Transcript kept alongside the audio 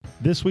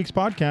This week's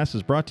podcast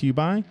is brought to you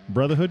by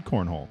Brotherhood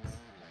Cornhole.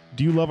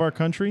 Do you love our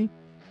country?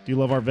 Do you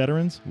love our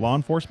veterans, law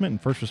enforcement,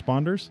 and first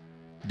responders?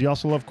 Do you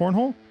also love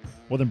cornhole?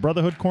 Well, then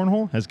Brotherhood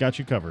Cornhole has got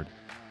you covered.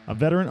 A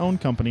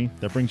veteran-owned company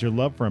that brings your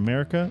love for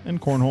America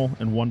and cornhole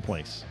in one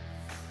place.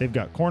 They've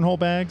got cornhole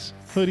bags,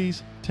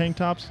 hoodies, tank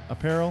tops,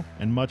 apparel,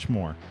 and much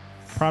more.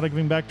 Proud of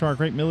giving back to our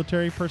great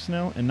military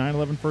personnel and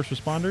 9/11 first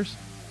responders.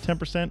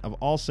 10% of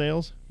all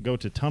sales go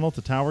to Tunnel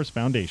to Towers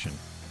Foundation.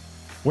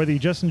 Whether you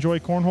just enjoy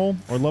cornhole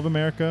or love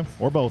America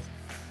or both,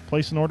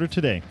 place an order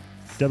today.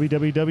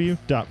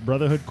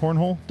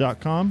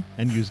 www.brotherhoodcornhole.com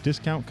and use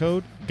discount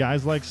code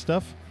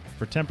GuysLikeStuff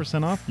for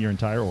 10% off your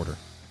entire order.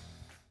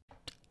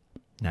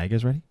 Now you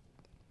guys ready?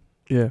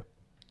 Yeah.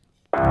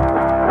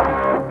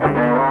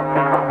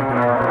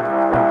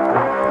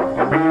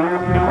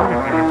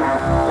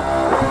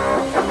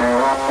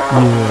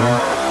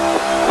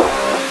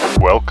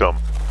 Welcome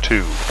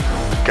to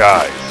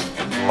Guys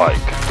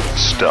Like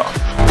Stuff.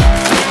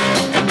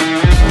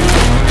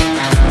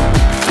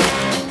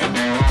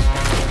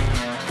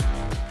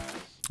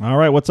 All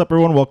right, what's up,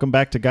 everyone? Welcome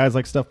back to Guys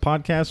Like Stuff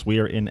podcast. We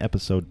are in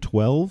episode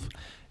 12,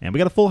 and we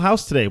got a full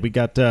house today. We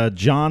got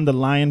John the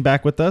Lion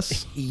back with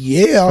us.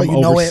 Yeah, from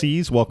you know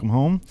overseas. Welcome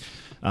home.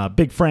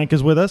 Big Frank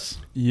is with us.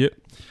 Yep.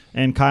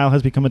 And Kyle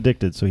has become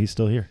addicted, so he's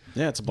still here.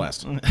 Yeah, it's a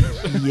blast.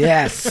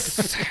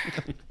 Yes.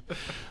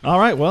 All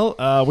right, well,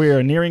 we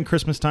are nearing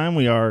Christmas time.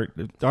 Our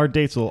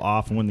date's a little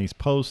off when these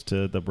post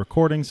to the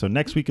recording, so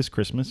next week is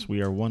Christmas.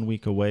 We are 1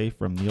 week away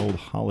from the old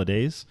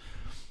holidays.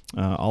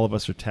 All of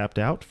us are tapped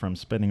out from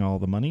spending all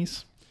the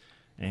monies.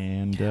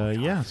 And but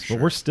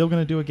we're still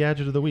going to do a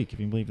gadget of the week, if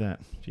you can believe that,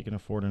 if you can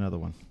afford another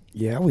one.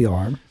 Yeah, we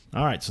are.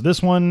 All right, so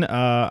this one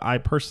I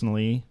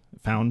personally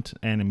found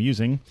and am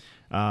using.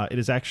 It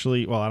is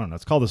actually, well, I don't know.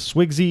 It's called the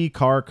Swigsy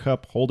Car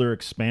Cup Holder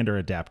Expander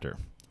Adapter.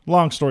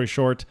 Long story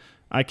short,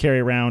 I carry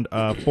around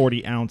a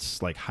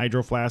 40-ounce like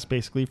hydro flask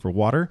basically for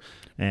water.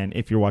 And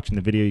if you're watching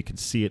the video, you can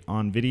see it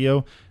on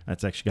video.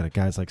 That's actually got a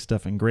Guys Like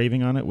Stuff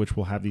engraving on it, which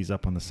we'll have these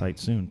up on the site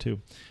soon too.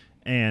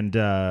 And,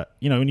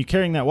 when you're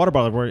carrying that water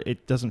bottle everywhere,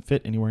 it doesn't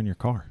fit anywhere in your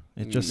car.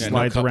 It just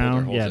slides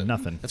around. Yeah,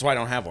 nothing. That's why I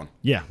don't have one.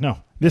 Yeah, no.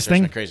 This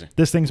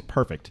Thing's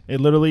perfect.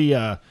 It literally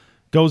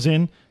goes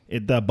in.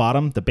 The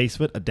bottom, the base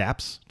of it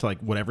adapts to like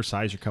whatever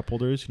size your cup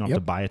holder is. You don't have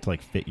to buy it to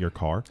like fit your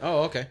car.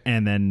 Oh, okay.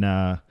 And then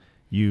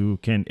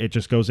it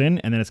just goes in,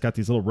 and then it's got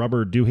these little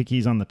rubber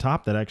doohickeys on the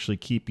top that actually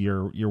keep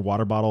your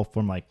water bottle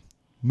from like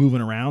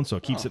moving around, so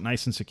it keeps it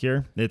nice and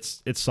secure.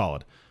 It's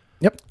solid.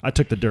 Yep. I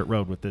took the dirt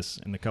road with this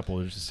in the cup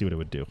holders to see what it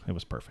would do. It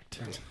was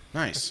perfect.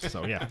 Nice.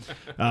 So yeah,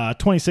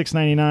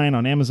 $26.99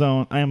 on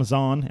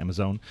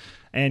Amazon,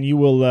 and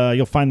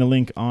you'll find the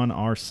link on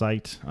our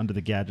site under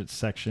the gadgets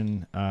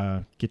section.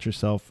 Get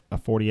yourself a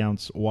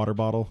 40-ounce water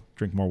bottle.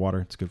 Drink more water;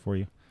 it's good for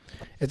you.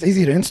 It's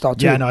easy to install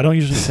too. Yeah, no, I don't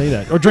usually say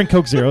that. Or drink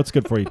Coke Zero; it's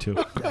good for you too.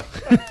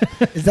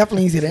 It's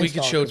definitely easy to We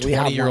install. could show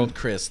 20-year-old one.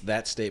 Chris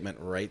that statement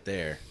right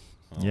there.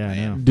 Oh, Yeah,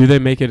 man. I know. Do they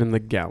make it in the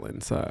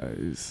gallon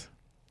size?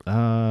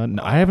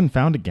 No, I haven't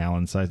found a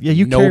gallon size. Yeah,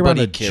 you carry around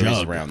Nobody a carries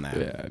jug. around that.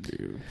 Yeah,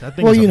 dude. That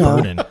thing is a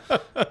burden.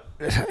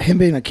 Him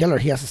being a killer,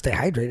 he has to stay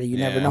hydrated. You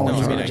never Yeah, know when no,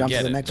 he's I going mean, to jump I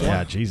to the get next it. Yeah,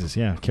 one. Jesus,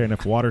 yeah. Carry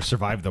enough water,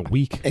 survive the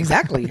week.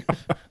 Exactly.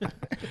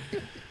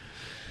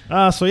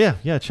 So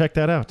yeah, check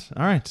that out.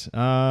 All right.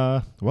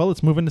 Well,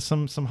 let's move into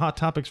some hot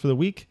topics for the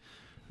week.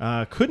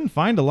 Couldn't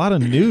find a lot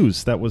of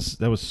news that was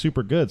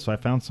super good, so I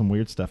found some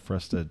weird stuff for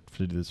us to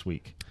do this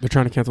week. They're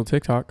trying to cancel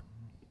TikTok.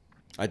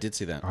 I did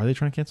see that. Are they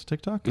trying to cancel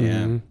TikTok?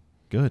 Yeah. Mhm.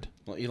 Good.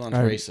 Well, Elon's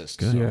racist.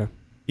 Good. so- Yeah.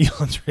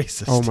 Elon's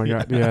racist. Oh my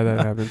god. Yeah,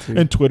 that happened too.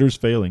 And Twitter's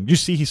failing. Did you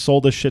see he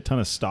sold a shit ton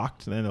of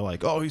stock? And then they're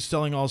like, oh, he's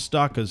selling all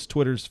stock because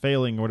Twitter's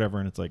failing or whatever.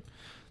 And it's like,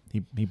 he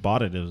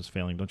bought it. It was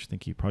failing. Don't you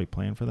think he probably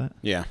planned for that?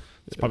 Yeah.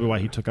 It's probably why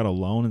he took out a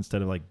loan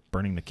instead of like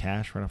burning the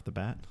cash right off the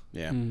bat.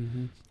 Yeah.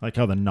 Mhm. Like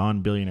how the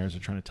non-billionaires are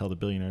trying to tell the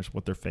billionaires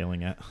what they're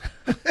failing at.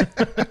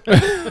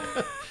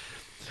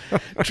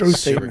 True Super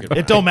statement. good.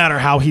 It don't matter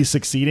how he's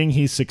succeeding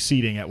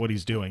at what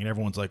he's doing. And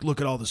everyone's like,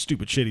 look at all the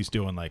stupid shit he's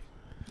doing. Like,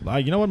 well,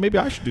 you know what? Maybe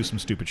I should do some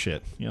stupid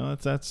shit. You know,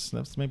 that's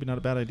maybe not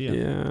a bad idea.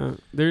 Yeah.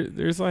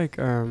 There's like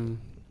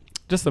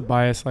just a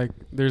bias. Like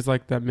there's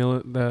like that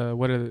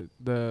what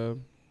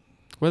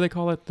do they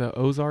call it? The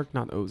Ozark,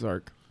 not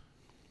Ozark.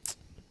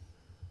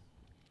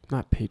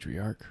 Not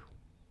patriarch.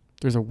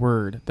 There's a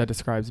word that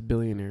describes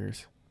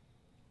billionaires.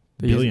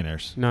 They use it-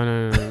 Billionaires.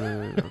 No.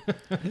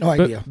 No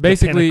idea. But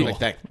basically,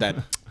 Like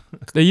that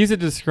they use it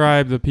to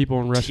describe the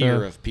people in Russia.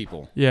 tier of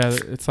people. Yeah,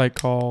 it's like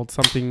called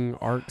something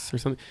arcs or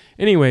something.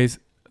 Anyways,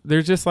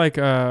 there's just like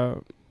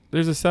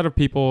there's a set of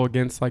people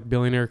against like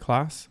billionaire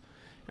class,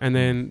 and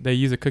then they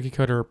use a cookie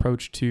cutter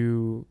approach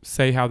to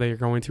say how they are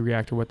going to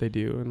react to what they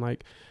do. And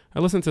like I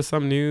listened to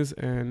some news,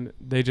 and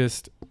they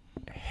just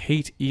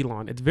hate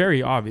Elon. It's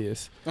very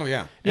obvious. Oh,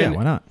 yeah. Yeah, And,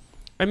 why not?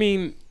 I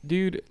mean,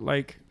 dude,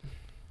 like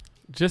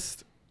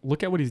just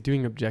look at what he's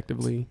doing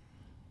objectively.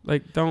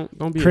 Like, don't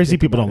be a Crazy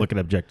dick people about don't it. look at it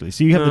objectively.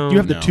 So you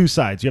have the No. two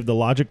sides. You have the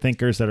logic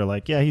thinkers that are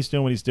like, yeah, he's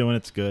doing what he's doing.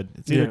 It's good.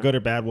 It's either Yeah. good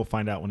or bad. We'll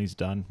find out when he's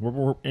done.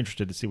 We're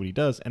interested to see what he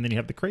does. And then you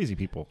have the crazy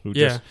people who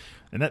Yeah. just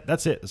and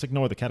that's it. It's like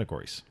no other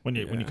categories when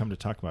you Yeah. come to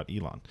talk about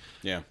Elon.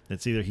 Yeah.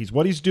 It's either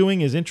what he's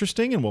doing is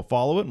interesting and we'll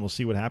follow it and we'll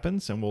see what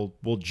happens and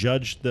we'll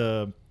judge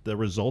the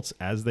results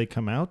as they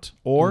come out,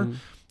 or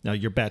no,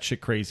 you're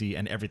batshit crazy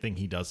and everything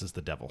he does is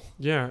the devil.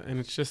 Yeah, and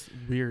it's just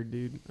weird,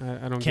 dude.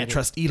 I don't Can't get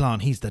trust Elon.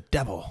 He's the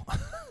devil.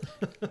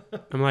 it.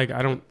 I'm like,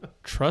 I don't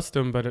trust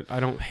him, but I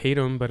don't hate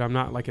him, but I'm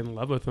not like in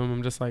love with him.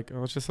 I'm just like,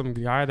 oh, it's just some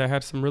guy that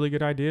had some really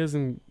good ideas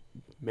and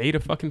made a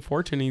fucking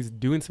fortune. He's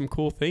doing some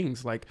cool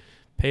things. Like,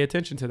 pay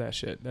attention to that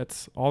shit.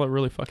 That's all that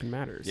really fucking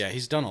matters. Yeah,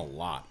 he's done a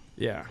lot.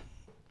 Yeah.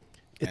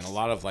 And a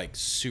lot of like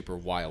super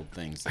wild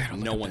things that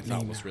no one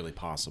thought was really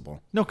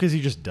possible. No, because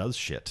he just does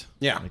shit.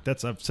 Yeah. Like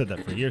I've said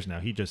that for years now.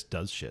 He just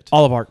does shit.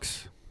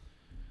 Oligarchs.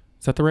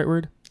 Is that the right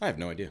word? I have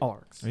no idea.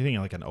 Oligarchs. Are you thinking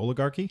like an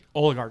oligarchy?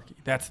 Oligarchy.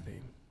 That's the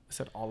name. I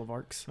said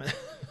oligarchs.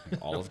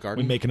 Olive We're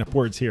Garden. making up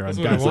words here on That's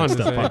what I Guys Like wanted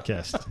to Stuff say.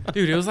 podcast.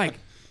 Dude, it was like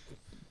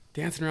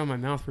dancing around my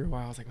mouth for a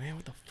while. I was like, man,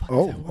 what the fuck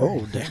Oh, is that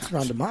word? oh, dance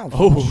around the mouth.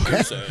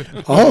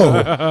 Oh.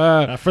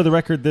 Oh, For the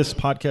record, this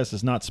podcast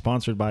is not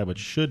sponsored by, but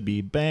should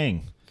be,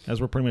 Bang. As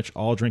we're pretty much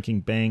all drinking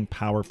Bang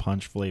Power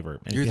Punch flavor.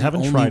 And You're if you the haven't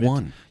only tried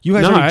one. it, you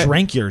guys No, already I-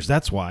 drank yours.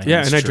 That's why. Yeah,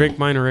 That's and I true. drank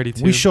mine already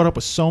too. We showed up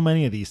with so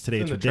many of these today.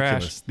 It's It's in the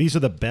ridiculous. trash. These are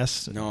the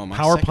best. No, my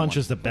Power second Punch one.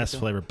 is the best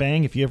flavor.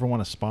 Bang, if you ever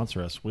want to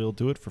sponsor us, we'll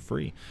do it for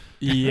free.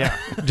 Yeah.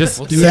 Just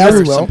We'll do do Yeah, it we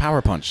for will. some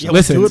Power Punch. Yeah,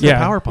 Listen, let's do it yeah.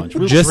 for Power Punch.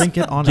 We'll Just drink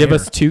it on give air.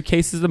 us 2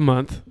 cases a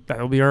month.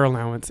 That'll be our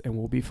allowance, and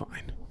we'll be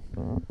fine.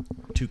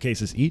 2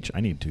 cases each.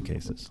 I need 2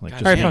 cases. Like God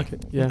just All right, damn. fuck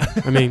it.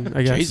 Yeah. I mean,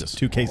 I guess. Jesus.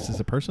 2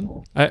 cases a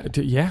person.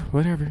 Yeah,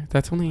 whatever.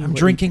 That's only. I'm what,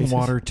 drinking 8 cases?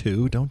 water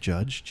too. Don't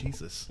judge.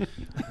 Jesus.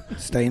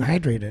 staying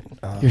hydrated.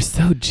 You're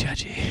so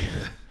judgy.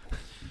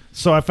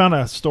 So I found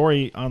a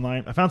story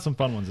online. I found some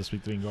fun ones this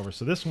week that we can go over.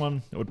 So this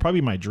one, it would probably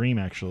be my dream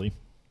actually.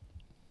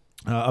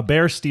 A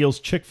bear steals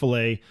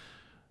Chick-fil-A,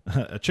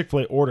 a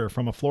Chick-fil-A order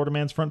from a Florida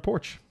man's front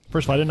porch.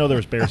 First of all, I didn't know there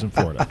was bears in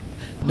Florida.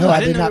 No, I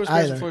didn't did know not there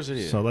was either. Flores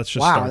either. So let's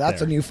just Wow, start that's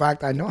there. a new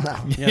fact. I know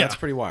that. yeah, that's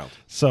pretty wild.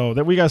 So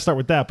that we got to start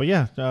with that. But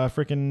yeah,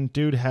 freaking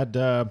dude had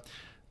the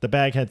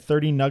bag had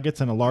 30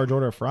 nuggets and a large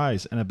order of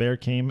fries, and a bear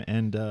came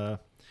and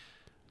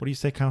what do you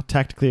say, Kyle?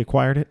 Tactically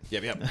acquired it.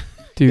 Yep.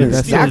 Dude, That's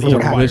that's exactly so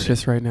what happened.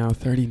 delicious right now.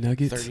 30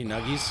 nuggets. 30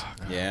 nuggies.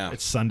 Yeah.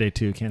 It's Sunday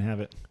too. Can't have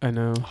it. I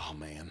know. Oh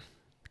man.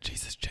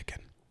 Jesus, chicken.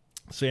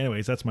 So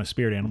anyways, that's my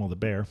spirit animal, the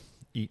bear,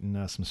 eating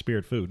some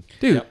spirit food.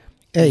 Dude, Yep.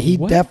 Hey, he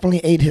What? definitely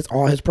ate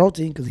all his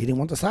protein because he didn't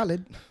want the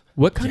salad.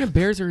 what kind of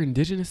bears are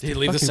indigenous Did he to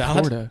leave the fucking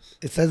salad? Florida?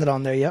 It says it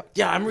on there. Yep.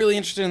 Yeah, I'm really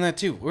interested in that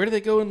too. Where do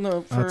they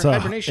go for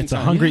hibernation it's a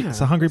time? hungry Yeah.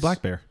 it's a hungry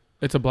black bear.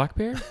 It's a black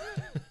bear?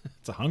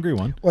 It's a hungry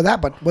one. Well,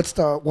 but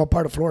what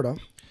part of Florida?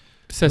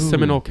 It says Ooh,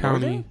 Seminole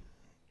Florida? County.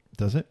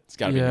 Does it? It's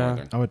got to be Yeah.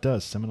 northern. Oh, it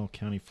does. Seminole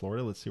County,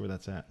 Florida. Let's see where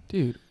that's at.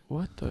 Dude,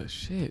 what the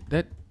shit?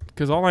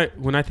 Because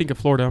when I think of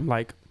Florida, I'm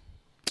like,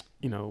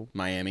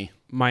 Miami.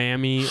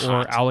 Miami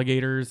Hot. or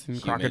alligators and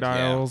Humid,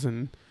 crocodiles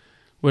and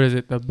what is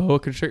it? The boa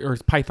constrictor or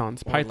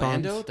pythons?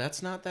 Orlando? Pythons.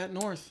 That's not that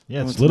north.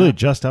 Yeah, it's it's literally not.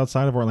 just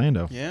outside of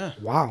Orlando. Yeah.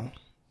 Wow,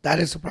 that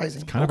is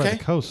surprising. Kind of by Okay.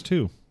 the coast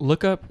too.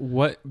 Look up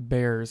what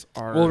bears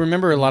are. Well,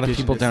 remember, a lot of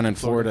people indigenous down to in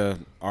Florida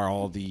are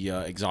all the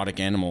exotic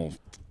animal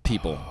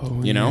people.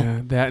 you know?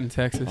 Yeah, that in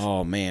Texas.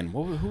 Oh man,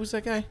 who was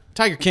that guy?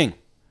 Tiger King.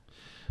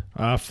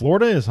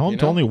 Florida is home You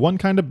to know? only one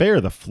kind of bear,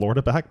 the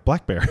Florida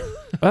black bear,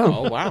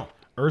 Oh wow.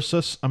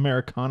 Ursus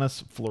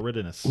americanus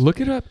floridinus.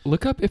 Look it up.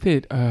 Look up if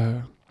it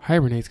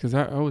hibernates because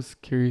I was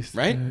curious.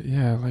 Right?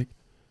 Yeah, like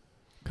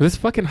because it's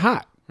fucking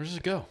hot. Where does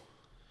it go?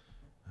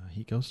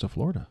 He goes to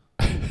Florida.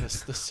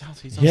 The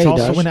south. He's on He's Yeah, he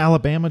also does. in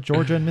Alabama,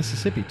 Georgia, and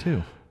Mississippi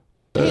too.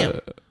 Damn.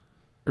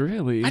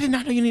 Really? I did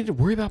not know you needed to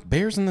worry about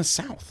bears in the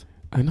south.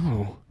 I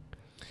know.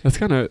 That's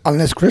kind of.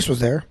 Unless Chris was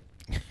there,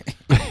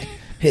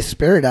 his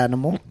spirit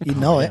animal. You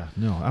know it. Yeah,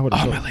 no, I would Oh,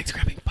 have. my leg's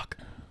cramping. Fuck.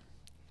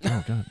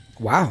 Oh god.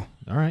 Wow.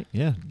 All right,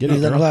 yeah, get He's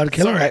it. done a Girl. lot of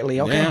killing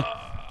lately. Okay. Yeah.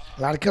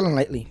 A lot of killing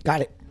lately.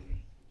 Got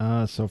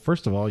it. So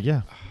first of all,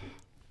 yeah,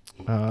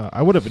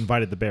 I would have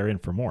invited the bear in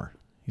for more.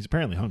 He's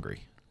apparently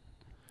hungry.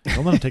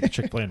 Don't let him take a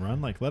Chick-fil-A and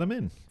run. Like, let him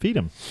in. Feed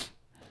him.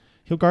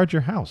 He'll guard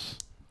your house.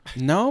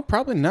 No,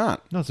 probably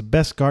not. No, it's the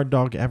best guard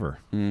dog ever.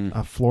 Mm,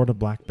 A Florida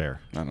black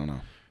bear. I don't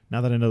know. Now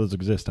that I know those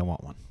exist, I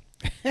want one.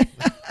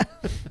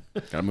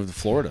 Gotta move to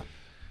Florida.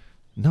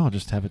 No, I'll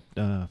just have it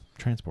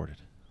transported.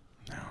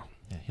 No.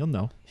 Yeah, he'll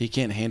know. He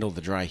can't handle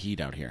the dry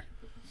heat out here.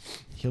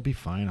 He'll be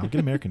fine. I'll get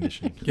him air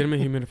conditioning. Get him a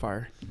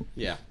humidifier.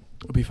 Yeah.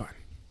 It'll be fine.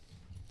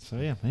 So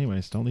yeah.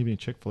 Anyways, don't leave any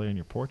Chick-fil-A on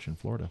your porch in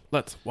Florida.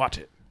 Let's watch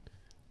it.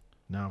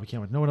 No, we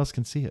can't. No one else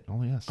can see it.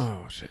 Only us.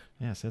 Oh shit.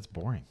 Yes, that's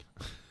boring.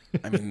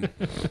 I mean,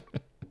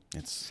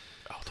 it's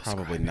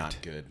probably not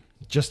good.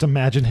 Just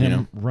imagine him You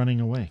know? running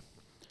away.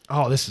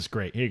 Oh, this is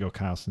great. Here you go,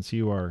 Kyle. Since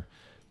you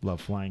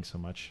love flying so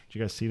much, did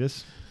you guys see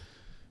this?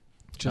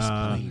 Just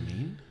Uh, What do you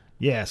mean?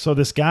 Yeah. So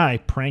this guy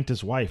pranked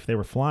his wife. They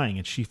were flying,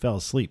 and she fell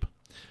asleep.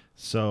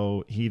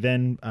 So he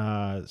then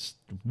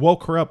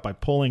woke her up by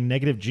pulling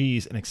negative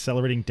G's and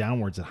accelerating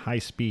downwards at high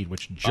speed,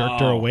 which jerked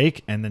her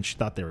awake, and then she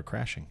thought they were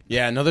crashing.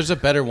 Yeah, no, there's a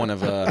better one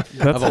of a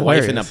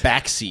wife in a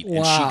back seat,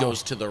 and she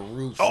goes to the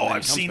roof. Oh,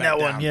 I've seen that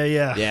one. Yeah,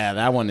 yeah. Yeah,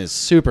 that one is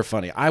super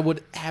funny. I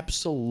would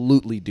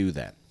absolutely do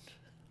that.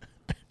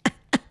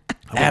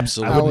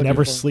 Absolutely. I would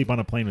never sleep on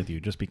a plane with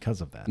you just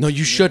because of that. No,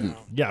 you shouldn't.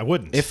 Yeah, I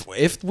wouldn't.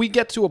 If we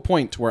get to a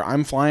point where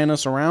I'm flying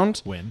us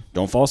around,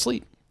 don't fall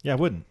asleep. Yeah, I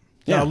wouldn't.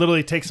 Yeah. I'll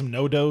literally take some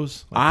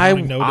no-dos. I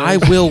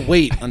will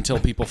wait until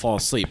people fall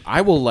asleep.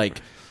 I will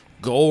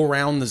go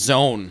around the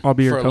zone I'll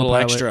be your for a little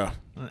co-pilot. extra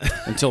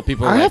until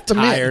people are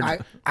tired,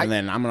 and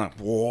then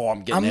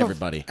I'm getting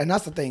everybody. And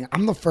that's the thing.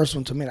 I'm the first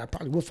one to admit I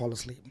probably will fall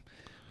asleep.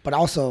 But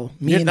also,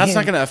 and that's him,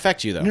 not going to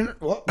affect you, though. No,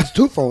 well, it's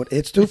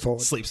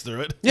twofold. Sleeps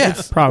through it. Yeah,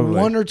 it's probably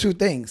one or two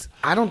things.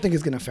 I don't think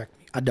it's going to affect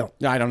me. I don't.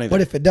 No, I don't either.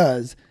 But if it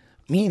does,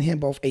 me and him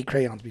both ate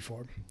crayons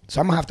before.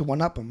 So I'm going to have to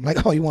one-up him.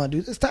 Like, oh, you want to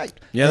do this type?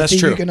 Yeah, that's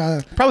true.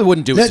 Probably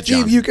wouldn't do it to Let's see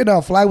John. if you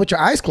can fly with your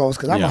eyes closed,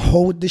 because I'm going to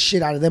hold the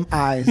shit out of them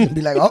eyes and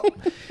be like, oh,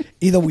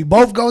 either we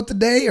both go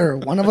today or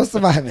one of us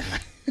survive it.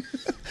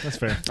 That's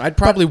fair. I'd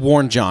probably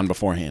warn John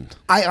beforehand.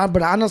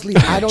 But honestly,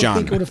 I don't John,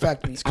 think it would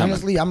affect me.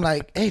 Honestly, I'm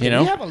like, hey, we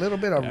have a little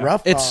bit of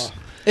rough It's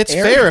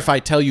air? fair if I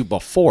tell you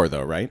before,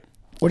 though, right?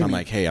 What do you I'm mean?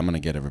 like, hey, I'm going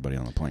to get everybody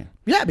on the plane.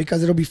 Yeah,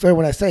 because it'll be fair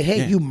when I say,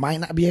 hey, you might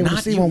not be able to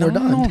see when we're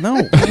done. No.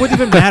 It wouldn't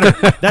even matter.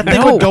 That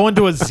thing would go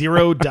into a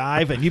zero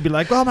dive, and you'd be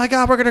like, oh, my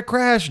God, we're going to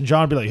crash. And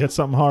John would be like, hit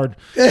something hard.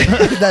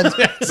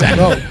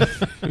 Bro,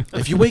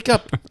 If you wake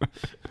up,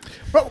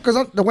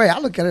 because the way I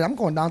look at it, I'm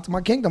going down to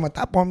my kingdom at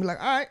that point. Be like,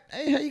 all right,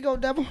 hey, here you go,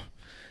 devil.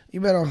 You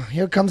better,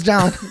 here it comes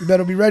down. You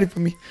better be ready for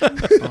me. oh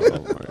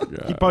my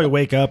God. He'd probably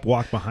wake up,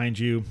 walk behind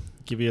you,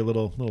 give you a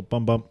little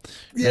bum bump,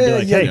 and Yeah, be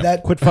like, yeah, hey,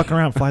 that- quit fucking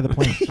around, fly the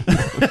plane.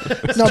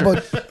 No,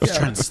 but I was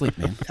trying to sleep,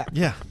 man.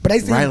 Yeah. but I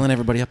see, Riling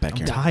everybody up back I'm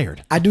here.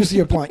 tired. I do see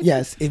your point.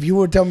 Yes, if you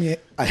were to tell me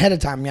ahead of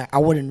time, yeah, I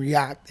wouldn't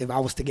react if I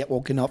was to get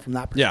woken up from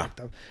that Yeah.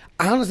 perspective.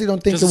 I honestly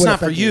don't think Because it it's would not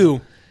for affect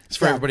you. It's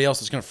for Yeah. everybody else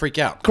that's going to freak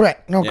out.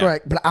 Correct. No, Yeah.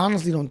 correct. But I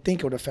honestly don't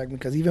think it would affect me,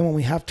 because even when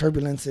we have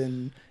turbulence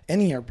in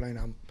any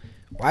airplane,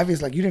 wife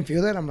is like, you didn't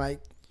feel that? I'm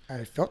like,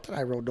 I felt that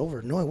I rolled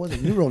over. No, it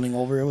wasn't me rolling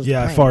over. It was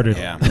Yeah, the I plane. farted.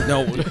 Yeah.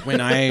 No,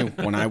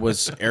 when I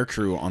was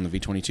aircrew on the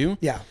V-22,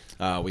 Yeah.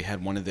 we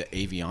had one of the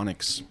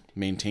avionics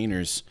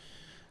maintainers.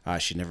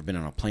 She'd never been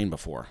on a plane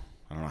before.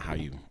 I don't know how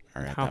you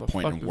are at How that the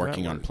point fuck and does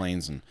working that on work?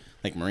 planes and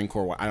like Marine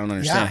Corps. I don't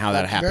understand Yeah, how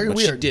that that's happened, very but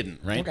she weird. didn't,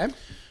 right? Okay.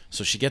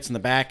 So she gets in the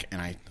back,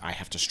 and I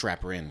have to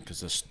strap her in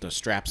because the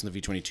straps in the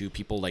V-22,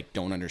 people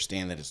don't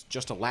understand that it's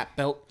just a lap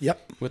belt.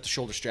 Yep. With the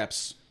shoulder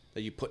straps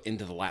that you put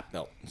into the lap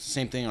belt. It's the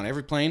same thing on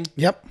every plane.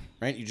 Yep.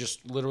 Right? You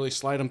just literally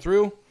slide them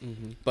through,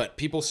 but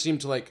people seem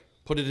to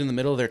put it in the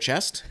middle of their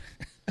chest,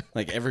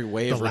 like every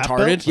way of lap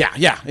retarded. belt?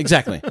 Yeah,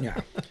 exactly.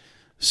 Yeah.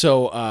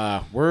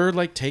 So we're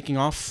taking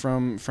off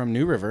from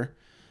New River,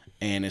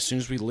 and as soon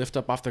as we lift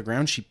up off the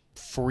ground, she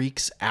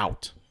freaks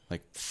out,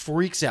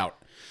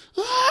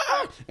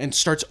 ah! And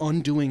starts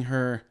undoing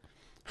her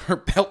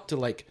belt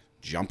to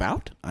jump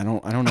out. I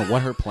don't know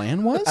what her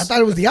plan was. I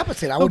thought it was the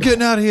opposite. I would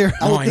Getting out of here.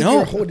 I would I think know. you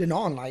were holding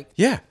on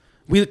Yeah,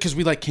 because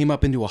we came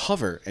up into a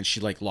hover, and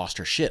she lost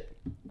her shit,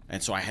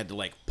 and so I had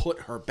to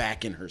put her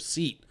back in her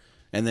seat,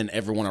 and then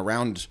everyone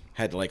around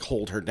had to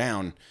hold her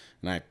down,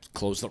 and I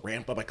closed the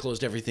ramp up, I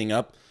closed everything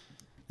up,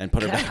 and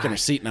put her back in her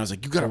seat, and I was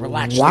like, "You gotta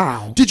relax." She's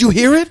Wow. like, did you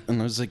hear it? And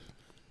I was like,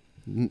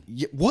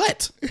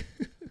 "What?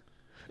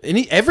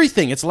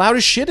 Everything. It's loud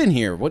as shit in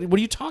here. What are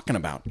you talking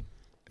about?"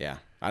 Yeah,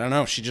 I don't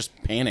know. She just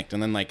panicked,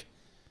 and then it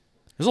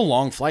was a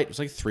long flight. It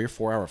was 3 or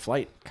 4 hour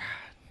flight. God.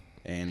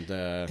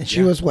 And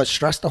she was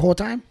stressed the whole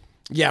time?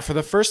 Yeah, for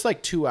the first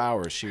 2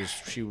 hours,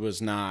 she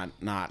was not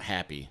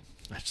happy.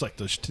 I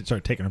just to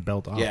start taking her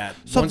belt off. Yeah,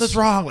 Something's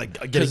wrong.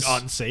 Getting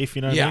 'cause- unsafe,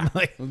 you know what Yeah,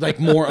 I mean?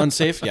 more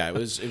unsafe. Yeah, it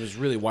was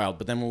really wild.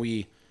 But then when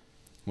we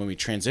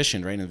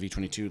transitioned right in the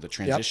V-22, the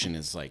transition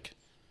is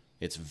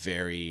it's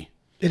very.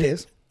 It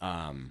is.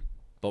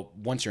 But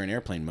once you're in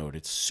airplane mode,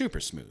 it's super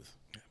smooth.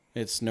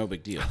 It's no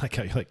big deal. How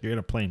you're in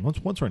a plane.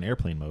 Once we're in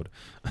airplane mode.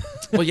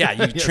 Well, yeah,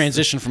 you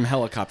transition from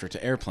helicopter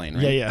to airplane,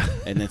 right? Yeah.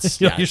 And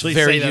it's You don't usually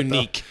very say that,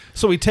 unique. though.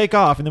 So we take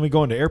off and then we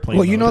go into airplane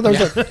Well, mode.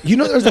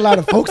 there's a lot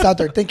of folks out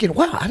there thinking,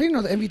 wow, I didn't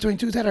know the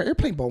MV-22s had an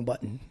airplane phone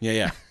button.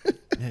 Yeah.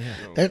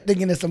 They're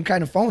thinking it's some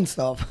kind of phone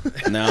stuff.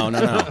 No.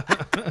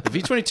 The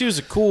V-22 is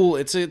a cool.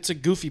 It's a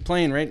goofy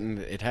plane, right? And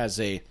it has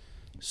a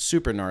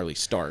super gnarly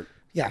start.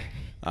 Yeah.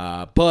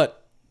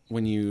 But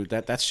when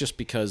that's just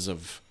because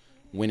of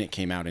when it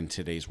came out in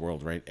today's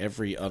world, right?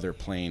 Every other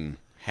plane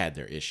had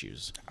their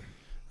issues.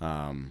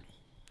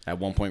 At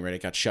one point, right,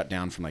 it got shut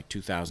down from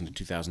 2000 to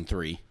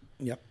 2003.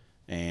 Yep.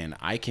 And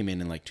I came in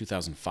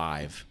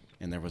 2005,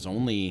 and there was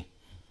only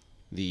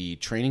the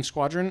training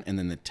squadron and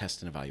then the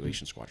test and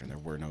evaluation squadron. There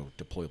were no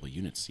deployable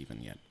units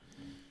even yet.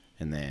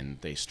 And then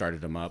they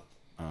started them up.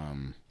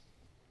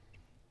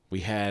 We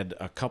had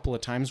a couple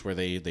of times where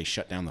they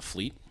shut down the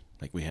fleet.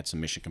 We had some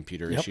mission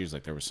computer issues.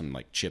 There was some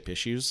chip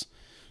issues.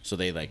 So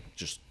they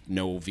just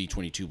no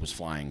V-22 was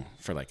flying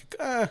for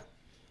a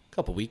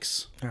couple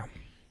weeks. Yeah.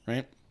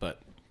 Right? But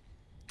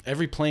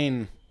every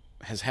plane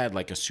has had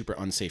like a super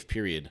unsafe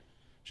period.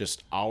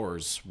 Just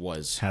ours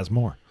Has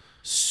more.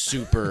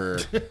 super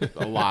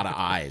a lot of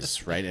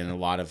eyes, right? And a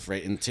lot of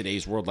in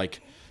today's world,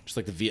 like just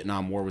like the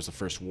Vietnam War was the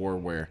first war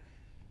where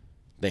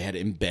they had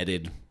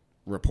embedded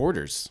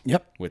reporters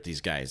with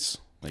these guys.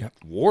 Like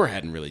war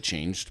hadn't really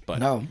changed, but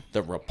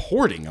the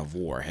reporting of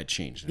war had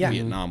changed. The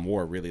Vietnam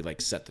War really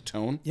like set the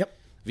tone.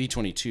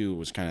 V-22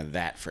 was kind of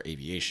that for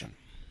aviation.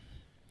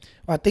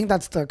 Well, I think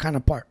that's the kind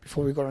of part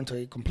before we go into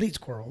a complete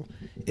squirrel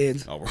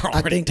is we're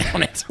already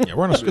down it. Yeah,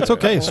 it's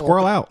okay.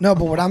 Squirrel out. No,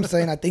 but what I'm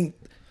saying, I think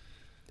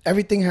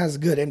everything has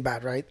good and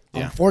bad, right?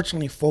 Yeah.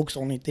 Unfortunately, folks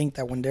only think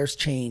that when there's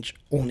change,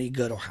 only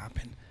good will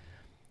happen.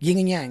 Yin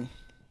and yang.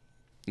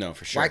 No,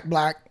 for sure. White,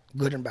 black,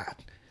 good and bad.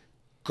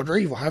 Good or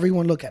evil, however you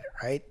want to look at it,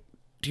 right?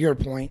 To your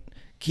point,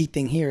 key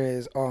thing here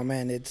is, oh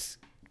man, it's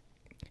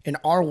in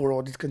our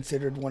world, it's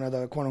considered one of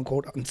the quote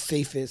unquote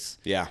unsafest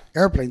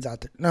airplanes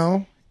out there.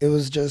 No, it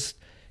was just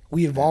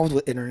we evolved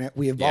with internet,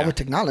 we evolved with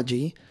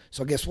technology.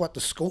 So guess what?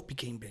 The scope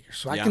became bigger.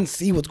 So I can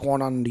see what's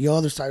going on the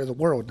other side of the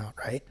world now,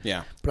 right?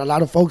 Yeah. But a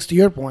lot of folks, to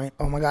your point,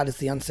 oh my God, it's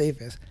the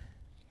unsafest.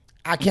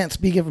 I can't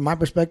speak it from my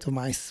perspective,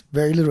 my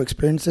very little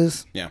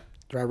experiences. Yeah.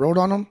 That I rode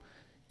on them.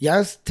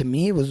 Yes, to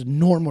me, it was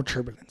normal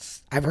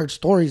turbulence. I've heard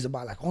stories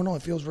about like, oh no,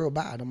 it feels real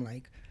bad. I'm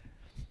like,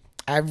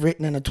 I've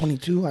ridden in a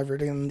 22. I've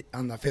ridden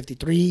on the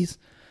 53s.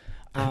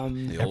 The I've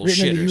old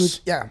ridden in the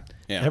shitters. yeah.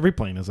 Every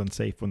plane is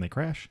unsafe when they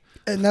crash.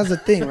 And that's the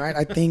thing, right?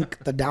 I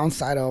think the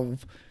downside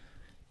of,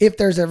 if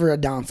there's ever a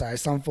downside,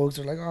 some folks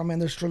are like, oh man,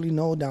 there's truly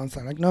no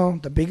downside. Like, no,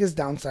 the biggest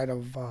downside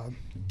of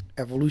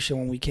evolution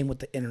when we came with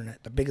the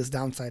internet, the biggest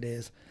downside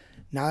is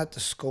now that the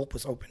scope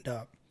was opened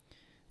up,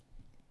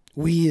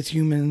 we as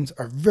humans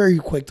are very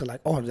quick to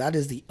like, oh, that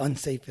is the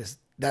unsafest.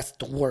 That's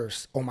the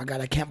worst. Oh my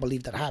God, I can't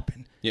believe that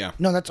happened. Yeah.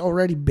 No, that's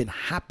already been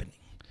happening,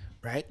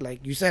 right?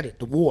 Like you said it,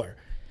 the war.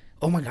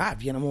 Oh my God,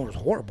 Vietnam War was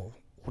horrible.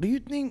 What do you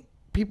think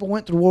people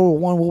went through World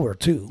War I, World War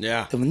II?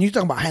 Yeah. And when you're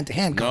talking about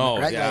hand-to-hand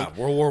combat, right? Yeah, Like,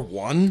 World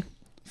War I?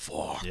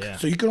 Fuck. Yeah.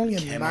 so you can only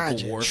Chemical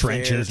imagine. warfare,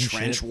 Trenches and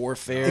trench shit.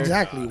 warfare.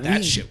 Exactly.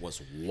 That shit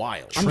was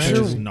wild. I'm Trench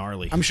sure- is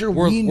gnarly. I'm sure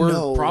we're we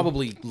know.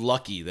 probably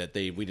lucky that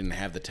we didn't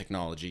have the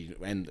technology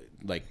and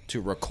like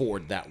to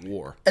record that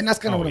war. And that's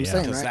kind of what I'm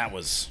saying, Because right? that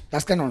was.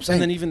 That's kind of what I'm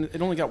saying. And then even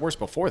it only got worse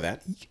before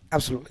that.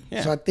 Absolutely.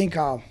 Yeah. So I think,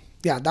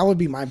 that would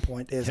be my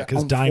point. Is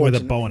Because dying with a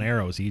unfortunately- bow and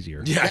arrow is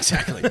easier. Yeah,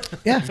 exactly.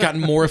 Yeah. We've gotten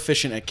more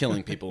efficient at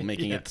killing people,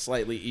 making it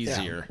slightly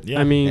easier. Yeah.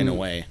 I mean, in a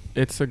way.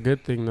 it's a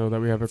good thing though that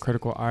we have a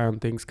critical eye on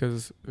things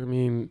because I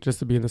mean, just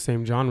to be in the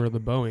same genre, the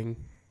Boeing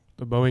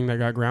that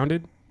got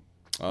grounded,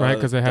 right?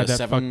 Because they had the that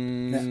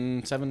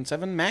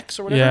 777 Max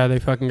or whatever. yeah, they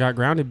fucking got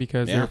grounded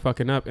because they Yeah. were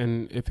fucking up,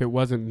 and if it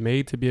wasn't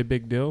made to be a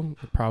big deal,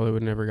 it probably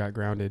would never got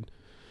grounded.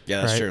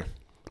 Yeah, that's right? true.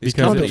 These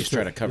Because companies it's-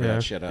 try to cover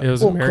that shit up. It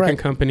was Oh, an American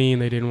correct. company,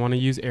 and they didn't want to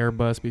use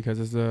Airbus because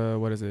it's a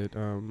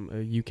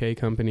UK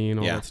company and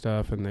all Yeah. that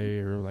stuff, and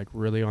they were like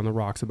really on the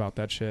rocks about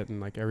that shit, and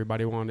like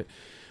everybody wanted it.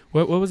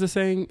 What was the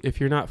saying? If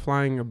you're not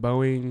flying a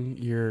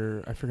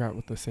Boeing, I forgot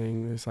what the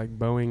saying is. Like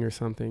Boeing or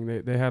something.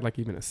 They had like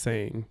even a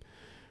saying,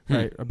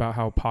 right, about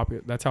how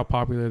popular. That's how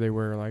popular they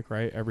were. Like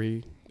right,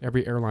 every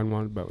airline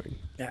wanted Boeing.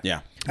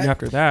 Yeah. And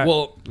after that,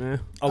 Well,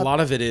 a lot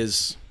of it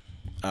is.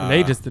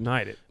 they just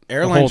denied it.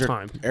 Airlines the are whole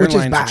time. Which is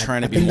airlines are bad.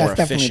 trying to I be think more that's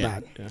definitely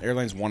efficient. bad.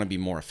 Airlines want to be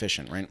more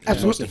efficient, right? The most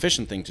Absolutely.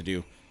 efficient thing to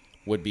do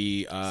would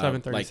be like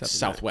 737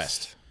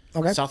 Southwest.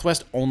 Okay.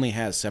 Southwest only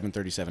has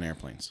 737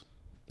 airplanes.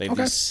 They have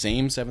Okay. the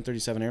same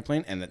 737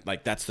 airplane, and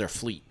that's their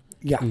fleet.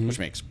 Yeah. Which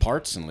makes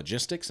parts and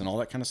logistics and all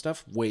that kind of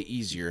stuff way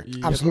easier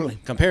Absolutely.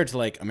 compared to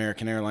like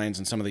American Airlines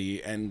and some of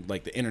the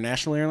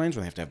international airlines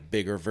where they have to have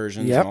bigger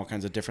versions Yep. and all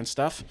kinds of different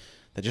stuff.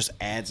 That just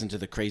adds into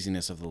the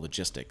craziness of the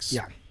logistics.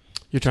 Yeah.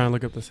 You're trying to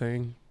look up the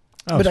saying.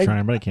 I was But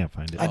trying, but I can't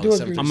find it. I do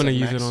the agree. I'm gonna 737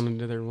 use it Max. on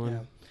another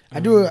one.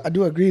 I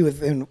do agree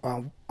with him.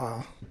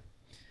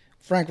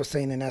 Frank was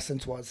saying in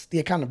essence was the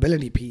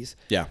accountability piece.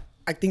 Yeah.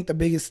 I think the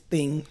biggest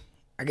thing,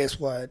 I guess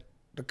what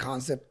the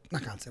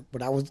not concept,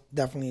 what I was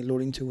definitely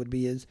alluding to would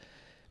be is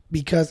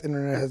because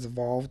internet has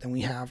evolved and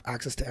we have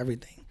access to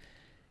everything.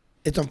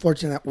 It's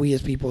unfortunate that we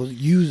as people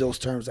use those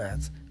terms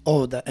as,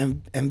 oh, the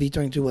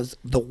MV-22 was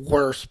the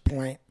worst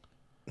point.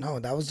 No,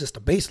 that was just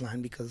a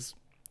baseline because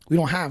we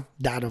don't have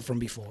data from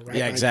before, right?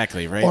 Yeah, Like,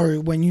 exactly, right? Or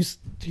when you,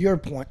 to your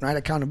point, right,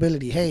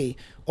 accountability. Hey,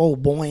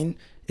 Boeing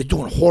is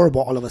doing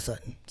horrible all of a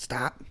sudden.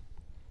 Stop.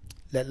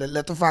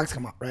 Let the facts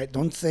come out, right?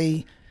 Don't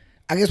say,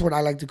 I guess what I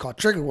like to call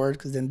trigger words,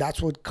 because then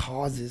that's what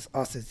causes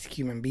us as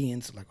human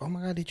beings like, oh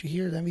my God, did you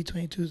hear the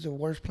MV-22 is the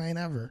worst plane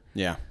ever?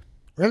 Yeah.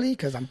 Really?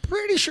 Because I'm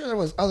pretty sure there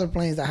was other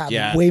planes that had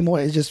Yeah. way more.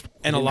 It's just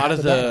And a didn't lot have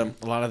of data.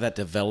 a lot of that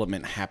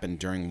development happened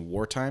during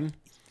wartime,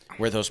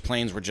 where those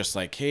planes were just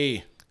like,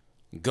 "Hey,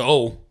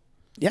 go."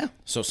 Yeah.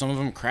 So some of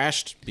them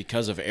crashed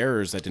because of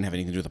errors that didn't have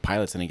anything to do with the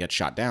pilots, and they got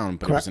shot down.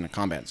 But it was Correct. in a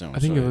combat zone. I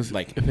think so it was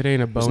like if it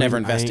ain't a Boeing, was never I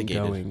ain't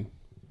investigated. going.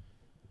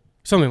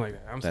 Something like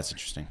that. That's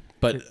interesting.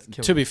 But It's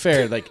killing to be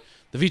fair, like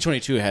the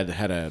V-22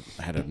 had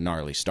a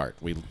gnarly start.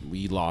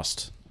 We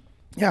lost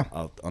Yeah.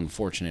 an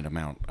unfortunate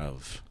amount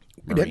of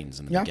did. Marines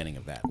in the Yeah. beginning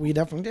of that. We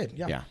definitely did.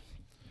 Yeah. Yeah.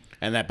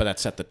 But that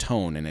set the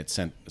tone, and it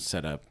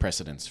set a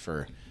precedence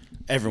for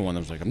everyone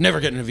that was like, I'm never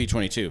getting a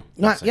V-22.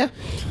 Not, Like, yeah.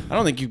 I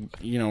don't think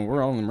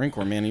we're all in the Marine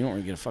Corps, man. You don't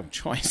really get a fucking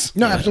choice.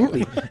 No,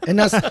 absolutely. And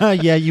that's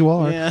Yeah, you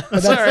are. Yeah.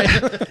 Sorry.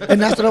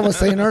 And that's what I was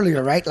saying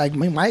earlier, right? Like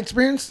my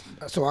experience.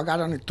 So I got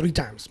on it 3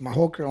 times. My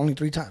whole career only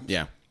 3 times.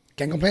 Yeah.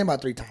 Can't complain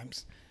about 3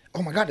 times.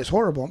 Oh my God, it's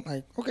horrible. I'm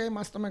like, okay,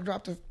 my stomach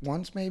dropped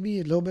once, maybe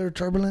a little bit of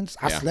turbulence.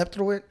 I slept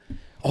through it.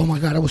 Oh my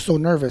God, I was so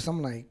nervous.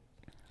 I'm like,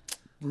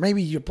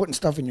 maybe you're putting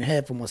stuff in your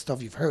head from what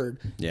stuff you've heard.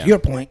 Yeah. To your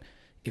point,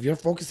 if you're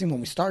focusing when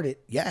we started,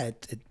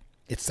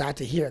 it's sad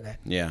to hear that.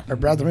 Yeah. Our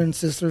brothers and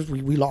sisters,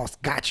 we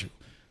lost, got you.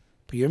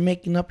 But you're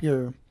making up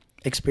your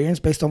experience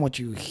based on what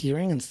you're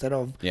hearing instead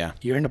of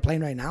you're in the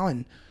plane right now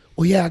and,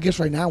 I guess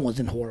right now it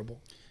wasn't horrible.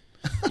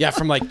 Yeah,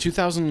 from like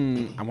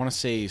 2000, I want to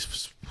say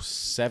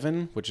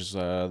 7, which is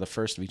the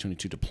first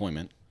V-22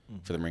 deployment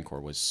for the Marine Corps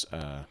was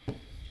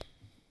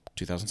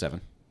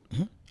 2007.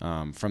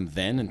 From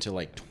then until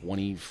like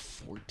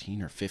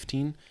 2014 or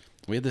 15,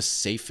 we had the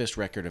safest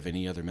record of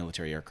any other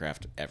military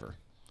aircraft ever.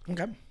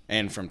 Okay.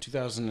 And from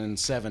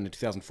 2007 to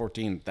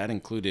 2014, that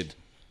included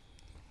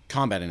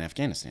combat in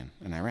Afghanistan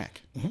and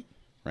Iraq,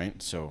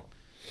 right? So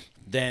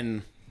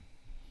then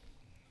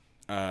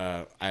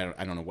I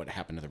don't know what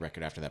happened to the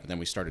record after that, but then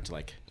we started to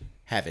like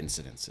have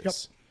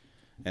incidences,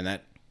 and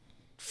that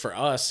for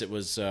us it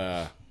was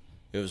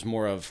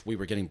more of we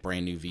were getting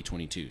brand new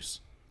V-22s.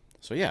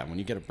 So yeah, when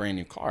you get a brand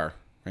new car,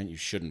 right, you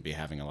shouldn't be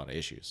having a lot of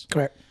issues.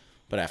 Correct.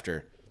 But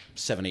after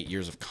 7-8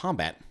 years of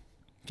combat,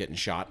 getting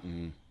shot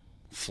and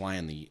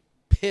flying the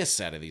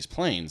piss out of these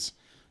planes,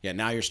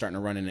 now you're starting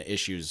to run into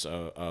issues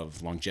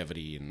of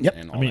longevity and,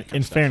 and all I mean, that kind in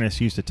of stuff. fairness,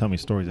 you used to tell me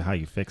stories of how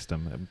you fixed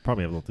them. It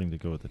probably have a little thing to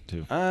go with it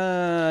too.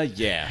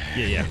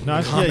 Yeah.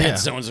 No, Combat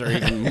zones are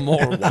even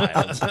more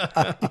wild.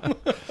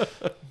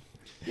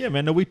 Yeah,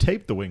 man. No, we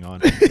taped the wing on.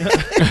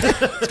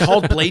 It's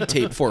called blade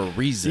tape for a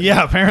reason.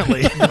 Yeah,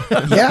 apparently.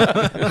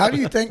 Yeah. How do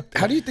you think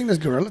this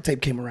Gorilla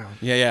Tape came around?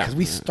 Yeah. Because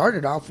we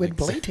started off with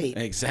blade tape.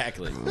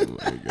 Exactly. Oh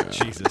my God.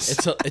 Jesus.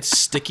 It's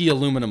sticky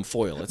aluminum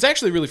foil. It's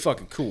actually really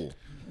fucking cool.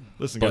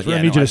 Listen, But guys, we're yeah,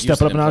 gonna need no, you I've to step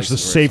used it it up a in notch. The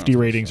places where it's safety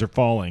not ratings are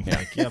falling.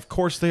 Like, yeah, of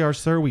course they are,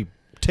 sir. We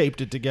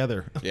taped it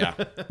together. Yeah.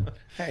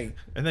 Hey.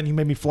 And then you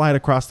made me fly it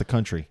across the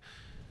country.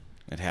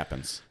 It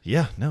happens.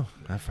 Yeah, no,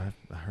 I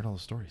heard all the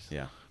stories.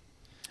 Yeah.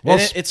 Well,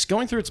 And it's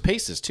going through its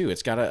paces too.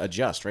 It's got to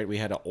adjust, right? We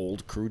had an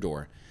old crew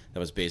door that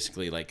was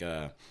basically like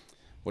the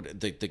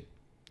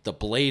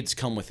blades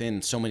come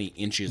within so many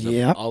inches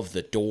of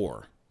the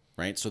door,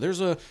 right? So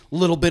there's a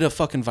little bit of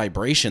fucking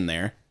vibration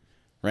there,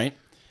 right?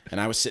 And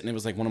I was sitting. It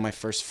was like one of my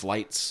first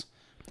flights,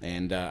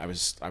 and I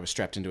was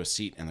strapped into a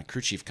seat, and the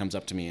crew chief comes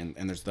up to me, and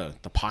there's the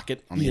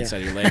pocket on the inside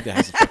of your leg that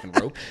has a fucking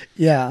rope.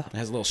 Yeah. It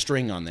has a little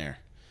string on there,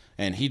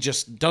 and he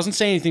just doesn't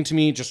say anything to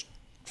me. Just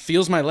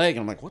feels my leg,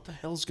 and I'm like, what the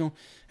hell's going?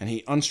 And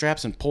he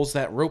unstraps and pulls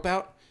that rope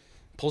out,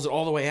 pulls it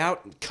all the way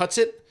out, cuts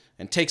it,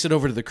 and takes it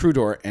over to the crew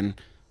door and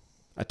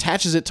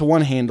attaches it to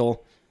one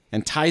handle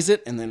and ties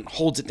it and then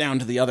holds it down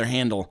to the other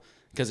handle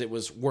because it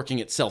was working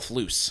itself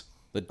loose.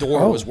 The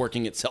door was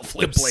working itself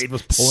loose. The blade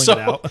was pulling it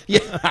out.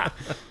 Yeah.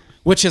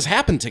 Which has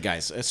happened to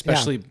guys,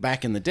 especially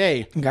back in the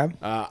day. Okay.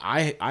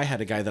 I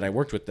had a guy that I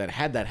worked with that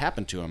had that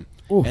happen to him.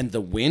 Ooh. And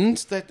the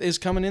wind that is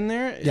coming in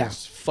there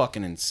is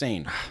fucking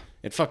insane.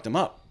 It fucked him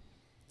up.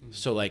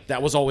 So, like,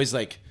 that was always,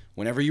 like,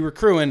 whenever you were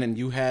crewing and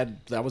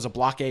that was a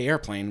Block A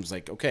airplane, it was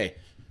like, okay,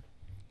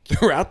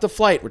 throughout the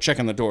flight, we're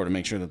checking the door to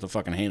make sure that the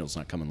fucking handle's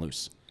not coming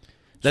loose.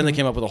 Then they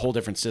came up with a whole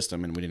different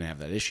system, and we didn't have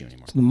that issue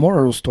anymore. The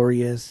moral of the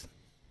story is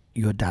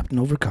you adapt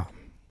and overcome.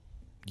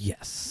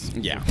 Yes.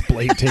 Yeah.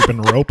 Blade tape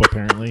and rope,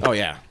 apparently. Oh,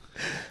 yeah.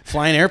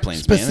 Flying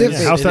airplanes, Specific.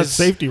 man. Yeah, how's It that is-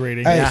 safety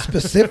rating? Hey,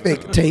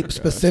 specific tape,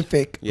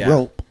 specific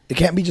rope. It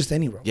can't be just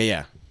any rope.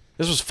 Yeah.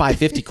 This was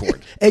 550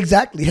 cord.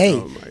 Exactly.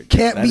 Hey,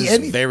 can't That be is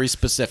any. very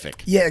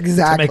specific. Yeah,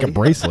 exactly. Make a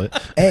bracelet.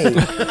 Hey,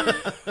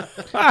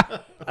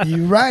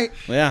 you right.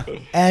 Yeah.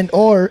 And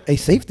or a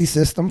safety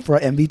system for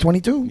an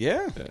MV-22.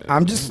 Yeah.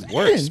 I'm just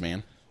Works, saying.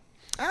 man.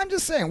 I'm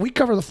just saying we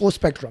cover the full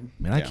spectrum.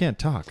 Man, I can't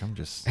talk. I'm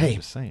just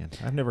saying.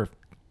 I've never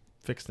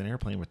fixed an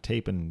airplane with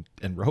tape and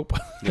rope.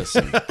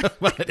 Listen,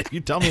 But if you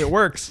tell me it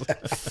works.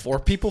 for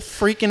people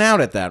freaking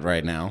out at that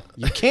right now,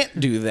 you can't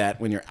do that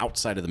when you're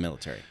outside of the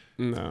military,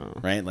 No.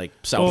 right? Like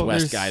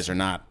Southwest there's- guys are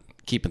not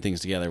keeping things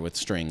together with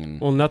string.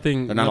 And Well,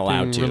 nothing. They're not allowed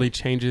nothing to. really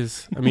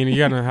changes. I mean,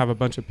 you're gonna have a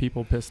bunch of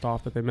people pissed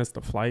off that they missed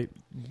the flight,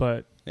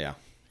 but yeah.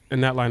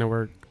 in that line of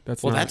work,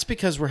 that's Well, not. that's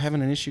because we're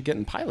having an issue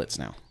getting pilots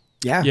now.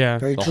 Yeah. Yeah.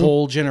 Very The true.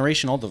 whole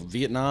generation, all the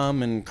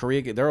Vietnam and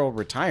Korea, they're all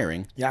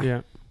retiring, yeah.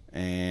 yeah.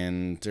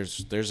 and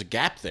there's a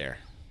gap there.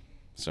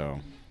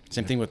 So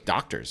same thing with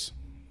doctors.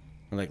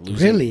 We're like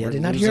losing, Really? I we're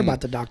did not hear losing-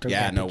 about the doctor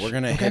Yeah, no, package. we're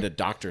gonna Okay. hit a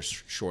doctor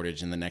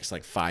shortage in the next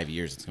like 5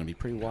 years. It's gonna be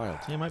pretty wild.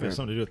 Yeah, it might have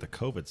something to do with the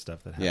COVID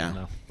stuff that happened. Yeah.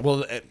 Now.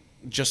 Well,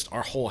 just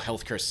our whole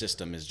healthcare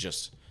system is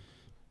just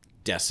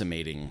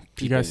decimating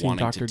people guys seen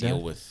wanting Dr. to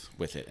deal Death?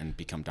 with it and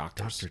become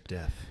doctors. Dr.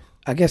 Death.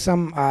 I guess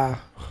I'm,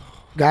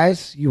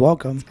 guys, you're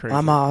welcome. crazy.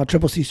 I'm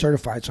triple C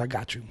certified, so I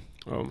got you.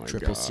 Oh my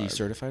Triple god. C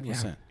certified?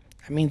 What's Yeah. that?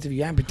 That means if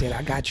you amputate,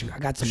 I got you. I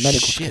got some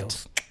medical Shit.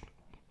 skills.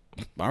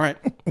 All right.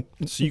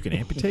 So you can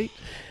amputate?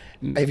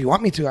 If you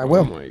want me to, I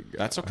will. Oh my God.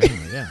 That's okay.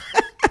 Yeah.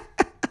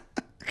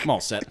 I'm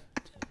all set.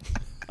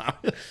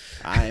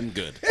 I'm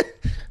good.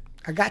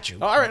 I got you.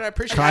 All right, I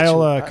appreciate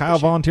Kyle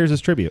volunteers his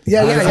tribute.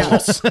 Yeah.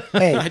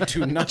 Hey, I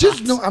do not.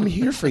 just know I'm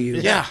here for you.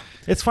 Yeah.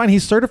 It's fine.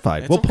 He's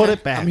certified. We'll put okay.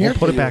 it back. I'm here We'll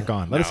put for it back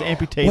on. Let us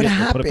amputate What it. We'll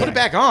happened? Put it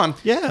back on.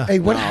 Yeah. Hey,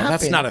 what No, happened?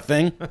 that's not a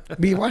thing.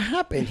 B, what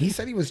happened? He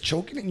said he was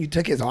choking and you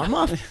took his arm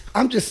off?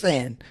 I'm just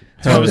saying.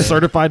 That's what I was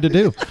certified to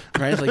do.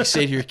 Right? Like you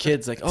say to your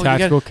kids, like, oh,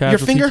 Tactical your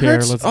casualty finger care,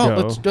 hurts? let's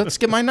Oh, go. let's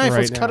get my knife. Right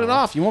Let's cut it now.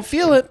 off. You won't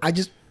feel it. I'm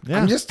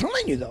just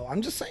telling you, though.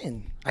 I'm just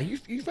saying. Are you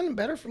feeling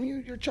better from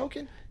you're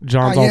choking?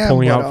 John's I all am,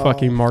 pulling but, out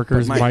fucking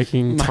markers, but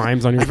miking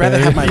times on your I'd rather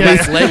face. have my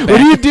left leg What are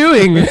back. you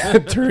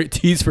doing?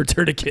 Tease for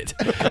tourniquet.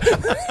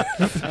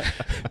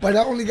 But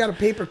I only got a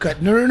paper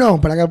cut. No.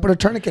 But I got to put a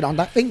tourniquet on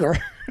that finger.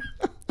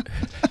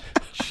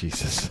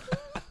 Jesus.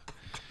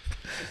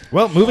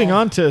 Well, moving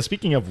on to,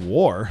 speaking of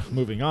war,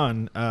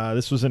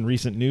 this was in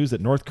recent news that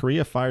North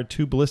Korea fired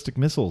 2 ballistic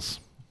missiles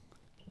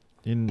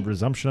in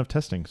resumption of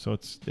testing. So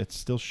it's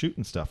still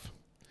shooting stuff.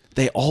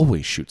 They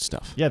always shoot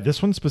stuff. Yeah,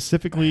 this one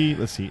specifically,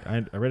 let's see, I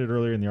read it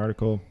earlier in the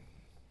article.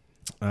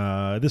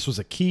 This was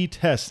a key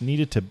test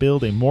needed to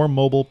build a more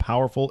mobile,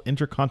 powerful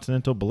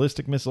intercontinental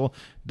ballistic missile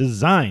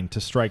designed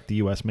to strike the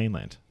U.S.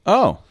 mainland.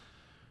 Oh.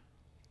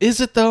 Is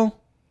it, though?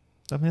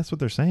 I mean, that's what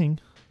they're saying.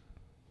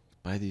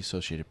 By the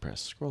Associated Press.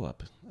 Scroll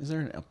up. Is there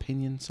an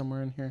opinion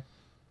somewhere in here?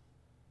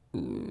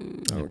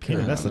 Okay,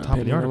 that's the top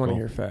of the I want to article.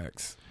 hear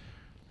facts.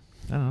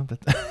 I don't know.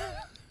 That,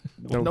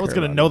 Don't no one's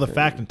care going to about know the anything.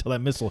 fact until that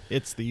missile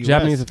hits the U.S.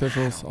 Japanese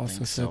officials I don't also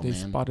think said so, they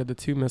man. spotted the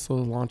 2 missile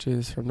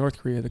launches from North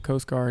Korea. The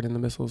Coast Guard and the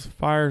missiles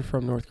fired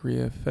from North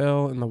Korea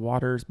fell in the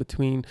waters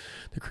between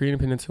the Korean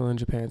Peninsula and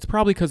Japan. It's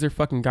probably because their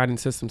fucking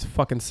guidance systems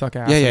fucking suck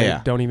ass. Yeah, and yeah, they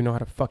yeah. don't even know how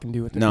to fucking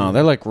do what they're No, doing.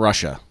 they're like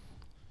Russia.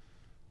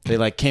 They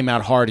like came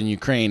out hard in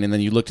Ukraine, and then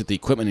you looked at the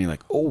equipment, and you're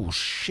like, "Oh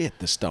shit,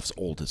 this stuff's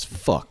old as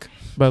fuck."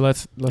 But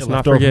let's Yeah, not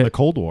left over from forget the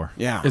Cold War.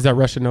 Yeah, is that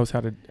Russia knows how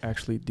to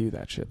actually do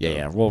that shit. yeah, though.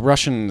 yeah. Well,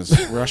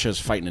 Russia's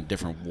fighting a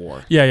different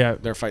war. Yeah.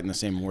 They're fighting the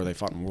same war they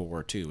fought in World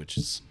War II, which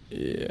is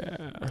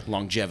Yeah.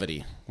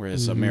 longevity.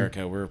 Whereas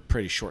America, we're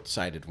pretty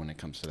short-sighted when it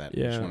comes to that.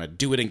 We just Yeah. want to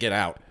do it and get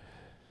out.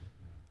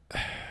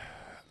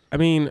 I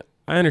mean,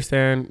 I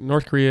understand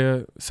North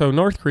Korea. So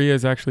North Korea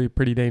is actually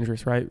pretty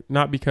dangerous, right?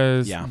 Not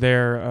because Yeah.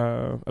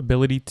 their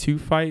ability to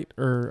fight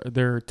or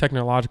their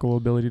technological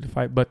ability to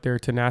fight, but their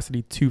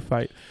tenacity to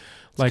fight.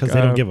 Like Because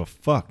they don't give a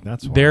fuck.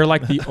 That's why. they're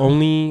like the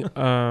only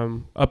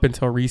up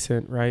until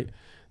recent, right?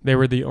 They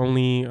were the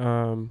only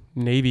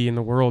navy in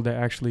the world that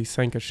actually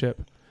sank a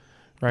ship.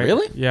 Right?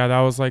 Really? Yeah, that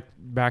was like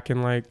back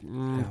in like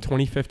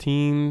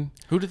 2015.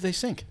 Who did they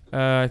sink?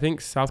 I think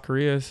South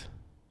Korea's.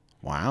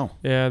 Wow.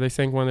 Yeah, they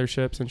sank one of their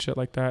ships and shit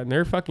like that, and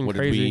they're fucking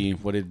crazy.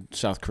 What did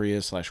South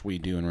Korea / we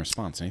do in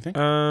response? Anything?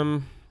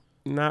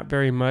 Not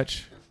very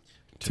much,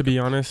 to be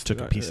honest.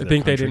 took a piece of I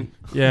think their they country.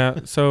 didn't. Yeah.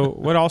 So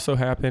what also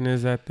happened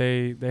is that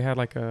they had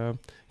like a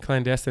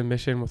clandestine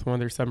mission with one of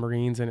their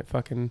submarines, and it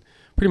fucking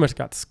pretty much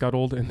got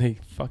scuttled, and they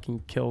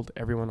fucking killed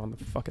everyone on the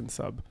fucking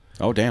sub.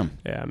 Oh, damn.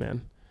 Yeah,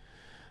 man.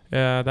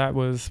 Yeah, that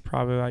was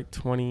probably like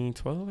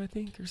 2012, I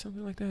think, or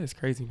something like that. It's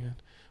crazy, man.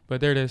 But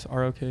there it is,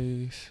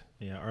 ROKs.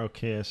 Yeah,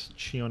 ROKS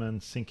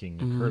Cheonan sinking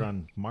Mhm. occurred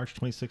on March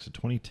 26th of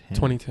 2010.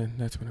 2010,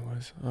 that's when it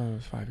was. Oh, it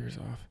was 5 years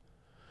off.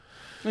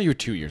 No, you were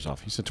 2 years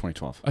off. You said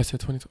 2012. I said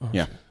 2012. Oh,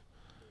 Yeah. shit.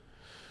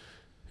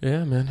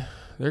 Yeah, man.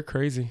 They're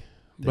crazy.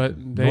 But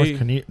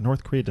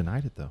North Korea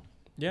denied it, though.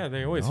 yeah,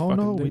 they always Oh, fucking...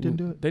 no, we didn't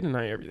do it. They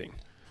deny everything.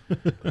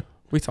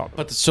 We saw them.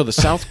 But so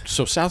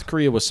South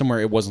Korea was somewhere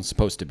it wasn't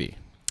supposed to be.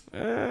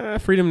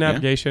 Freedom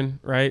navigation,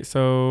 right?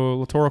 So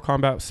littoral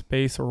combat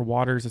space or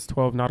waters is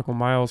 12 nautical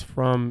miles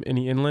from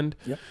any inland.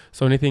 Yep.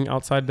 So anything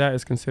outside that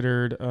is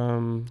considered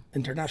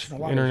International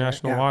waters.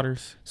 international right? Yeah.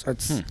 waters. So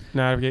it's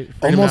Navigate.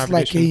 Freedom almost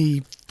like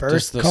navigation. a first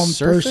Does the come, first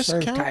surface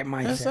serve count type as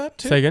mindset. that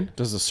too? Say again?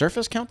 Does the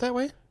surface count that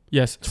way?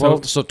 Yes.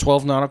 12. So So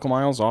 12 nautical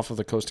miles off of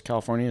the coast of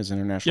California is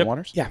international Yep.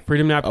 waters. Yeah.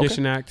 Freedom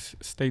Navigation Act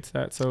states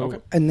that. So Okay.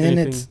 And then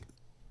anything-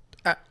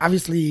 it's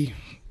obviously,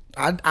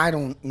 I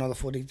don't know the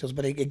full details,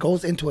 but it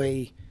goes into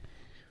a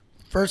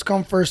first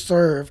come, first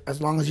serve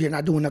as long as you're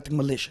not doing nothing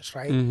malicious,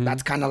 right? Mhm.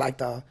 That's kind of like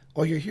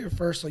you're here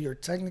first, so you're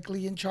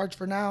technically in charge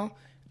for now.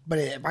 But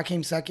if I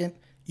came second,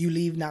 you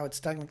leave, now it's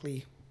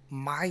technically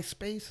my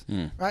space,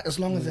 right? As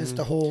long as it's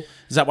the whole,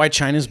 Is that why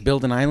China's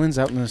building islands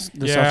out in the South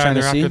yeah, China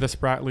they're Sea? after the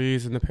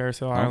Spratlys and the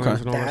Paracel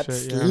Islands and all that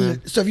that's, shit. Yeah,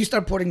 man. so if you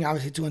start putting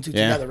obviously 2 and 2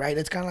 Yeah. together, right?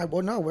 It's kind of like,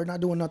 well, no, we're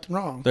not doing nothing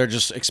wrong. They're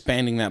just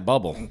expanding that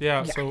bubble.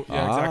 Yeah, Yeah. so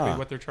exactly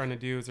what they're trying to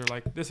do is they're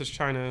like, this is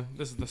China,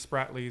 this is the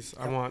Spratlys.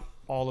 I want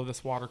all of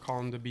this water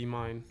column to be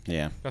mine.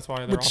 Yeah. That's why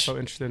they're Which- also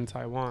interested in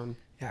Taiwan.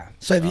 Yeah.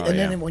 So if you, Oh, and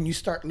yeah. then when you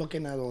start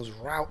looking at those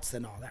routes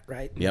and all that,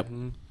 right? Yep.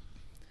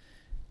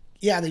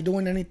 Yeah, are they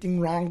doing anything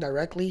wrong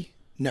directly?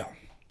 No.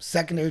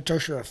 Secondary,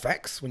 tertiary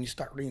effects, when you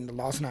start reading the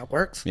laws and how it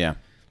works, Yeah.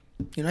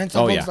 You know, and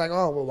some Oh, folks yeah. like,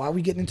 oh, well, why are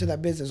we getting into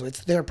that business? Well,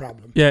 it's their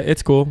problem. Yeah,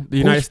 it's cool. The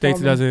United States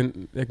problem?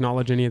 doesn't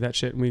acknowledge any of that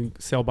shit, and we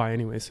sail by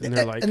anyways. And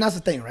they're like, and that's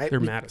the thing, right? they're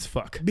mad as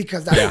fuck.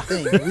 Because that's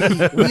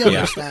the thing. We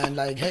understand,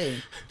 like, hey,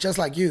 just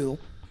like you,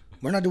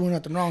 we're not doing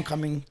nothing wrong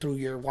coming through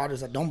your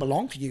waters that don't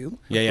belong to you.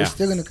 Yeah, yeah. We're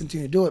still going to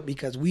continue to do it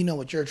because we know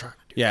what you're trying to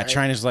do. Yeah, right?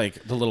 China's like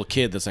the little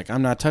kid that's like,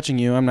 I'm not touching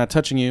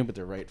you, but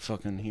they're right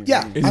fucking here.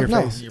 Yeah, In your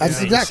no, face.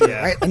 that's exactly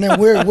right. And then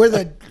we're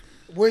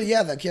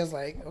the kids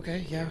like,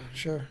 okay, yeah,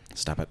 sure.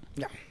 Stop it.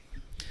 Yeah.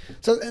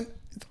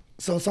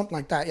 So something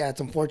like that, yeah,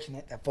 it's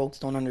unfortunate that folks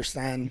don't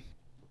understand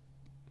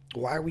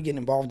why are we getting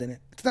involved in it.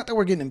 It's not that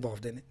we're getting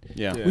involved in it.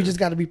 Yeah. We just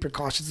got to be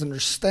precautious and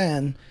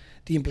understand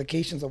the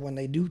implications of when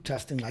they do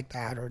testing like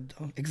that, or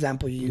the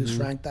example you use,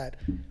 Frank, that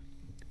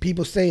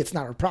people say it's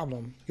not a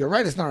problem. You're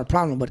right, it's not a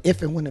problem, but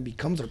if and when it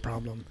becomes a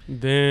problem,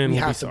 Then we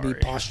we'll have to be sorry.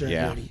 postured and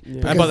Yeah. ready.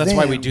 But that's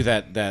why we then- do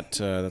that.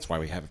 That's why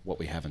we have what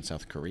we have in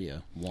South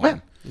Korea.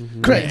 One.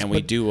 Correct. And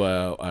we do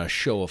a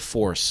show of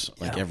force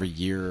like every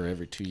year or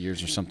every 2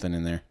 years or something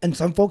in there. And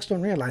some folks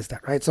don't realize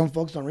that, right? Some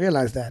folks don't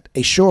realize that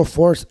a show of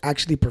force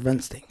actually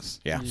prevents things.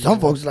 Yeah.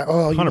 Some folks are like,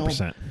 oh,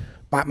 100%.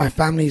 My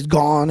family's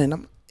gone,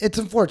 and it's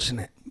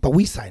unfortunate, but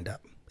we signed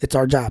up. It's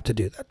our job to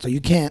do that. So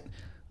you can't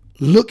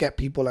look at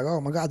people like,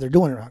 oh my God, they're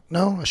doing it wrong.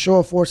 No, a show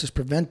of force is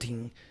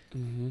preventing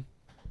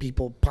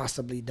people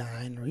possibly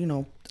dying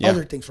or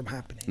other things from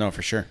happening. No,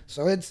 for sure.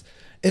 So it's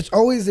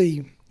always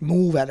a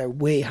move at a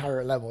way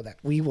higher level that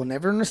we will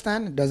never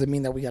understand. It doesn't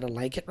mean that we got to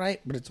like it, right?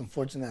 But it's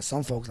unfortunate that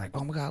some folks like,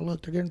 oh my God,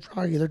 look, they're getting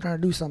froggy. They're trying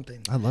to do something.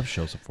 I love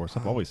shows of force.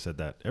 I've always said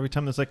that. Every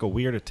time there's like a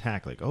weird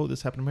attack, like, oh,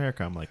 this happened in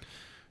America, I'm like,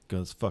 go,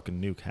 let's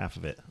fucking nuke half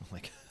of it. I'm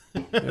like,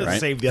 Right?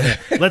 save the other.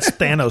 Let's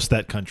Thanos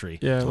that country.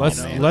 Yeah, Oh,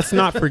 let's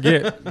not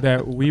forget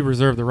that we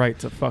reserve the right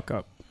to fuck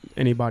up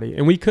anybody,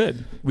 and we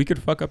could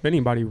fuck up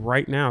anybody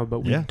right now, but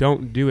we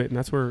don't do it, and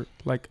that's where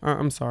like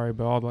I'm sorry,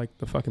 but all like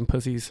the fucking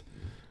pussies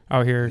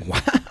out here. Wow.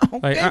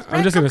 Like Okay,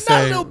 I'm just gonna Frank, come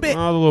down a say, little bit.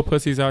 all the little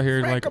pussies out here,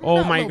 Frank, like, come oh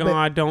down a my little bit.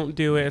 God, don't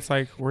do it. It's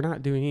like we're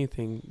not doing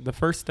anything. The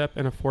first step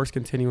in a force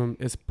continuum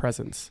is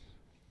presence.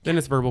 Then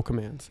it's verbal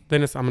commands.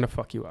 Then it's I'm gonna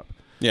fuck you up.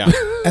 Yeah.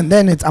 And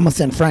then it's, I'm going to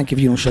send Frank if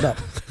you don't shut up.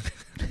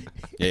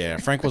 Yeah.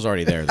 Frank was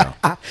already there though.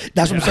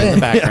 That's what I'm In saying.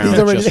 the background, He's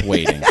already just there.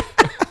 waiting.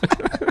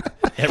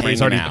 Everybody's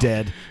Hanging already out.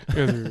 dead. It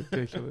was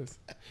ridiculous.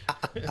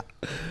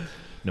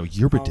 No,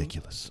 you're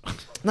ridiculous.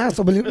 Not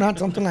so believe not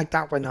something like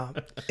that when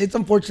it's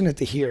unfortunate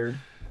to hear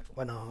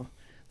when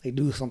they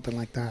do something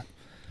like that.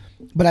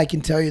 But I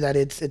can tell you that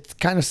it's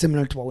kind of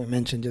similar to what we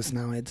mentioned just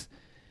now.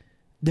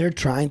 They're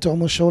trying to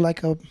almost show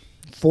like a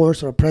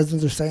force or a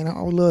presence or saying,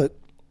 oh look,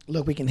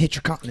 we can hit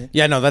your continent.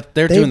 Yeah, no, that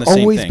they're They've doing the same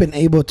always thing. been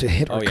able to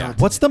hit our Oh, yeah.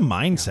 continent. What's the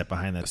mindset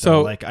behind that?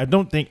 So- So, like,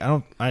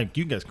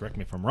 you guys correct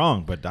me if I'm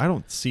wrong, but I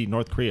don't see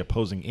North Korea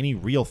posing any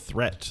real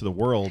threat to the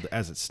world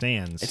as it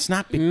stands. It's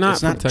not Not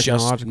it's not for just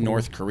technological.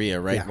 North Korea,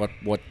 right? Yeah.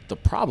 What the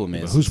problem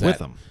is? Who's is with that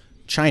them?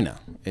 China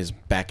is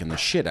backing the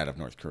shit out of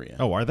North Korea.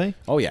 Oh, are they?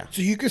 Oh yeah.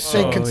 So you could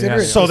say Oh, consider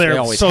yeah. it. So They they're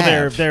always so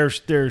have.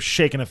 they're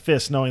shaking a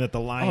fist knowing that the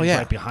lion's Oh yeah.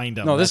 right behind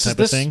them. No, that this type is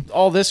this of thing.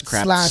 all this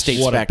crap Slash-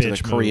 dates What a back to the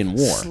bitch Korean move.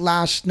 War.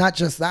 slash not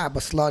just that,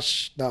 but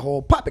slash the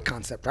whole puppet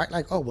concept, right?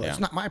 Like, oh well, Yeah. it's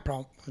not my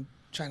problem.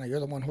 China, you're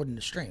the one holding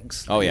the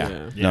strings. Oh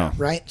yeah. Yeah. No.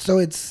 Right? So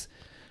it's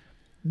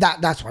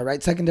that's why,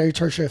 right? Secondary,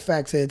 tertiary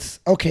effects. It's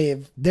okay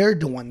if they're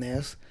doing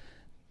this.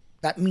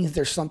 That means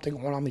there's something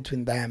going on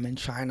between them and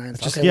China.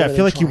 And Just, okay, yeah, what I are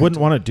feel they like you trying wouldn't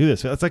to- want to do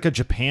this. That's like a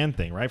Japan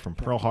thing, right? From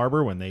Pearl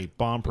Harbor when they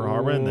bombed Pearl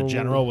Harbor and the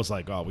general was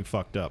like, "Oh, we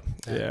fucked up.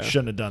 Yeah.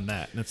 Shouldn't have done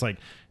that." And it's like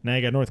now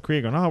you got North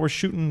Korea going, "Oh,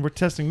 we're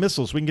testing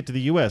missiles. So we can get to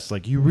the U.S."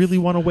 Like, you really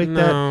want to wake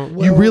No.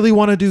 that? You really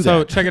want to do So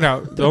that? check it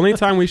out. The only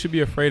time we should be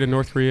afraid of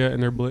North Korea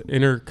and their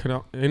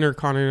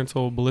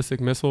intercontinental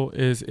ballistic missile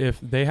is if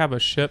they have a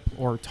ship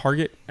or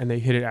target and they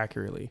hit it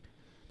accurately.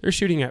 They're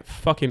shooting at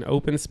fucking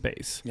open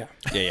space. Yeah.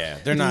 Yeah.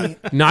 They're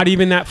not. Not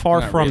even that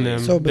far Not from really. them.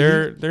 So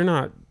They're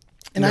not.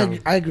 And no.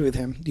 I agree with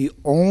him. The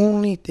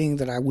only thing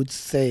that I would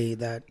say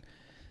that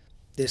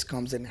this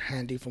comes in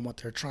handy from what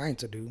they're trying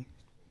to do,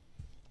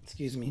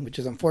 which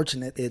is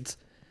unfortunate, it's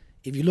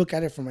if you look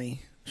at it from a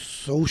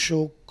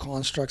social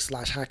construct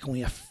 / how can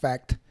we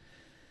affect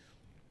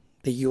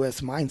the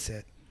U.S.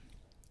 mindset.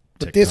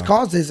 But this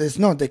causes is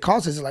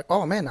like,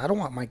 oh man, I don't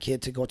want my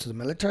kid to go to the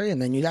military,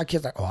 and then you got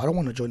kids like, oh, I don't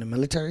want to join the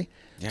military.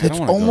 Yeah, I don't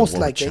wanna go to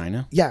war with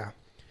China.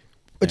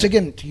 Which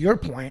again, to your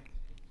point,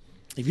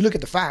 if you look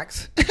at the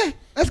facts,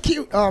 that's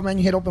cute. Oh man,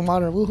 you hit open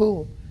water,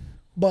 woohoo!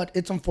 But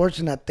it's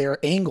unfortunate their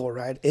angle,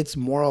 right? It's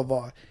more of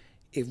a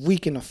if we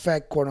can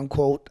affect quote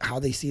unquote how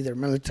they see their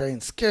military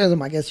and scare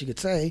them, I guess you could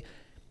say.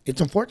 It's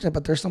unfortunate,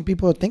 but there's some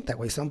people that think that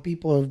way. Some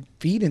people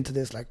feed into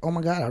this, like, oh my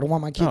God, I don't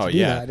want my kids Oh to do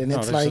yeah. that. And No,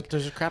 it's there's like,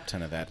 there's a crap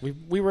ton of that.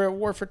 We were at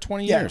war for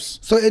 20 years.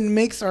 so it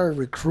makes our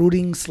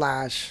recruiting /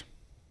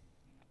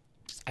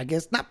 I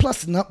guess not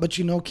plussing up, but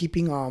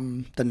keeping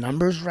the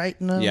numbers right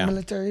in the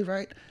military,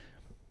 right?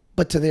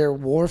 But to their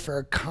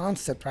warfare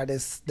concept, right,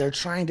 is they're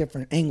trying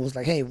different angles.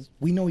 Like, hey,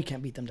 we know we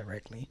can't beat them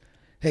directly.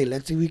 hey,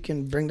 let's see if we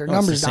can bring their Well,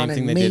 it's the numbers same down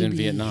thing and they did maybe in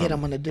Vietnam, hit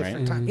them on a different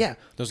right? time. Yeah,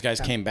 Those guys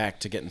came back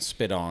to getting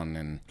spit on,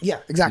 and yeah,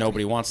 exactly.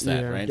 nobody wants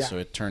that, Yeah. right? Yeah. So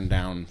it turned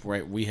down.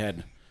 Right, we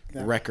had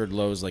Yeah. record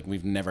lows like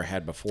we've never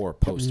had before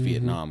post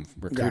Vietnam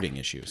recruiting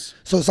issues.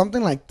 So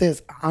something like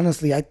this,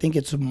 honestly, I think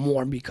it's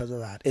more because of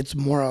that. It's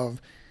more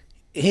of,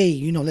 hey,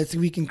 you know, let's see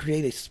if we can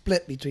create a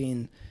split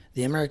between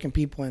the American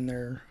people and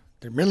their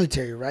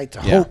military, right?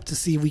 To hope to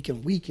see if we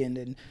can weaken.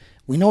 And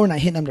we know we're not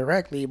hitting them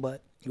directly,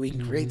 but we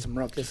can create some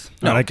ruckus.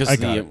 No, I because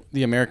got it.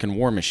 the American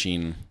war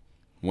machine,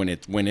 when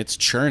it's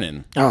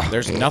churning, Oh.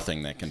 there's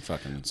nothing that can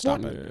fucking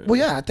stop it. Well,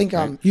 yeah, I think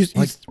you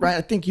right.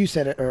 I think you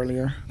said it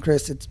earlier,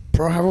 Chris. It's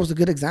Pearl Harbor was a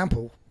good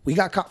example. We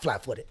got caught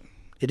flat-footed.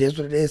 It is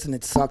what it is, and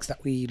it sucks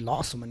that we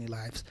lost so many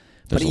lives.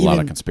 There's but a lot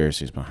of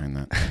conspiracies behind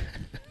that.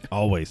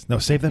 Always. No,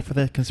 save that for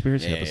the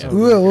conspiracy Yeah, episode.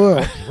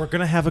 Whoa. We're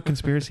going to have a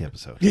conspiracy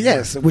episode.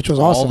 Yes, which was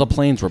All awesome. the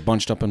planes were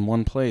bunched up in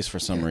one place for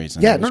some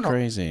reason. Yeah, it was no.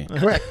 crazy.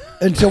 Correct.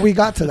 Until we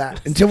got to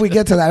that. Until we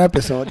get to that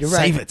episode. You're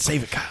right.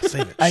 Save it, Kyle.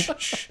 Save it. I-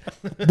 Shh.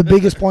 The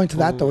biggest point to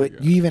that, though,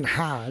 you even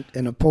had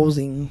an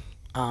opposing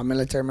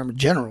military member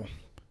general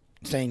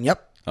saying,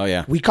 "Yep, Oh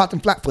yeah. we caught them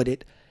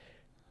flat-footed,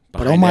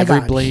 but Behind oh my every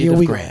God, blade here of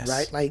we grass. go!"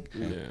 Right? Like,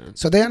 Yeah.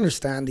 so they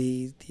understand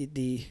the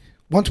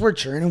once we're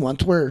churning,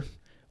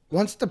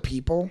 once the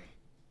people,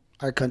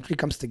 our country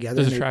comes together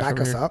There's and a they track back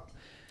over us here. up.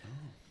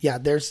 Yeah,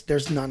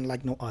 there's none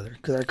like no other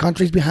because our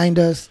country's behind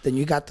us. Then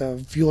you got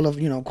the fuel of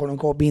quote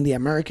unquote being the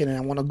American, and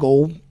I want to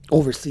go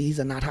overseas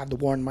and not have the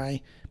war in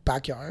my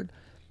backyard.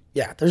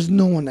 Yeah, there's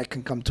no one that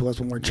can come to us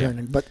when we're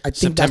churning. But I think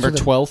September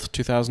that's 12th,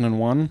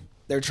 2001.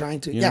 they're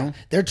trying to. You Yeah, know?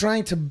 they're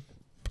trying to,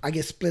 I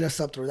guess, split us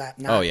up through that.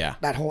 Not, Oh, yeah.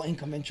 that whole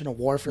unconventional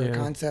warfare Yeah.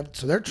 concept.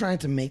 So they're trying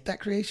to make that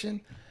creation.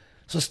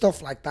 So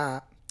stuff like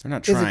that. They're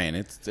not Is it- trying.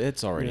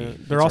 It's already. Yeah.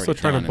 it's They're also already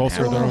trying done to and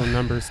bolster their happened. own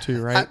numbers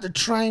too, right? They're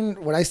trying.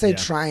 What I say Yeah.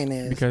 trying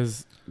is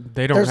Because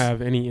they don't There's-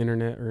 have any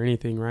internet or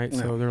anything, right? No.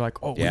 So they're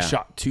like, oh, Yeah. we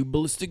shot 2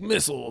 ballistic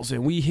missiles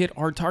and we hit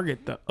our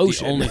target, the The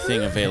ocean. only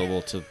thing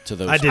available to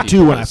those. I did people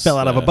too when I is, fell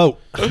out of a boat.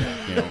 You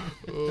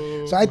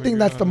know, So I think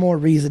that's the more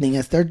reasoning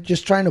is they're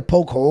just trying to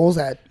poke holes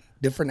at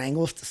different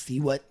angles to see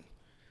what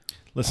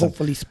Listen,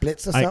 hopefully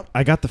splits us I, up.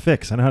 I got the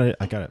fix. I know how to.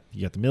 I got it.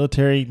 You got the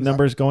military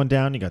numbers going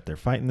down. You got they're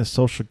fighting this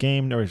social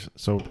game.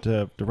 So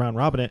to round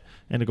robin it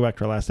and to go back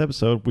to our last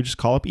episode, we just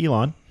call up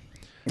Elon.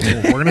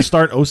 We're gonna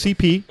start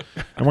OCP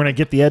and we're gonna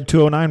get the Ed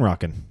 209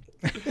 rocking.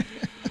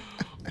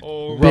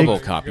 Oh,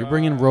 RoboCop. You're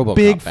bringing RoboCop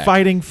Big back.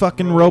 fighting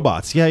fucking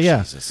robots. Yeah, yeah.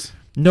 Jesus.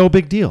 No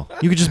big deal.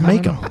 You could just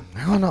make them.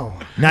 I don't know.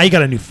 Now you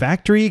got a new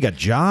factory. You got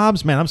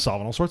jobs. Man, I'm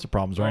solving all sorts of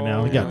problems right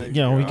now. We Oh got, my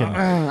we God. can.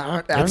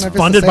 I don't It's know if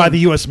funded by same. the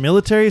U.S.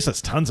 military, so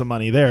that's tons of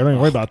money there. Don't even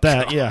worry about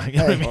that. Yeah, you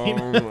know what I mean.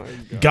 Oh my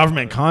God.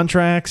 Government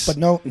contracts. But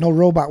no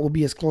robot will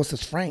be as close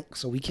as Frank,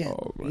 so we can't.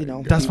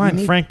 That's we fine.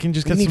 need- Frank can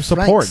just we get some need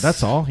support. Franks.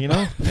 That's all. You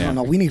know.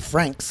 No, we need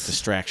Franks.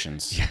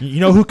 Distractions.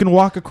 You know who can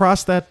walk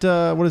across that?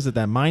 What is it?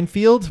 That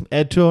minefield?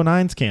 Ed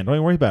 209s can. Don't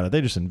even worry about it.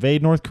 They just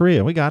invade North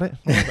Korea. We got it.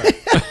 Don't worry about it.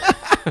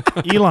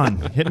 Elon,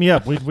 hit me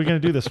up. We're gonna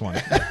do this one.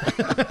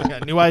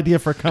 Got a new idea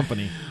for a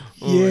company.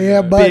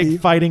 Yeah, buddy. Big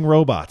fighting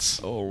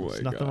robots. Oh my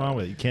There's nothing God. wrong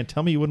with it. You can't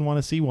tell me you wouldn't want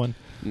to see one.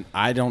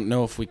 I don't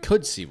know if we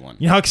could see one.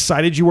 You know how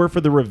excited you were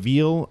for the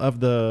reveal of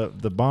the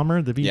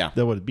bomber, the Yeah.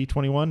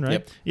 B-21, right?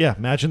 Yep. Yeah.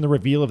 Imagine the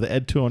reveal of the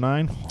Ed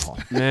 209.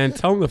 Man,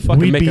 tell them to fucking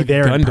We'd make be a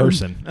there Gundam. in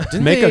person.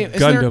 Make they- a isn't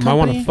there a Gundam. I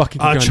want a company?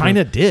 fucking Gundam.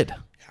 China did.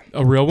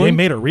 A real one? They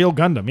made a real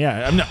Gundam.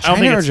 Yeah. I don't China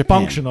think or it's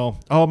Japan? functional.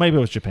 Oh, maybe it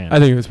was Japan. I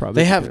think it was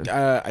probably They have.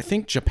 Japan. I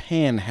think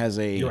Japan has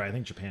a You're right. I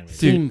think Japan. Made it.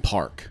 Dude. theme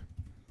park.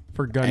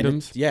 for And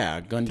Gundams. yeah,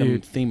 Gundam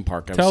Dude, theme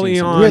park. I've tell seen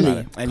Elon- something Really?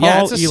 about it. And Call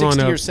yeah, it's a Elon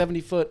 60 or up.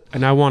 70-foot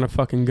And I want a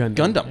fucking Gundam.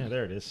 Gundam. Yeah,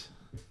 there it is.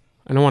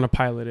 And I want to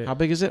pilot it. How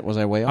big is it? Was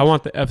I way off? I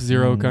want the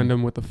F-Zero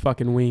Gundam with the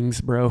fucking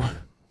wings, bro.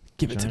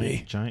 Give it to Giant-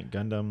 me. Giant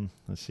Gundam.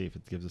 Let's see if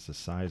it gives us a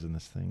size in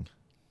this thing.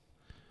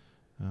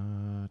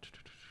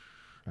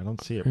 I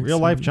don't see it. Real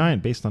life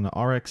giant based on the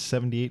RX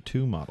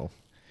 78-2 model.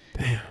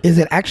 Is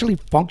it actually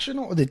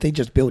functional, or did they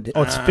just build it?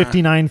 Oh, it's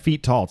 59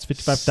 feet tall. It's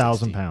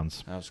 55,000 60.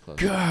 pounds. That was close.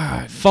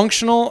 God.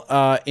 Functional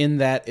in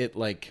that it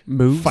like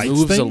Moves. Fights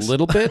moves a things?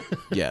 little bit.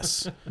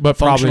 Yes. But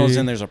Functional probably is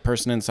in there's a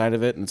person inside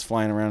of it and it's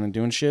flying around and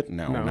doing shit?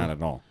 No, No. not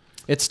at all.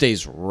 It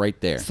stays right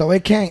there. So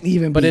it can't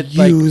even But be it,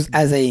 like, used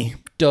as a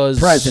Does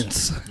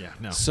presence. Yeah,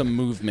 no. some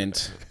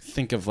movement.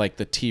 Think of like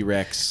the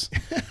T-Rex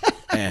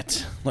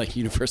at like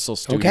Universal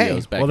Studios Okay.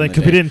 back Well, in then, the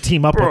because we day. didn't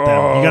team up with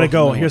them. You got to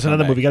go. No, Here's come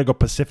another back. move. You got to go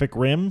Pacific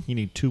Rim. You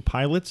need 2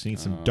 pilots. You need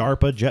some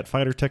DARPA jet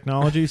fighter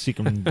technology so you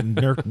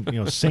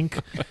can sync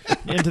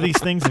into these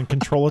things and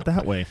control it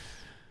that way.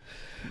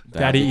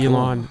 That'd be Daddy cool.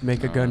 Elon,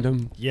 make a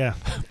Gundam. Yeah.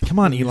 Come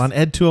on, Elon.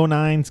 Ed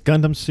 209's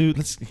Gundam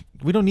suit.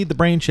 We don't need the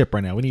brain chip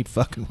right now. We need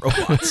fucking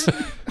robots.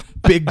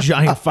 Big,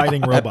 giant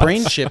fighting robots. That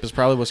brain chip is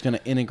probably what's going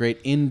to integrate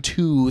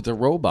into the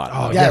robot.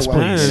 Oh, Yeah, yes, well,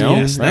 please. you know?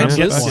 yeah, Right? yeah,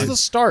 So this yeah. is the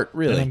start, Then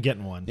really. I'm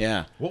getting one.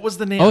 Yeah. What was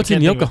the name? Oh, I it's in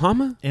can't think of it.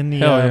 Yokohama? In the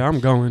Hell yeah, I'm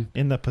going.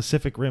 in the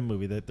Pacific Rim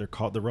movie that they're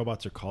called, the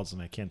robots are called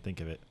something I can't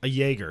think of it. A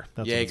Jaeger.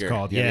 That's what Jaeger. it's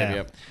called. Yep, Yeah. yep,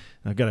 yep.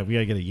 We gotta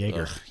get a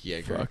Jaeger. Ugh,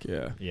 Jaeger. Fuck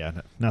yeah.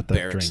 Yeah, not the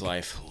Barracks drink.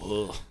 life.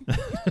 Ugh.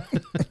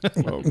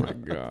 Oh my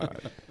god.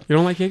 You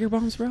don't like Jaeger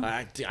bombs, bro?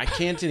 I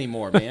can't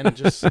anymore, man.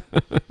 Just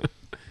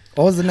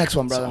What was the next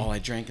one, that's brother? all I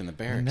drank in the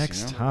barracks. Next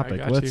you know? topic. I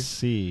got Let's you.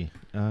 see.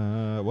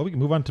 Well, we can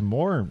move on to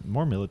more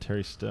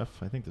military stuff.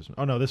 I think this.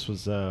 Oh no, this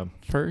was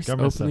First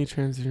government openly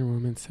transgender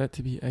woman set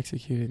to be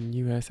executed in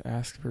U.S.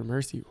 asks for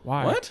mercy.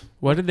 Why? What?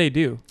 What did they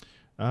do?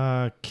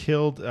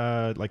 killed,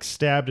 like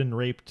stabbed and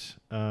raped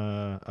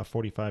a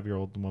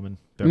 45-year-old woman.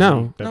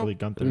 No. Beverly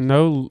Gunther.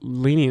 No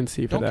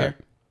leniency for Don't that. care.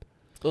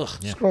 Ugh.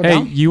 Yeah. Scroll Hey,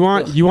 down. you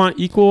want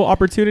equal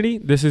opportunity?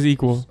 This is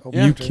equal.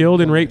 Yeah. You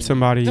killed and raped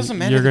somebody. It doesn't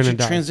matter You're that gonna you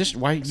die. transition.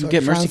 Why you So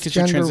get mercy because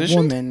you transgender transitioned?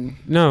 woman.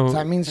 No, So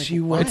that means she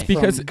went It's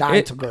because from guy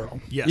it- to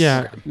girl. Yes.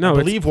 Yeah, no, I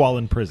it's- believe while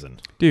in prison.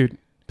 dude.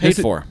 Paid this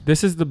is- for.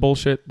 This is the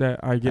bullshit that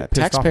I get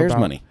pissed off Taxpayers'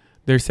 about. money.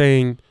 They're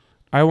saying,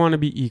 I want to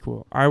be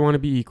equal. I want to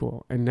be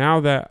equal. And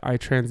now that I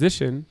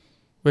transition,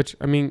 which,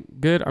 I mean,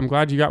 good. I'm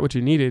glad you got what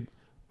you needed.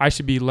 I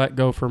should be let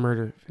go for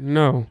murder.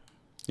 No.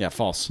 Yeah,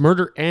 false.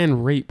 Murder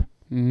and rape.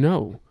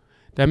 No.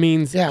 That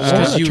means, Yeah, Because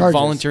What are the you charges?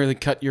 voluntarily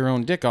cut your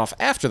own dick off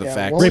after the Yeah,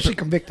 fact. what was she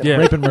convicted yeah, of?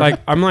 Rape and murder. like,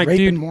 I'm like, Rape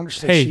dude, and murder.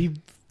 So hey, she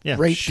Yeah,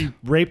 raped. she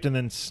raped and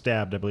then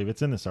stabbed. I believe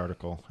it's in this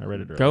article. I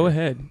read it earlier. go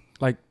ahead.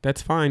 Like,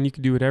 that's fine. You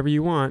can do whatever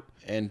you want.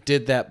 And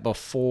did that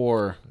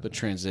before the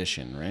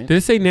transition, right? Did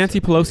it say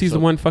Nancy Pelosi's the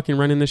one fucking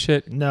running this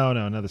shit? No,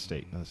 another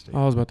state.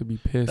 I was about to be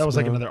pissed. That was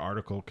like bro. another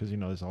article because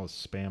there's all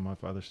this spam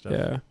of other stuff.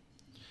 Yeah.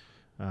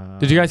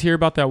 Did you guys hear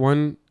about that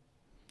one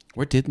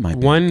Where did my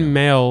bag go?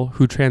 male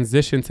who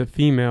transitioned to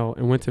female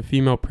and went to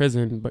female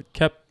prison, but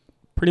kept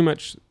pretty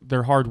much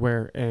their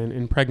hardware and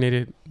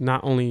impregnated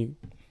not only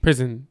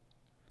prison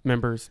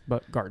members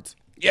but guards?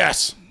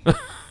 Yes.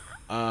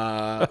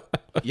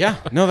 Yeah.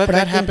 No, that But I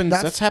think happens.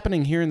 that's- That's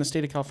happening here in the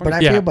state of But California. I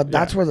Yeah, feel, but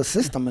that's yeah. where the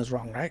system is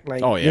wrong, right?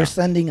 Like, Oh, yeah. you're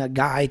sending a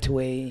guy to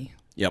a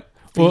Yep.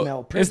 female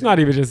Well, prison. it's not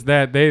even just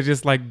that. They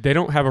just like they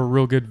don't have a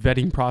real good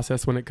vetting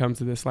process when it comes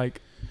to this.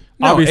 Like,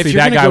 No, obviously if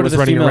you're that gonna guy go to was the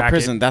running a female racket.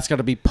 prison, that's got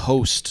to be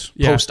post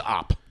Yeah.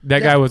 op.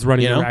 That Yeah. guy was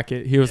running You a know?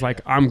 racket. He was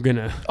like, I'm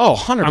gonna Oh,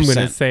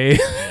 100%. say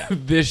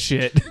this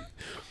shit.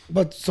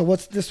 But so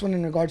what's this one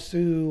in regards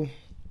to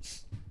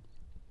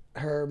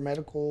her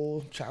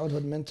medical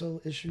childhood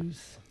mental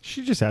issues?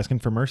 She's just asking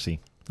for mercy.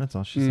 That's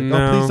all. She's like,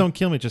 No. oh, please don't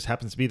kill me. It just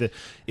happens to be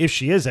if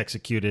she is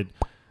executed,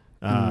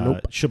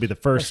 Nope. she'll be the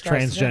first That's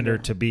transgender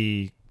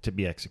transgender. to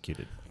be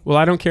executed. Well,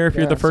 I don't care if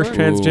you're Yeah, the first so-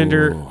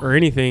 transgender Ooh. or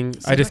anything.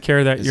 I just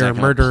care that Is you're that a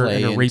gonna murderer play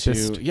and a into-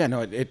 rapist. Yeah,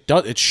 no, it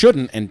does. It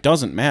shouldn't and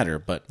doesn't matter,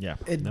 but Yeah.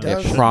 It No, does.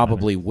 it shouldn't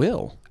probably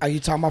will. Are you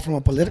talking about from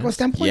a political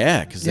standpoint?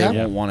 Yeah, because they Yeah.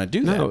 won't want to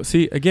do that. No,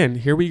 see, again,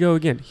 here we go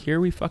again. Here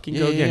we fucking go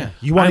Yeah, yeah, again. yeah.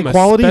 You want I'm a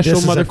equality? special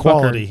This is motherfucker.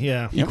 equality.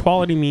 Yeah. Yep.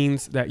 Equality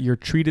means that you're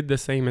treated the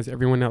same as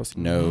everyone else.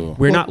 No.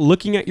 We're Well- not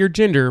looking at your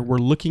gender. We're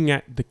looking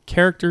at the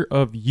character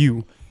of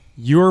you.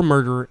 You're a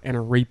murderer and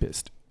a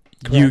rapist.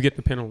 You Correct. get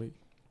the penalty.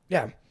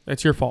 Yeah.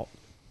 That's your fault.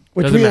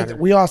 Which Doesn't matter.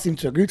 we all seem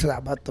to agree to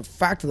that, but the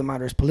fact of the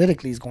matter is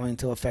politically is going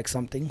to affect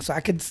something. So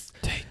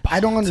I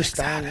don't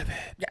understand.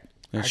 Yeah,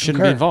 I It shouldn't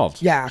concur. be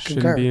involved. Yeah, I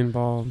Shouldn't concur. be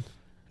involved.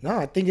 No,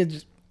 I think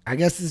I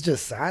guess it's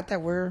just sad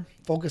that we're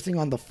focusing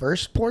on the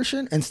first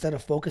portion instead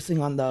of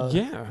focusing on the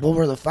Yeah. what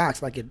were the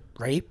facts, like it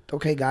raped,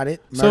 okay, got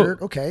it, murdered,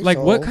 okay. Like,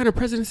 so what kind of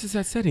precedence is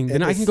that setting?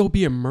 Then I can is- go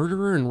be a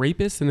murderer and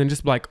rapist and then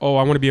just be like, oh,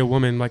 I want to be a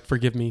woman. Like,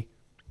 forgive me.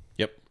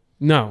 Yep.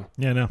 No,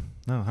 Yeah. No.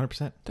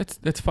 100%.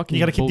 that's fucking.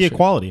 You got to keep bullshit. the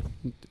equality.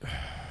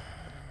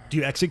 Do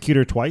you execute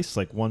her twice,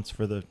 like once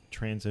for the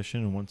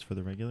transition and once for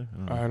the regular? I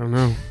don't know. I don't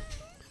know.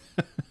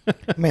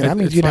 Man, that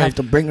means it's you'd like- have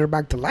to bring her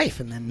back to life,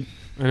 and then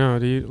I know.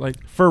 Do you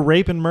like? For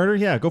rape and murder,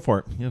 yeah, go for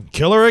it.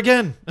 Kill her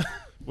again.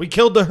 We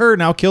killed the her,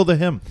 now kill the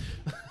him.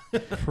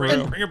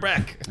 real. Bring her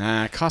back.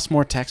 It costs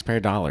more taxpayer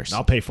dollars.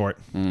 I'll pay for it.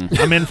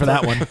 I'm in for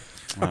that one.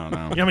 I don't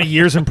know. You know how many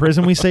years in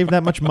prison we saved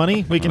that much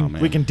money? We can Oh,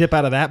 man. we can dip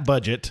out of that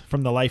budget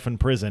from the life in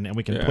prison and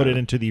we can put Yeah. it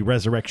into the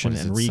resurrection What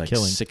is and it? It's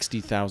re-killing. like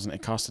 60,000.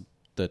 It costs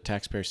the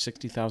taxpayer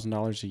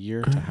 $60,000 a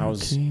year to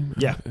house.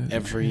 Yeah.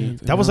 every-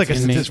 That was like a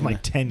Inmate- statistic from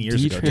like 10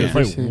 years ago. It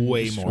was Detransition.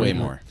 way more. Way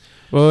more.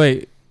 Well,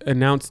 wait.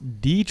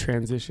 Announced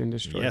detransition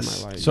destroyed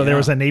Yes. my life. So there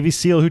was a Navy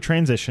SEAL who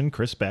transitioned,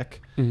 Chris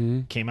Beck,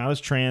 Mm-hmm. came out as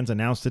trans,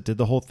 announced it, did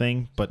the whole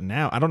thing. But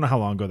now, I don't know how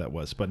long ago that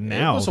was, but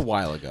now, It was a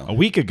while ago. a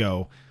week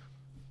ago,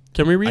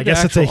 Can we read I the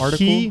guess it's actual a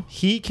article?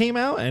 he came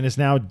out and is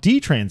now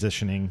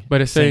detransitioning. But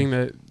it's saying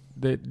that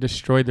that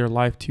destroyed their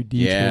life to detransition.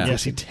 Yeah.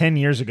 Yes, he 10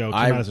 years ago came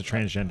I- out as a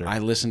transgender. I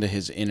listened to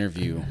his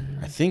interview.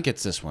 I think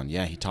it's this one.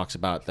 Yeah, he talks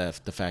about the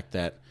fact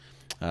that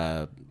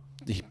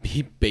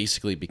he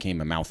basically became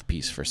a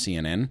mouthpiece for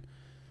CNN,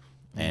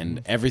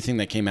 and everything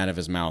that came out of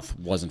his mouth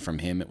wasn't from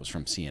him; it was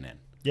from CNN.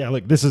 Yeah,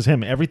 look, this is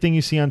him. Everything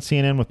you see on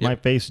CNN with my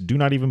Yep. face, do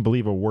not even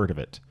believe a word of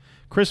it.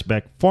 Chris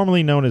Beck,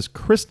 formerly known as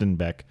Kristen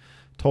Beck,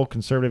 told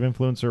conservative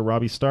influencer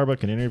Robbie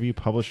Starbuck in an interview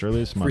published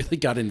earlier this month. Really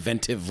got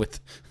inventive with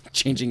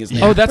changing his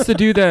name. Oh, that's the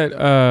dude that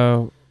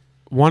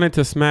wanted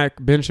to smack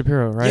Ben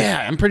Shapiro, right?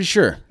 Yeah, I'm pretty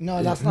sure.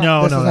 no, that's not.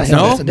 No, this no, is that's not him.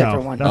 not That's a it.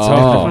 different No, one. That's Oh. a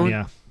different one,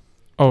 yeah.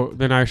 Oh,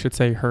 then I should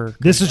say her.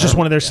 This is just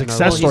one of their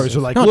success stories.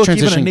 They're like, No, look,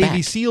 even a transitioning Navy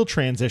back. SEAL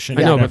transition.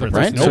 I know, whatever. but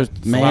the It's right? like, So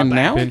nope. man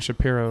now? Ben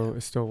Shapiro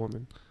is still a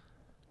woman,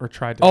 or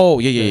tried to. Oh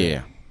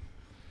yeah.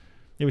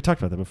 Yeah, we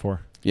talked about that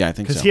before. Yeah, I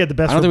think so. Because he had the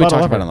best I don't think we rebuttal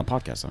talked ever. about it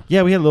on the podcast though.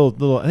 Yeah, we had a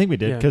little. I think we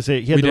did Yeah. because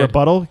he had We the did.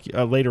 rebuttal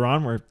later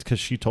on, where because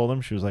she told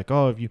him she was like,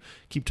 "Oh, if you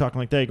keep talking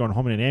like that, you're going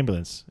home in an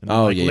ambulance." And then,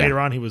 Oh, like, yeah. later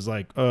on, he was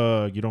like,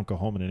 "You don't go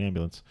home in an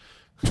ambulance."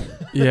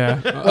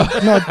 Yeah.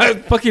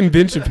 Fucking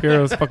Ben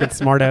Shapiro's fucking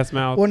smart ass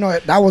mouth. Well, no,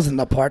 that wasn't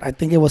the part. I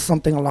think it was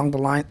something along the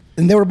line,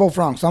 and they were both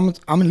wrong. So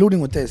I'm alluding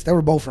with this. They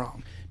were both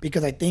wrong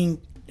because I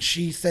think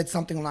she said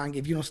something along,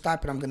 "If you don't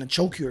stop it, I'm gonna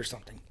choke you" or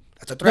something.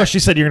 That's a threat. No, she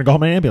said you're gonna go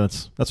home in an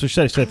ambulance. That's what she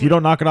said. She said if you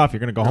don't knock it off, you're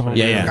gonna go home in an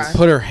Yeah, ambulance. yeah. Okay.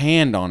 Put her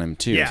hand on him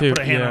too. Yeah, Too, put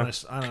a hand yeah. on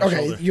his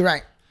Okay, shoulder. you're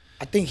right.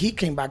 I think he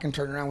came back and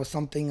turned around with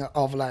something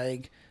of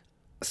like,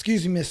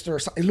 "Excuse me, mister," or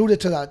something, alluded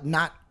to that,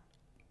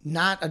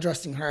 not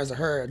addressing her as a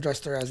her,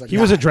 addressed her as a He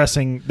guy. was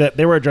addressing that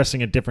they were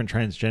addressing a different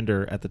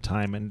transgender at the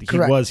time, and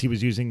Correct. he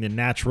was using the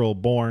natural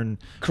born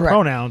Correct.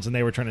 pronouns, and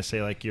they were trying to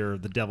say like you're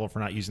the devil for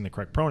not using the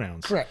correct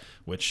pronouns. Correct.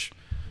 Which,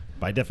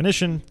 by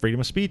definition, freedom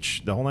of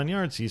speech, the whole 9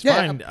 yards. He's Yeah.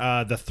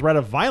 fine. The threat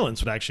of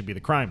violence would actually be the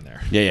crime there.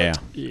 Yeah.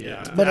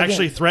 Yeah. But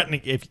Actually, again-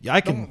 threatening if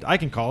I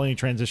can call any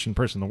transition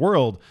person in the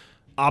world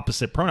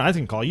opposite pronoun. I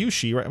can call you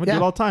she. Right? We do Yeah.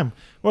 it all the time.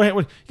 Well, hey,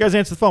 you guys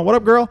answer the phone. What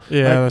up, girl? Yeah,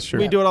 Like, that's true.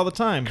 We do it all the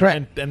time.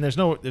 Correct. And there's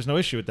no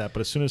issue with that. But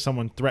as soon as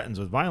someone threatens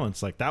with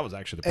violence, like that was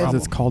actually the 'Cause problem.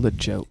 it's called a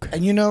joke.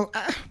 And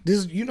this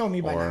is, you know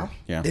me by Or- now.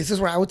 yeah. This is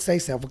where I would say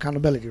self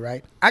accountability,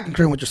 right? I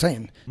concur with what you're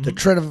saying.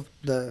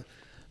 The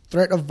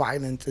threat of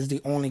violence is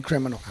the only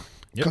criminal act.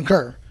 Yep.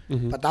 Concur.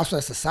 But that's why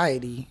as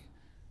society,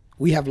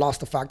 we have lost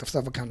the fact of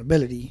self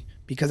accountability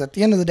because at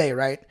the end of the day,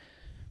 right,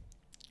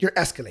 you're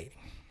escalating.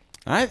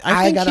 I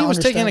I think gotta he was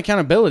taking understand-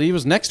 accountability. He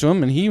was next to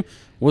him, and he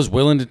was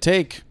willing to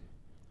take.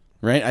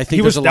 Right, I think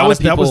He was there's a that lot was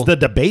of people. that was the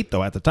debate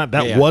though at the time.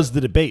 That Yeah. was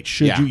the debate.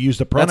 Should Yeah. you use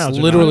the pronouns? That's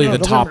or literally not? the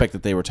No, topic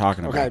that they were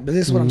talking about. Okay, but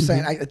this is what I'm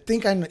saying. I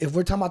think if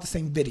we're talking about the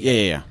same video,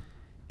 Yeah.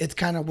 it's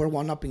kind of we're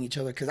one-upping each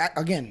other because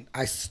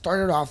I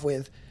started off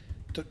with,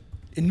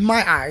 in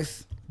my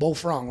eyes,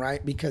 both wrong,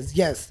 right? Because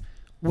yes,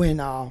 when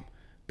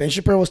Ben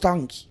Shapiro was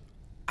talking,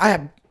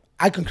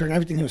 I concur in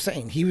everything he was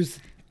saying. He was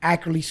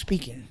accurately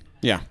speaking.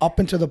 Yeah. Up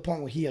until the point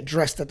where he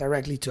addressed it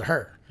directly to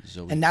her,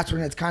 and that's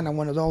when it's kind of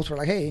one of those where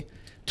like, hey,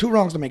 two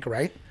wrongs to make a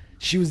right.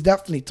 She was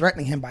definitely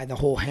threatening him by the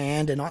whole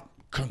hand and not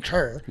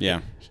concur.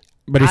 Yeah.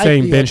 But he's I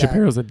saying feel Ben that-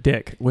 Shapiro's a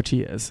dick, which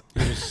he is.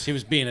 He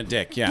was being a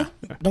dick. Yeah.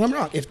 Don't get me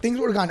wrong. If things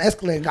would have gotten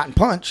escalated and gotten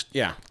punched,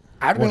 Yeah.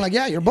 I'd have been like,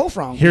 yeah, you're both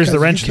wrong. Here's the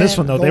because wrench you in this can't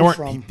one though. They go weren't.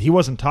 from- He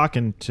wasn't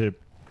talking to.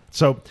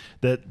 So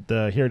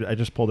the here I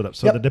just pulled it up.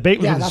 So Yep. the debate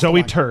was Yeah, with that's the Zoe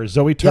one. Tur.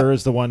 Zoe Tur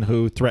is the one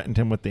who threatened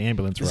him with the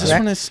ambulance Is ride. this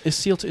Correct. one is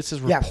sealed? It says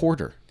Yeah.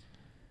 reporter.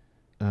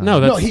 No, No,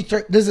 that's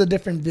this is a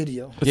different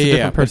video. it's a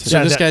different person. So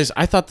Yeah, this that- guy's.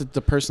 I thought that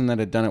the person that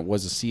had done it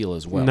was a SEAL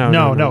as well.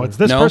 No, it's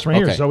this No? person right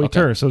here, Okay, Zoe okay.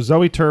 Tur. So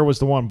Zoe Tur was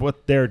the one.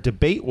 What their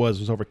debate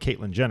was over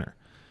Caitlyn Jenner.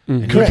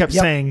 And he Correct, kept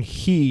yep. saying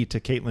he to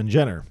Caitlyn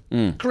Jenner.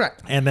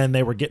 Correct. And then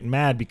they were getting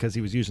mad because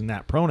he was using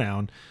that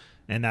pronoun.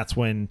 And that's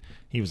when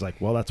he was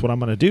like, well, that's what I'm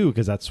going to do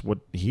because that's what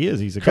he is.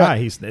 He's a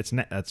guy.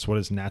 That's what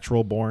his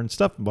natural born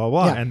stuff, blah,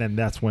 blah. Yeah. And then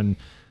that's when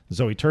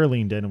Zoe Tur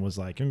leaned in and was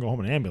like, you can go home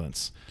in an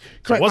ambulance. So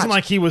it Correct. wasn't Watch.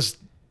 like he was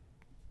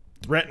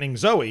threatening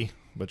Zoe,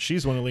 but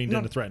she's the one who leaned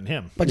in to threaten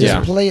him. But just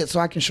Yeah. play it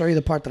so I can show you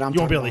the part that I'm You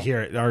won't be talking able to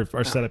about. hear it.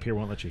 Our setup here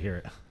won't let you hear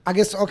it. I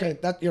guess, okay,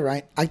 that you're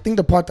right. I think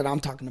the part that I'm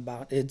talking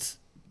about, it's,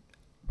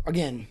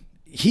 again,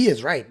 he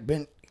is right.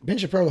 Ben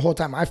Shapiro, the whole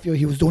time, I feel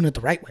he was doing it the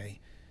right way.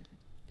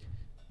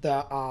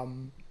 The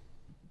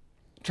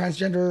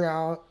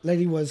transgender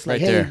lady was like,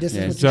 Right hey, there. this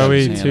Yeah, is what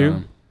Zoe you Hand too? on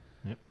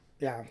him.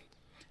 Yeah.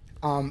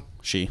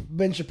 She.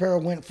 Ben Shapiro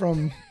went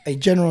from a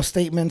general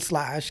statement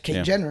 / Kate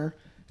Yeah. Jenner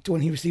to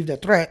when he received a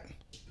threat,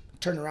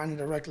 turned around and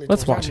directly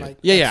Let's towards watch him, it.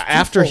 Yeah. that's two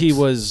After he folks.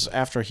 was.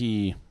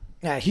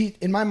 Yeah,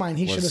 in my mind,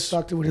 he should have was-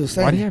 stuck to what he was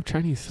saying. Why do you have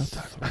Chinese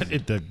subtitles?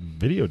 The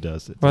video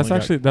does. It's Well, that's only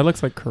got- actually that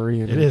looks like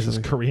Korean. It is. It's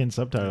actually. Korean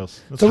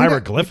subtitles. It's So we got-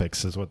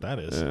 hieroglyphics is what that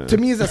is. To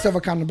me, it's that self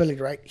accountability,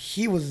 right?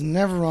 He was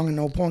never wrong in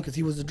no point because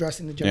he was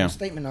addressing the general Yeah.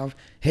 statement of,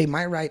 "Hey,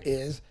 my right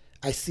is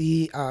I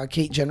see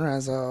Kate Jenner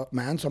as a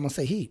man, so I'm gonna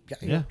say he." Yeah,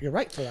 Yeah. you're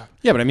right for that.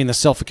 Yeah, but I mean, the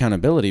self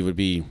accountability would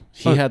be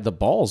he had the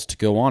balls to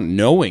go on,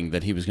 knowing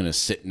that he was going to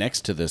sit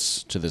next to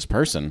this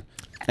person,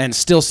 and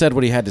still said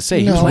what he had to say.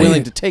 He was No.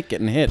 willing to take it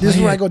and hit. This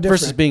is where I go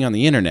versus different. being on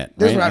the internet.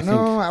 This Right? right, I think-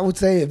 no, I would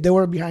say if they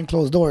were behind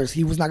closed doors,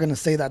 he was not gonna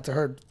say that to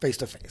her face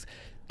to face.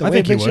 The I way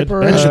think he Ben would.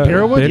 Shapiro- Ben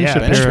Shapiro would? Ben Yeah,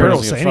 Ben Shapiro Shapiro will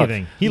doesn't say give a fuck.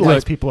 anything. He Look-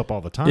 lights people up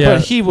all the time. Yeah.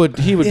 But he would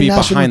In be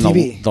national behind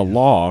TV. the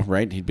law,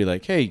 right? He'd be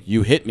like, "Hey,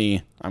 you hit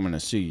me, I'm going to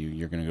sue you.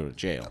 You're going to go to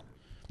jail."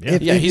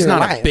 If- Yeah, if he's you're not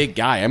alive. a big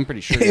guy. I'm pretty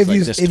sure he's If like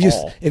you this if you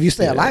tall. if you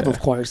stay alive, of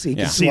course. He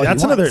Yeah. can See, what he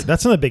that's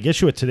wants. another big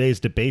issue with today's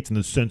debates and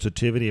the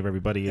sensitivity of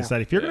everybody is Yeah.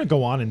 that if you're going to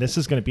go on and this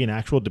is going to be an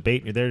actual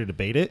debate and you're there to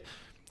debate it,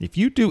 if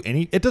you do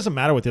it doesn't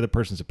matter what the other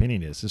person's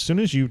opinion is. As soon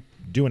as you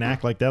do an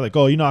act like that, like,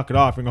 oh, you knock it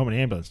off and go home in an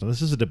ambulance. No,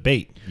 this is a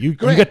debate. You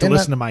get to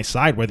listen to my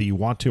side whether you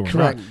want to or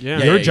Correct. not.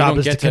 Yeah. Your you job don't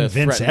is to get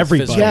convince threaten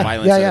everybody physical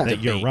violence at a that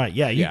debate. you're right.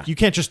 Yeah, you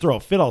can't just throw a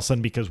fit all of a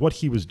sudden because what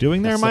he was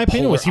doing there, That's in my the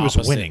opinion, was he polar was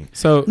opposite. winning.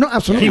 So No,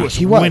 absolutely.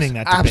 He was winning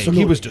that debate. Absolutely.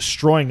 He was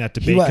destroying that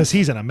debate was. because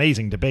he's an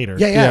amazing debater.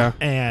 Yeah.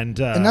 And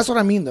And that's what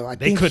I mean, though. I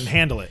they think couldn't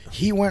handle it.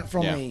 He went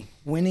from a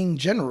winning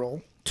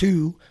general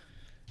to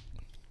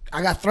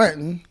I got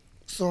threatened.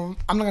 So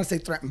I'm not going to say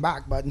threatened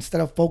back, but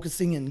instead of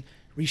focusing and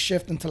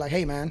reshifting to like,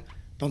 hey, man,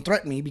 don't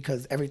threaten me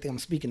because everything I'm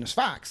speaking is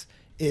facts,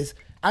 is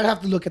I'd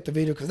have to look at the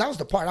video because that was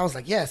the part. I was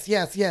like, yes. He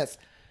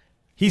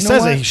You know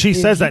says what? it. She If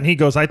says you- that, and he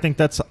goes, "I think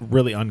that's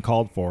really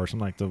uncalled for," or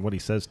something like what he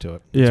says to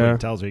it. That's what he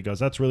tells her. He goes,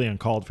 "That's really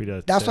uncalled for you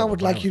to." That's say why I about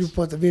would like you to violence."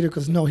 put the video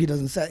because no, he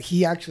doesn't say.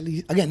 He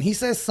actually, again, he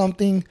says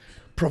something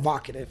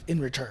provocative in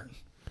return.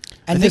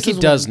 I And think this he is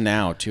does what-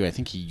 now too. I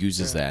think he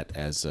uses that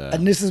as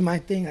And this is my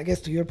thing. I guess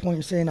to your point,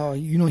 you're saying, oh,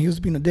 he was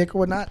being a dick or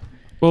whatnot.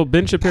 well,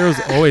 Ben Shapiro's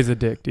always a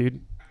dick, dude.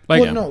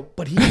 Like, Well, no,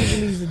 but he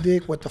usually is a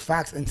dick with the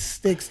facts and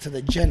sticks to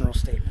the general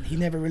statement. He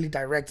never really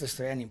directs us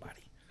to anybody.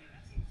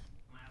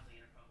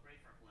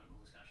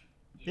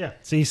 Yeah.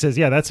 See, he says,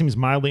 "Yeah, that seems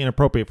mildly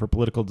inappropriate for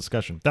political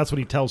discussion." That's what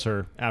he tells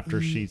her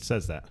after she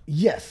says that.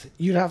 Yes,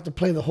 you'd have to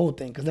play the whole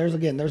thing because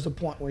there's a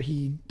point where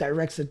he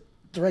directs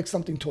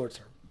something towards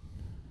her.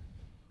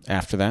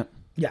 after that.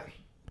 Yeah.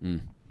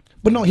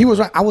 But no, he was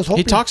right. I was hoping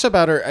He talks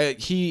about her.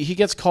 He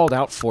gets called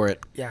out for it.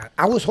 Yeah,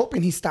 I was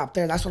hoping he stopped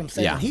there. That's what I'm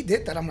saying. Yeah. When he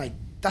did that, I'm like,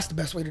 that's the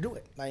best way to do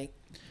it. Like,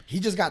 he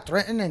just got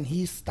threatened and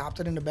he stopped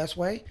it in the best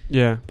way.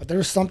 yeah. But there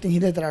was something he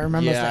did that I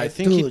remember. Yeah, Like, I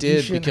think he dude, you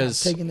did shouldn't have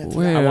because taken it to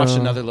Well- that. I watched Yeah.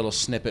 another little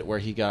snippet where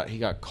he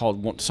got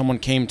called. Someone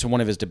came to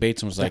one of his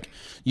debates and was like,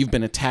 "You've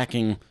been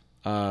attacking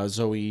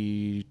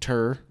Zoe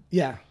Tur."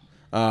 Yeah.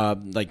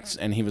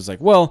 And he was like,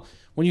 "Well,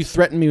 when you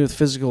threaten me with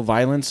physical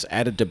violence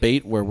at a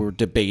debate where we're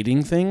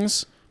debating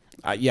things,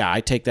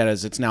 I take that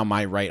as it's now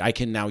my right. I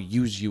can now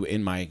use you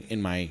in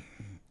my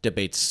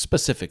debates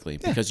specifically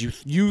because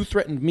you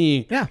threatened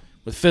me Yeah.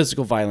 with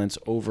physical violence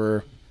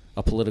over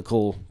a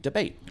political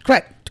debate."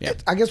 Correct. Yeah.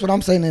 I guess what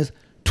I'm saying is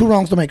 2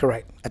 wrongs to make a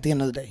right at the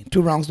end of the day.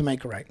 2 wrongs to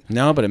make a right.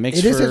 No, but it makes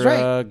It is his for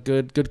right.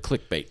 good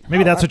clickbait.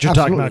 Maybe that's what you're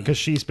talking about absolutely. because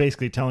she's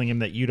basically telling him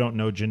that you don't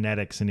know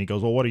genetics, and he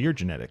goes, "Well, what are your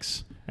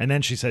genetics?" And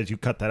then she says, "You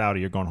cut that out, or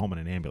you're going home in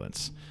an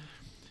ambulance."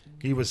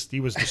 He was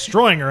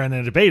destroying her in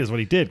a debate, is what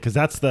he did, because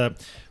that's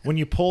when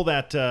you pull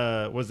that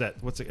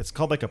it's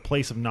called like a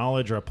place of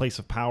knowledge or a place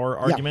of power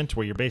argument,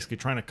 where you're basically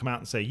trying to come out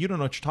and say you don't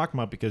know what you're talking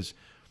about because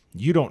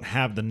you don't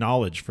have the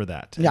knowledge for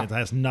that. And Yeah. it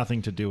has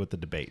nothing to do with the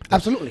debate.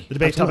 Absolutely. The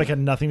debate Absolutely. topic had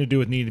nothing to do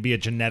with needing to be a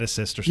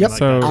geneticist or something Yep. like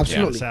So- that.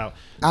 Absolutely. So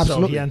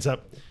Absolutely.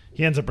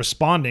 he ends up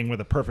responding with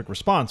a perfect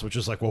response, which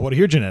is like, "Well, what are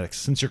your genetics?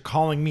 Since you're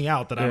calling me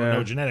out that I don't Yeah.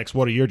 know genetics,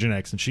 what are your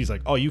genetics?" And she's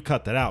like, "Oh, you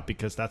cut that out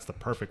because that's the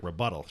perfect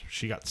rebuttal."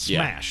 She got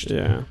smashed.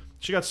 Yeah.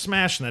 She got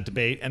smashed in that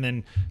debate, and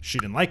then she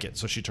didn't like it,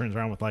 so she turns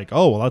around with like,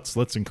 "Oh, well,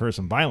 let's incur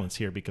some violence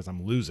here because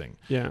I'm losing."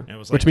 Yeah. And it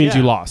was Which like, means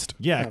yeah. you lost.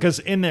 Yeah, because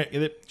in there,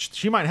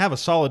 she might have a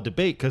solid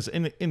debate because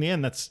in the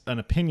end, that's an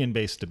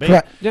opinion-based debate.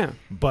 Correct. Yeah.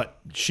 But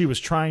she was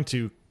trying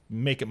to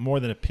make it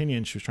more than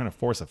opinion. She was trying to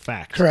force a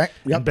fact. Correct.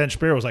 Yep. And Ben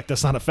Shapiro was like,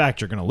 "That's not a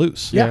fact. You're going to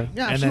lose." Yeah. Yeah. Yeah. And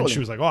then absolutely. she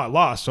was like, "Oh, I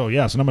lost. So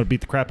yeah, so I'm going to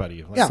beat the crap out of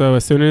you." Like, Yeah. So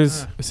as soon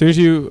as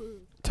you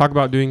talk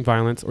about doing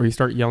violence or you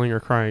start yelling or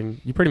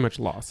crying, you pretty much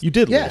lost. You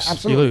did Yeah, lose.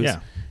 absolutely. You lose. Yeah.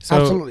 So,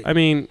 Absolutely. I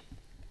mean,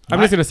 I'm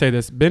just gonna say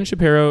this: Ben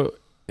Shapiro,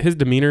 his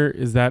demeanor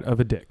is that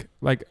of a dick.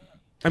 Like,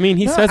 I mean,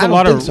 he No, says I a don't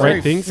lot think of so.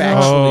 right things. Factually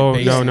Oh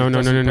based, no, and no, it no, no,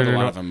 doesn't no, put no, a no,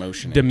 lot no. of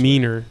emotion into it.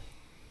 Demeanor.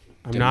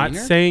 I'm not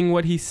Demeanor? saying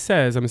what he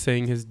says. I'm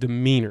saying his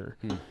demeanor.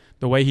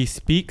 The way he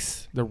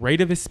speaks, the rate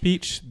of his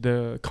speech,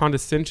 the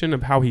condescension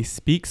of how he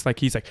speaks. Like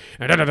he's like,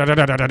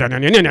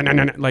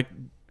 like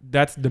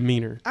that's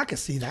demeanor. I can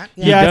see that.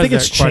 Yeah, I does think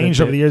it's that quite a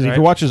changed over bit, the years. If right?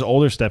 you watch his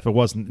older stuff, it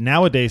wasn't.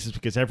 Nowadays, it's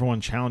because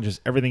everyone challenges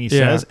everything he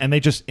Yeah. says, and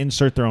they just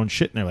insert their own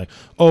shit. And they're like,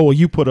 "Oh, well,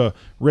 you put a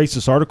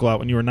racist article out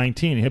when you were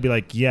 19." And he'll be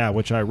like, "Yeah,"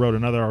 which I wrote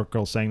another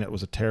article saying that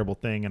was a terrible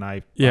thing, and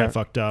I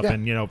fucked up. Yeah.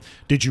 And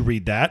did you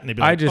read that? And they'd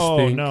be I like, just "Oh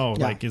think- no!"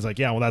 Yeah. Like he's like,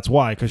 "Yeah, well, that's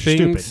why, because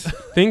you're stupid."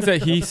 Things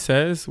that he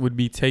says would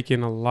be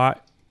taken a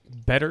lot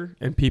better,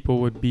 and people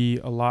would be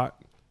a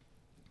lot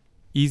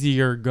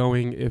easier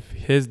going if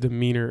his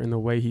demeanor and the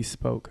way he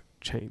spoke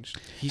changed.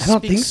 He I don't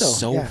speaks think so.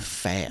 so Yeah.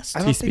 fast. I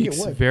don't He think it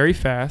speaks would. very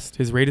fast.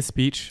 His rate of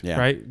speech, Yeah.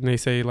 right? And they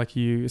say like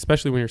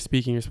especially when you're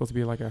speaking, you're supposed to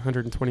be like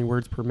 120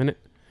 words per minute,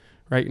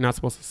 right? You're not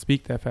supposed to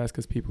speak that fast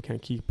because people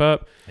can't keep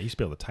up, I used to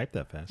be able to type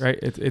that fast. right?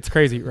 It's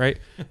crazy, right?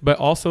 But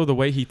also the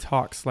way he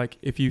talks, like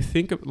if you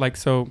think of like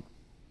so,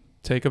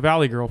 take a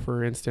Valley Girl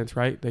for instance,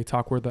 right? They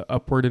talk with the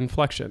upward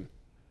inflection,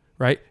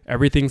 right?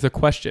 Everything's a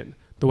question.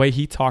 The way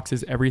he talks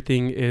is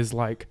everything is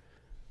like,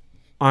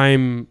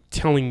 I'm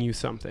telling you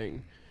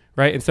something,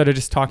 right? Instead of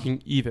just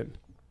talking even,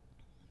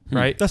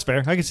 right? That's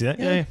fair. I can see that.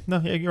 Yeah.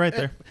 No, yeah, you're right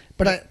there.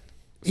 But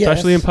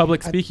Especially yes, in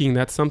public speaking,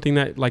 that's something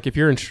that, like, if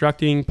you're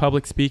instructing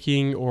public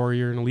speaking or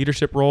you're in a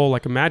leadership role,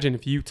 like, imagine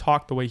if you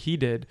talk the way he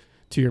did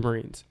to your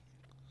Marines.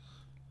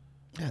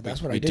 Yeah, that's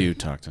what we I do did.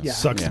 talk to him. Yeah.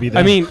 Sucks Yeah. to be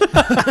I them. mean,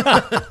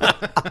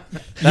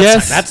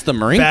 Yes. That's the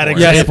Marine Bad Corps.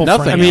 example,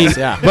 Nothing Frank. I mean, else,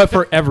 yeah. but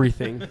for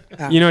everything.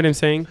 You know what I'm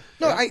saying?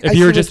 No, If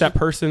you were just that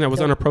person that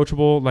was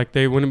unapproachable, like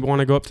they wouldn't want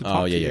to go up to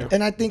talk to you.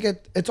 And I think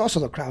it's also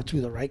the crowd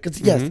too, though, right? Because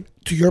yes,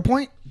 to your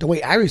point, the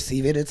way I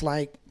receive it, it's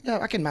like, yeah,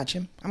 I can match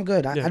him. I'm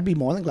good. I'd be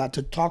more than glad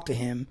to talk to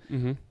him.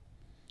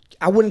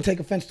 I wouldn't take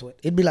offense to it.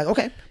 It'd be like,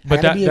 okay, But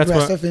I gotta be that's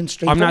aggressive what and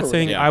straightforward. I'm not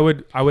saying Yeah. I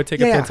would take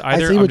Yeah, offense I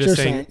either. see I'm what just you're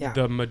saying saying, yeah.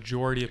 the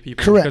majority of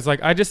people. Correct. Because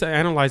like I just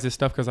analyze this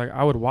stuff because like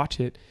I would watch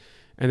it,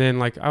 and then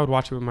like I would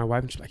watch it with my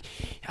wife and she's like,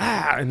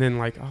 and then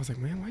like I was like,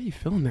 man, why are you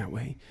feeling that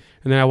way?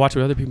 And then I watch it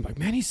with other people like,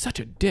 man, he's such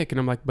a dick, and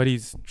I'm like, but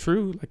he's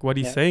true. Like what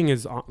he's saying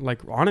is like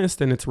honest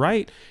and it's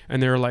right.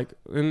 And they're like,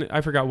 and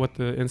I forgot what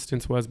the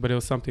instance was, but it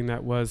was something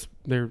that was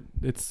there.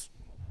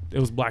 It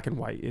was black and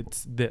white.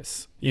 It's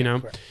this, you know,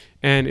 correct.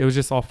 and it was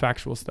just all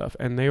factual stuff.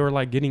 And they were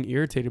like getting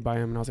irritated by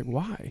him. And I was like,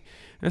 why? And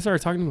I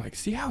started talking to him like,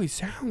 see how he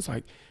sounds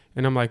like,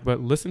 and I'm like,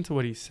 but listen to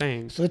what he's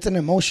saying. So it's an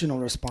emotional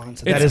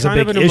response. It's That is a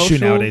kind of big an issue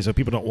emotional- nowadays. So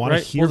people don't want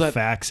right? to hear Well, that-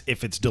 facts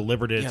if it's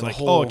delivered. It's the like,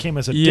 whole- it came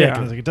as a Yeah. dick.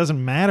 And it's like, it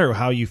doesn't matter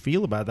how you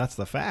feel about it. That's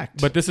the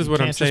fact. But this is You what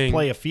I'm can't saying. just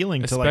play a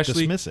feeling to like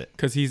Especially dismiss it.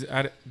 because he's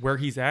at where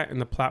he's at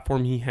and the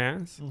platform he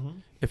has.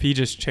 If he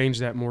just changed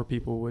that, more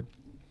people would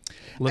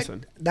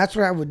listen. That's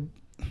where I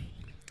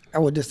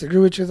would disagree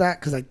with you with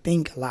that, because I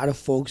think a lot of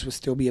folks would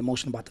still be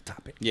emotional about the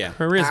topic. Yeah.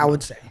 Charisma. I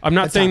would say. I'm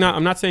not That's saying how- that.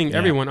 I'm not saying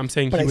everyone. I'm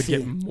saying But he I would see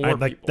get it. more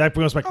Like people. that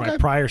goes back to my Okay.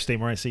 prior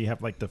statement where I say you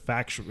have like the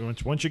fact.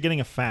 Once you're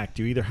getting a fact,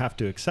 you either have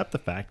to accept the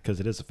fact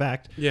because it is a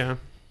fact, Yeah.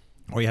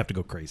 or you have to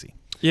go crazy.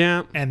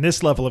 Yeah. And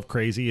this level of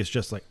crazy is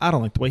just like, I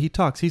don't like the way he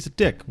talks. He's a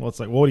dick. Well, it's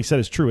like, well, what he said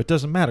is true. It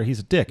doesn't matter. He's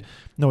a dick.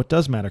 No, it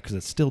does matter because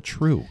it's still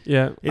true.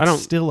 Yeah.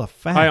 It's still a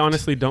fact. I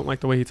honestly don't like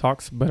the way he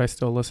talks, but I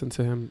still listen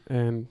to him,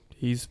 and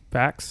he's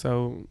facts.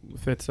 So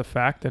if it's a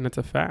fact, then it's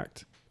a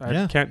fact. I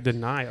Yeah. can't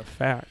deny a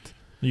fact.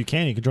 You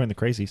can join the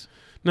crazies.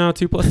 No,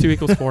 2 + 2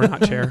 = 4.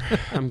 Not chair.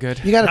 I'm good.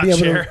 You got to Not be able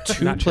chair. to.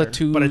 Two Not plus chair.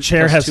 two. But a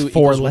chair plus has two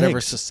 4 equals whatever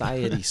legs.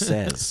 society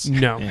says.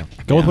 No. Yeah.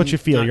 Go with what you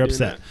feel. Not You're doing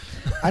upset.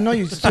 I know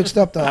you switched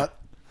up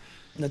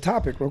the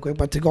topic real quick,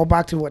 but to go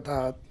back to what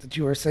that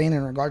you were saying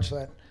in regards to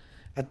that,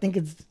 I think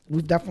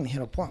we've definitely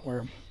hit a point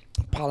where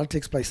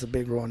politics plays a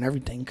big role in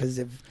everything. Because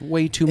if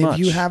Way too much.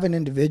 you have an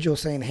individual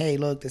saying, "Hey,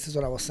 look, this is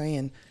what I was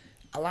saying,"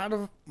 not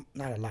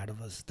a lot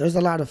of us. There's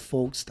a lot of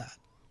folks that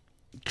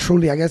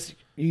truly, I guess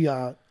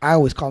I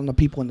always call them the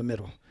people in the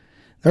middle.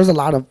 There's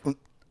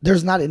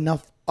not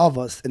enough of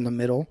us in the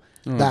middle.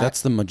 No,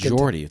 that's the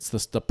majority. It's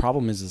the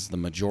problem is the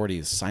majority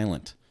is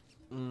silent,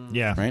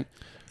 Yeah. right?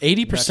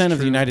 80% of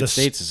the true. United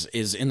States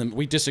is in the.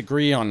 We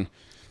disagree on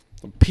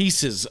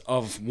pieces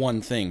of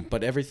one thing,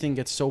 but everything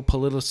gets so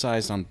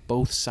politicized on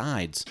both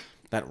sides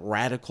that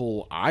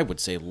radical, I would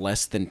say,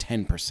 less than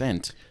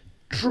 10%.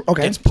 True.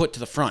 Okay. Gets put to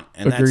the front,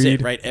 and that's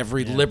Agreed. it, right?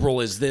 Every liberal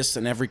is this,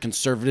 and every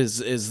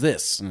conservative is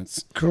this, and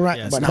it's Correct.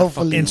 Yeah, it's but not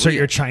hopefully, Insert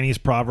your Chinese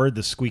proverb: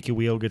 the squeaky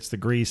wheel gets the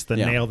grease, the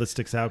Yeah. nail that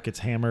sticks out gets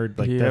hammered.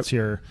 Like Yep. that's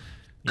your.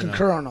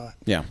 concur on all that.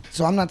 yeah,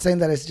 So I'm not saying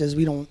that it's just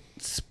we don't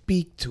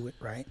speak to it,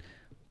 right?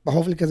 But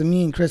hopefully, because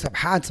me and Chris have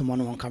had some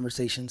one-on-one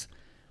conversations,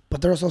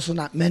 but there's also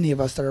not many of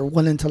us that are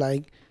willing to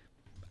like,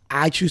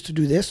 I choose to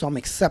do this, so I'm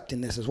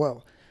accepting this as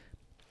well.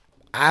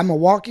 I'm a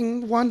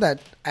walking one that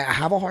I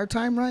have a hard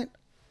time, right?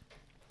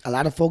 A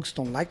lot of folks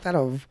don't like that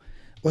of,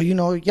 well, you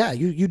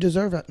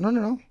deserve it.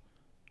 No.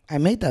 I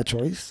made that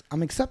choice.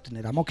 I'm accepting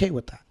it. I'm okay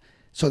with that.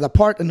 So the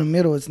part in the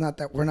middle is not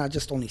that we're not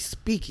just only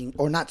speaking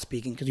or not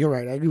speaking, because you're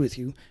right. I agree with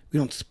you. We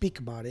don't speak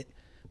about it.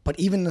 But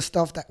even the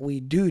stuff that we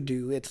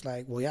do, it's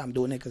like, well, yeah, I'm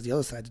doing it because the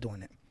other side's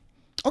doing it.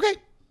 Okay.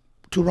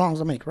 2 wrongs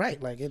don't make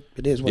right. Like, it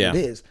is what Yeah. it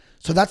is.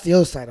 So that's the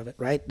other side of it,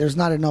 right? There's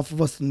not enough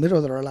of us in the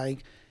middle that are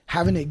like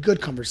having a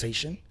good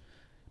conversation,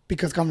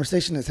 because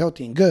conversation is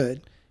healthy and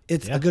good.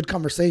 It's a good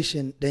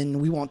conversation, then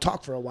we won't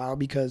talk for a while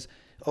because,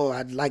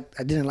 I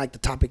didn't like the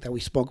topic that we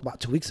spoke about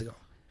 2 weeks ago.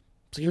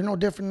 So you're no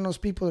different than those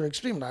people that are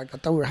extreme. Like, I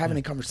thought we were having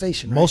a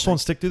conversation. Right? Most Like, won't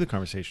stick through the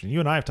conversation. You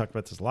and I have talked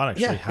about this a lot,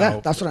 actually. Yeah, how, yeah,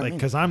 that's what I mean.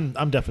 Because I'm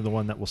definitely the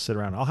one that will sit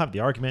around. I'll have the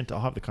argument. I'll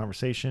have the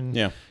conversation.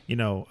 Yeah.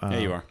 You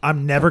are.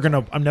 I'm never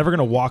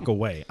gonna walk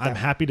away. I'm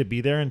happy to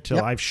be there until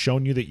Yep. I've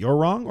shown you that you're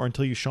wrong, or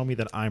until you show me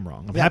that I'm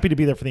wrong. I'm happy to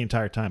be there for the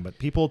entire time. But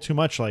people too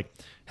much like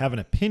have an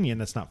opinion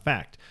that's not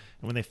fact,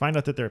 and when they find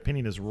out that their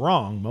opinion is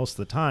wrong, most of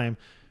the time,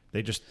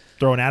 they just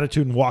throw an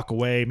attitude and walk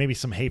away. Maybe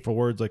some hateful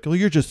words like, "Oh,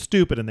 you're just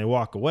stupid," and they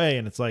walk away.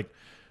 And it's like.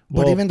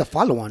 But Well, even the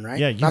follow-on, right?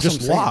 yeah, you That's just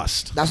what I'm saying.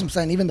 lost. That's what I'm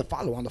saying. Even the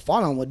follow-on. The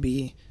follow-on would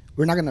be,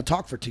 we're not going to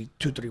talk for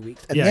 2-3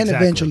 weeks. And Yeah, then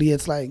exactly. eventually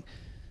it's like,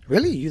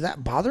 really? You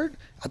that bothered?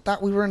 I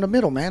thought we were in the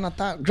middle, man. I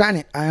thought,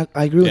 granted, I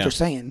agree with what you're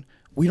saying.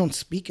 We don't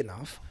speak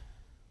enough,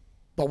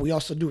 but we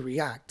also do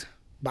react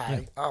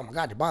by, oh my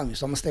God, you're bothering me,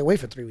 so I'm going to stay away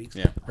for 3 weeks.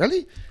 Yeah.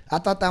 Really? I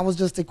thought that was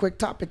just a quick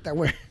topic that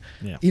we're,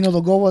 Yeah. the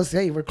goal was,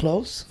 hey, we're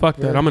close. Fuck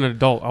that. I'm an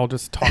adult. I'll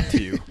just talk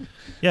to you.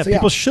 Yeah, So,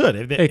 people yeah.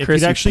 should. Hey, If Chris,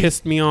 you'd you actually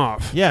pissed me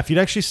off. Yeah, if you'd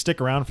actually stick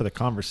around for the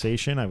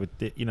conversation, I would,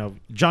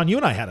 John, you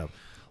and I had a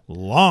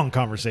long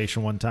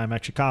conversation one time.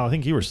 Actually, Kyle, I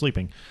think you were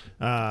sleeping.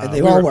 They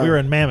we all were. were. We were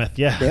in Mammoth.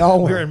 Yeah, They all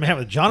We were. were in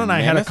Mammoth. John and I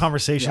had a Mammoth?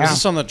 conversation. Is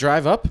this on the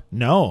drive up?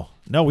 No,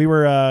 No, we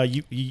were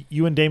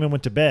you and Damon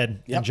went to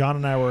bed, Yep. and John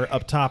and I were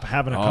up top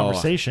having a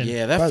conversation.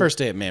 Yeah, that first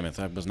day at Mammoth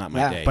was not my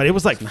Yeah. day. But it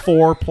was like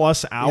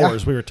 4+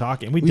 hours we were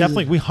talking. We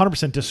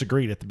 100%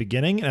 disagreed at the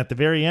beginning, and at the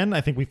very end,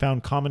 I think we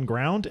found common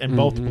ground and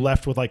both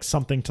left with like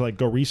something to like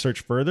go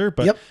research further.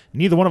 But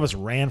neither one of us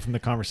ran from the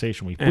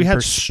conversation. We had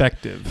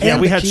perspective. Yeah,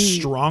 And we the had key-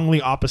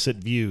 strongly opposite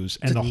views,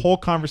 and the whole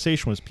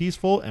conversation was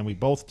peaceful, and we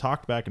both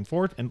talked back and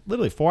forth, and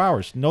literally 4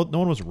 hours. No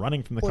one was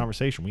running from the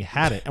conversation. We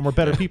had it, and we're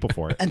better people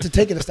for it. And to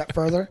take it a step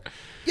further,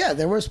 yeah,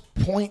 there was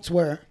points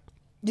where,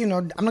 I'm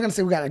not going to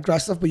say we got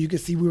aggressive, but you could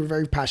see we were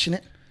very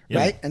passionate,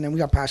 right? And then we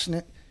got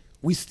passionate.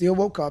 We still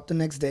woke up the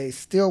next day,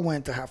 still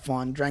went to have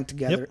fun, drank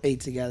together, ate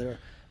together.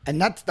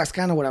 And that's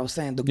kind of what I was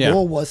saying. The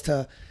goal was to,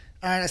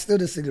 all right, I still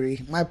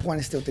disagree. My point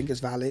I still think is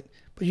valid.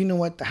 But you know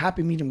what? The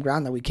happy medium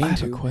ground that we came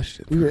to,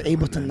 we were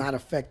able to not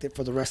affect it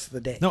for the rest of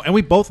the day. No, and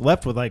we both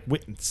left with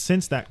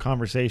since that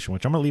conversation,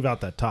 which I'm going to leave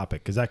out that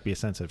topic because that could be a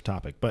sensitive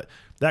topic. But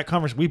that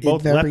conversation, we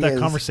both left that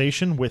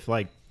conversation with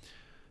like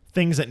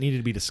things that needed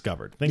to be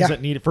discovered, things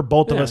that needed for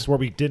both of us where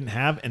we didn't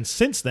have. And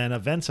since then,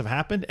 events have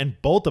happened, and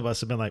both of us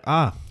have been like,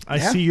 I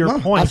see your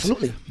point.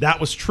 Absolutely. That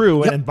was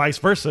true. And then vice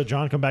versa.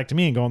 John come back to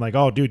me and going like,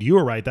 oh, dude, you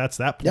were right. That's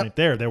that point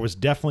there. There was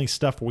definitely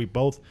stuff where we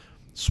both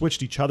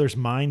switched each other's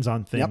minds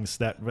on things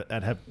that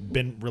have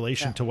been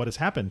relation to what has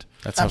happened.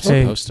 That's how it's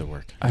supposed to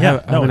work. I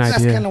have an That's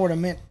idea. kind of what I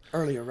meant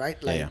earlier,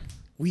 right? Like, Yeah.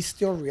 we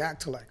still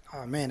react to like,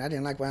 oh man, I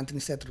didn't like what Anthony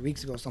said 3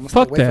 weeks ago, so I'm gonna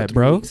Fuck stay away that, for 3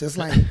 bro. weeks. It's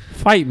like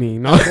Fight me.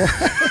 No.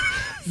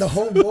 the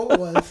whole goal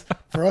was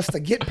for us to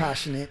get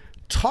passionate,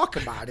 talk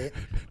about it,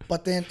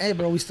 but then, hey,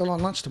 bro, we still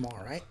on lunch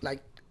tomorrow, right?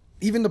 Like,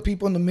 even the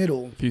people in the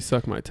middle, If you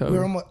suck my toe.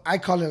 we're almost, I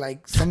call it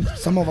like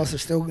some of us are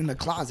still in the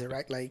closet,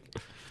 right? Like,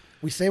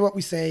 we say what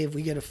we say. If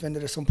we get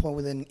offended at some point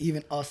within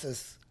even us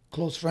as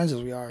close friends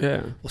as we are,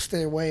 we'll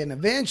stay away and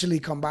eventually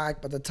come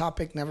back. But the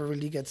topic never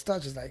really gets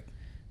touched. It's like,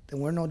 then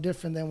we're no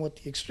different than what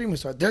the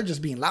extremists are. They're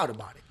just being loud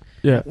about it.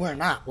 Yeah. We're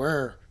not.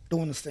 We're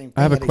doing the same thing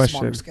I have a at a question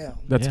smaller scale.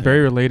 that's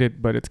very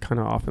related, but it's kind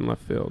of off in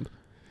left field.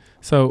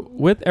 So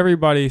with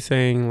everybody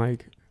saying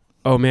like,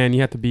 oh man,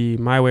 you have to be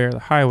my way or the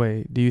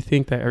highway, do you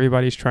think that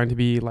everybody's trying to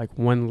be like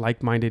one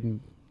like-minded,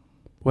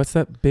 what's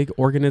that big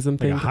organism Like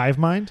thing? a hive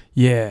mind?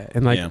 Yeah.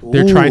 And like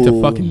they're trying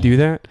to fucking do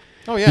that.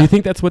 Oh yeah. Do you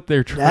think that's what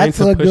they're trying That's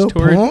to a push good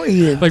toward?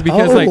 point. Like,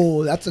 because, like,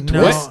 that's a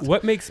No. twist.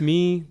 What makes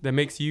me, that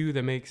makes you,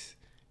 that makes,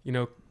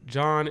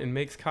 John and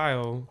makes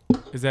Kyle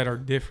is that are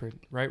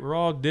different, right? We're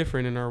all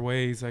different in our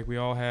ways. Like we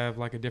all have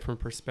like a different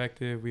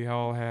perspective. We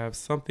all have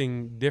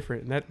something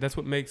different. And that's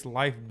what makes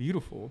life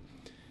beautiful.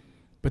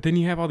 But then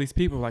you have all these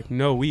people like,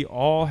 no, we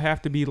all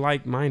have to be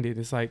like-minded.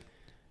 It's like,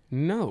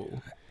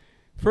 no.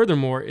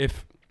 Furthermore,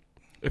 if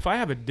I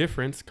have a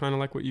difference, kind of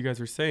like what you guys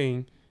are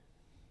saying,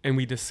 and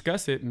we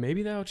discuss it,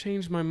 maybe that'll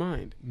change my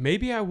mind.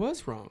 Maybe I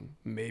was wrong.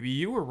 Maybe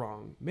you were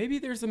wrong. Maybe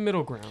there's a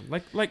middle ground.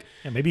 Like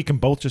Maybe you can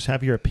both just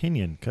have your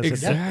opinion because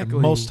Exactly.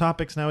 most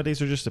topics nowadays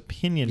are just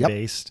opinion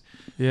based,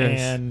 Yes.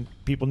 and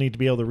people need to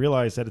be able to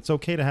realize that it's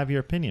okay to have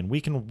your opinion.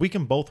 We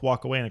can both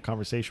walk away in a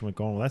conversation with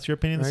going, well, that's your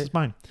opinion. This Right. is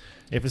mine.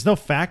 If there's no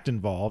fact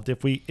involved,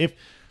 if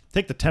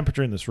take the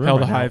temperature in this room Hell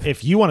right the now. hive.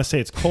 If you want to say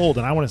it's cold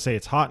and I want to say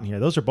it's hot in here,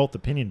 those are both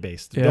opinion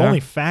based. The Yeah.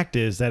 only fact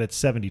is that it's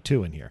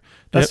 72 in here.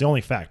 That's Yep. the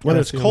only fact. Whether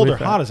That's it's the cold only or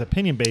fact. hot is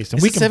opinion based, and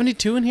Is we it can.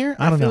 72 in here?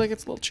 I don't feel know. like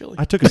it's a little chilly.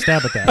 I took a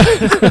stab at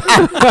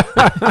that.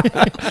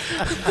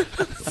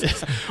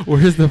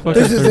 Where's the fucking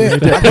This is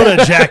it. thermostat? Put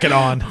a jacket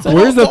on.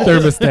 Where's the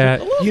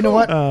thermostat? You know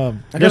what?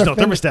 There's no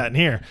gotta thermostat in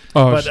here.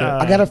 Oh, But, shit.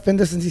 I got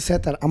offended since he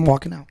said that. I'm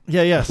walking out.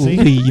 Yeah. See,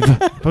 Leave.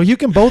 but you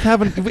can both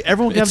have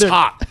everyone can have It's their.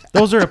 hot.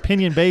 Those are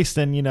opinion based,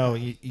 and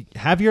you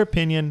have your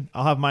opinion.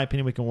 I'll have my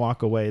opinion. We can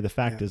walk away. The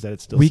fact is that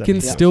it's still We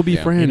can 72. still be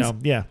Yeah.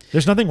 friends.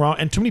 There's nothing wrong.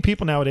 And too many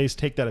people nowadays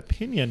take that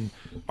opinion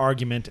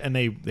argument and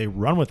they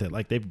run with it.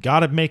 Like they've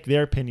got to make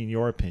their opinion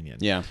your opinion.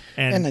 Yeah.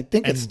 And I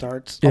think it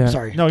starts. Yeah. I'm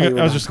sorry. No, Oh, I you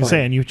were was done. just Go gonna say,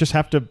 ahead. and you just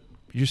have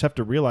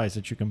to realize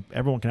that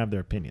everyone can have their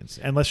opinions,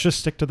 and let's just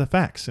stick to the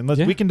facts. And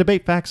we can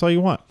debate facts all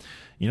you want.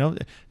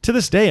 To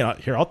this day,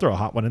 here I'll throw a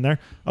hot one in there.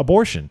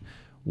 Abortion.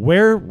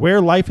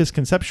 Where life is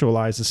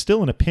conceptualized is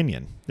still an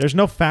opinion. There's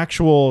no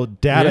factual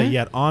data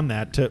yet on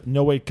that to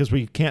no way, because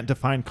we can't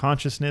define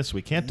consciousness.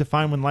 We can't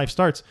define when life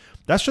starts.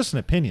 That's just an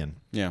opinion.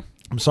 Yeah.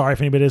 I'm sorry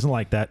if anybody isn't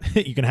like that.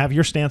 You can have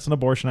your stance on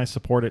abortion. I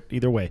support it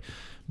either way.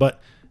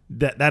 But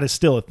that is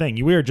still a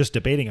thing. We are just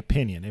debating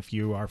opinion. If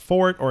you are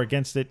for it or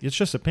against it, it's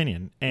just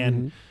opinion.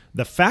 And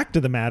the fact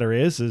of the matter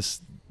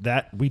is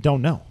that we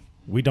don't know.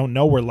 We don't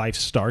know where life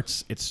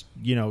starts. It's,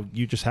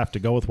 you just have to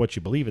go with what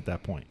you believe at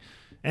that point.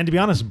 And to be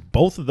honest,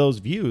 both of those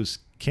views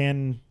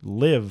can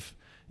live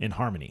in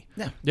harmony.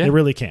 Yeah. They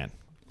really can.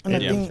 And I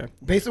Yeah. think,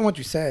 based on what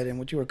you said and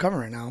what you were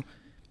covering now,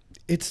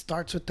 it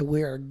starts with the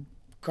way our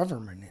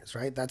government is,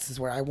 right? That's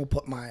where I will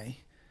put my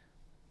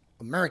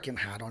American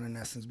hat on, in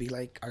essence, be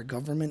like, our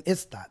government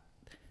is that.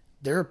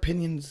 Their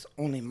opinions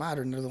only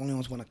matter, and they're the only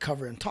ones want to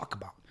cover and talk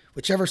about.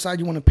 Whichever side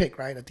you want to pick,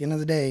 right? At the end of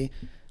the day,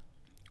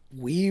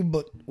 we,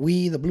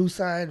 the blue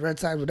side, red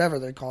side, whatever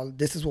they're called,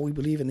 this is what we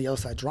believe, and the other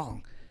side's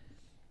wrong.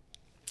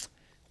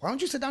 Why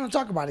don't you sit down and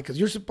talk about it? Because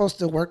you're supposed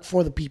to work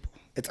for the people.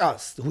 It's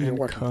us who you're And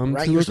working come with,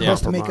 right? to You're a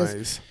supposed to make us.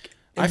 compromise.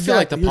 I feel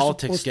like the Exactly. You're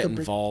politics supposed get to bring-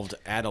 involved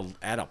at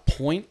a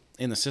point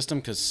in the system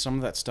because some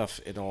of that stuff,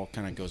 it all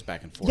kind of goes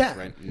back and forth, Yeah,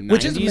 right?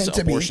 which is 90s meant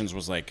to be. abortions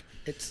was like,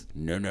 It's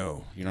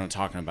no, you're not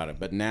talking about it.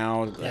 But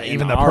now, in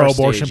Even the our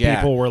pro-abortion stage, yeah.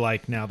 people were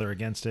like, now they're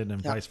against it,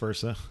 and vice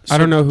versa. I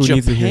don't know who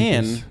needs to hear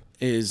Japan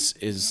this.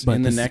 is But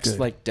in the this is next good.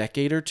 like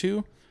decade or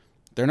two,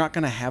 they're not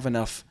going to have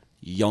enough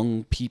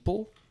young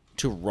people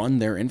to run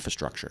their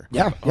infrastructure.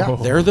 yeah, yeah, Oh.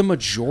 They're the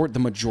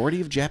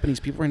majority of Japanese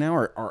people right now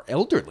are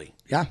elderly,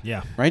 yeah.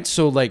 Yeah. right?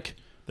 So like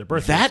Their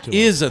birth that rate's too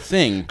is a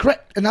thing.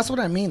 Correct, and that's what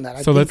I mean. That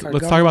I So think let's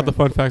our talk about the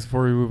government- fun facts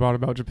before we move on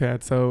about Japan.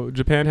 So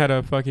Japan had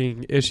a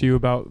fucking issue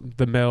about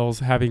the males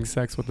having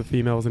sex with the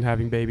females and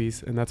having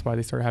babies, and that's why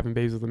they started having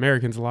babies with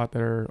Americans a lot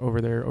that are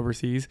over there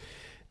overseas.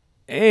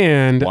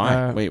 And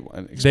Why? Wait,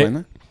 explain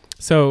that.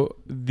 So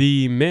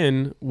the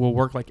men will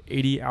work like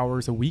 80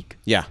 hours a week,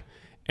 Yeah,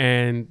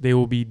 and they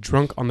will be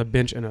drunk on the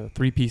bench in a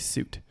 3-piece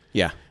suit.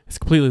 yeah. It's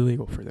completely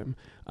legal for them,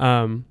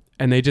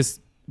 and they just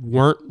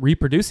weren't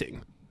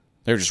reproducing.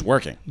 They're just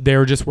working. They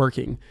were just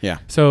working. Yeah.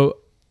 So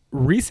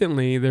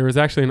recently, there was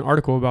actually an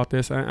article about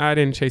this. I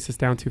didn't chase this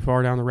down too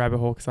far down the rabbit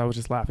hole because I was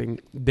just laughing.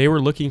 They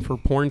were looking for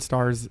porn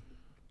stars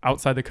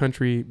outside the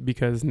country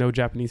because no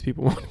Japanese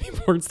people want to be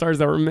porn stars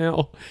that were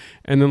male.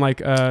 And then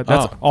that's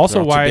also they're all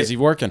too why. busy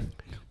working.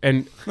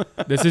 And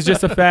this is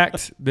just a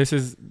fact.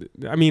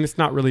 It's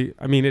not really.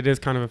 It is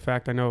kind of a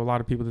fact. I know a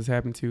lot of people this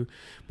happened to,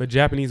 but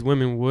Japanese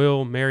women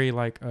will marry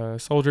like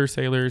soldiers,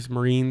 sailors,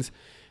 Marines,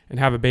 and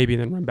have a baby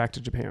and then run back to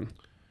Japan.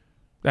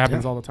 That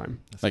happens all the time.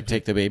 Like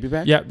take the baby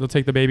back. Yeah, they'll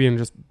take the baby and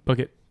just book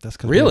it. That's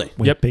because Really?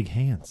 we have Yep. big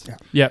hands. Yeah.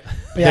 Yep.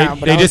 Yeah,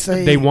 but I would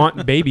say- they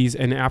want babies,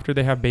 and after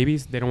they have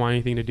babies, they don't want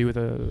anything to do with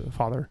the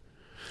father.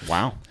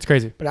 Wow. It's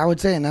crazy. But I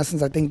would say, in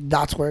essence, I think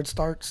that's where it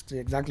starts. To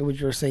exactly what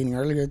you were saying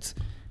earlier. It's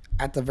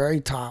at the very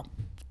top.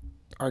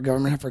 Our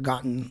government have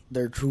forgotten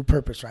their true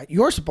purpose, right?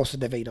 You're supposed to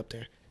debate up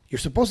there. You're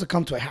supposed to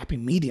come to a happy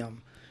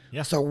medium,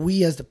 Yeah. so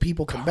we as the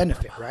people can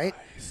benefit, right?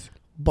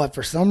 But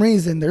for some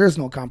reason, there is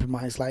no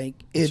compromise. Like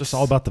It's just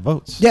all about the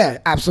votes. yeah,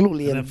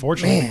 absolutely. And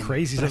unfortunately, man, the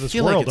crazies But of I this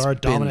feel like world it's are a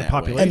been dominant that way.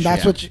 population. and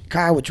that's Yeah.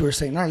 Kyle, what you were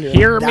saying earlier.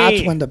 Hear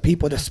That's me. when the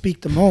people that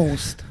speak the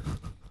most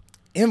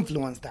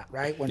influence that,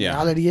 right? When Yeah.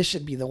 reality, it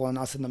should be the one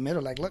us in the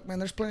middle. Like, look, man,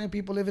 there's plenty of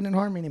people living in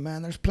harmony,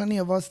 man. There's plenty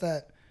of us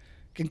that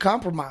can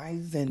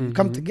compromise and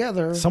come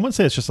together. Someone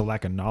say it's just a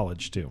lack of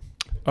knowledge too.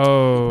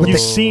 Oh, You've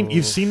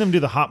seen them do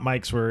the hot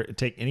mics where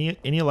take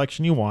any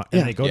election you want, and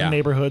Yeah. they go Yeah. to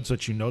neighborhoods so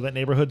that you know that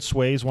neighborhood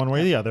sways one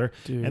way or the other,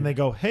 Dude. and they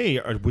go, "Hey,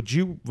 would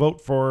you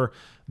vote for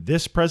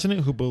this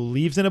president who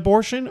believes in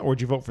abortion, or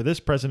would you vote for this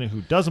president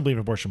who doesn't believe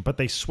in abortion?" But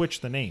they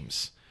switch the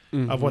names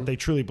of what they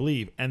truly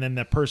believe, and then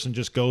that person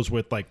just goes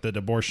with like the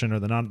abortion or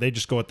the non. They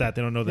just go with that.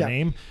 They don't know the Yeah.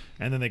 name,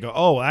 and then they go,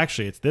 "Oh,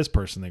 actually, it's this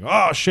person." They go,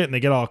 "Oh shit," and they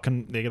get all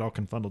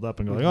confuddled up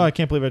and go like, "Oh, I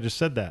can't believe I just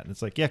said that." And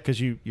it's like, yeah, because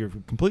you're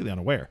completely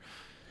unaware.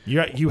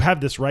 You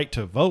have this right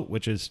to vote,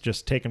 which is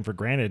just taken for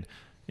granted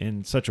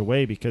in such a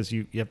way because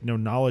you have no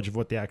knowledge of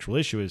what the actual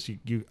issue is.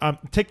 You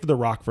take The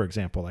Rock, for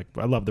example. Like,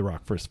 I love The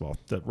Rock, first of all.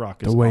 The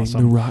Rock is Dwayne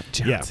awesome. The Rock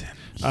Johnson.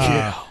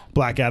 Yeah.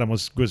 Black Adam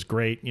was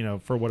great,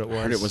 for what it was.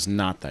 I heard it was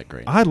not that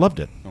great. I loved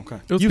it. Okay.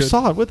 It was You good.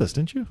 saw it with us,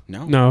 didn't you?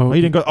 No. No, Oh,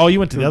 you didn't go. Oh, you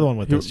went to the other one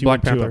with He- us. You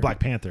Black went to Panther. Black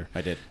Panther.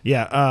 I did.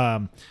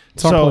 Yeah.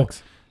 It's on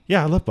Plex.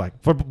 Yeah, I love Black.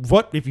 For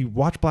what if you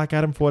watch Black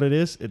Adam for what it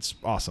is, it's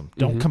awesome.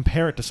 Don't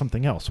compare it to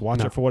something else. Watch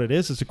No. it for what it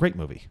is. It's a great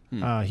movie.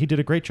 He did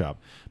a great job.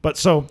 But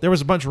so there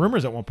was a bunch of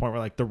rumors at one point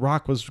where like The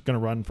Rock was going to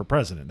run for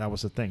president. That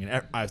was the thing.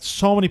 And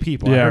so many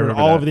people, Yeah, I I heard it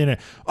remember all that. over the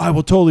internet. I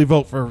will totally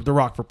vote for The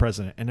Rock for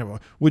president. And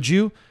everyone, would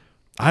you?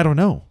 I don't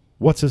know.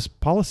 What's his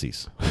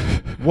policies?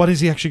 What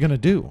is he actually going to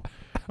do?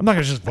 I'm not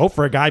going to just vote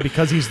for a guy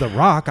because he's The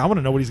Rock. I want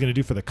to know what he's going to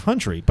do for the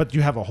country. But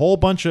you have a whole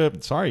bunch of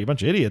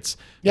idiots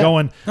Yeah.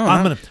 going,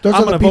 I'm going Those to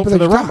are the vote people for that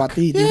The you're talking Rock. about.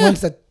 The Yeah.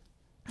 ones that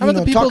How about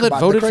the people talk that about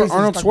the voted for crazies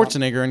Arnold talk about.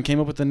 Schwarzenegger and came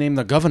up with the name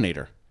the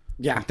Governator?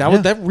 Yeah,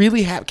 That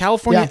really happened.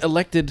 California Yeah.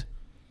 elected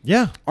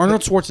Yeah.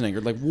 Arnold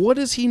Schwarzenegger. Like, what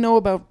does he know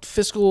about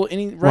fiscal?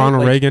 Right?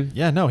 Ronald Like, Reagan.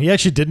 Yeah, no, he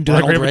actually didn't do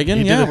Ronald that great. Reagan.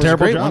 He Yeah, did a was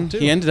terrible great job one. too.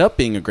 He ended up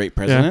being a great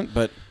president,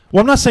 but Well,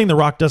 I'm not saying The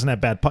Rock doesn't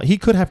have bad. He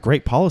could have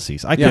great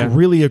policies. I Yeah. could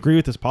really agree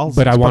with his policies,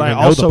 But I want to know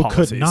the also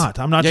policies. could not.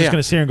 I'm not Yeah, just yeah. going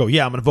to sit here and go,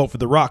 "Yeah, I'm going to vote for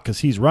The Rock because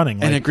he's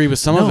running." and Like, agree with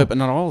some of no. it, but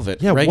not all of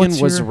it. Yeah, Reagan what's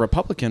was your- a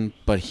Republican,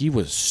 but he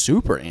was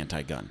super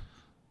anti-gun.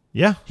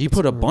 Yeah, He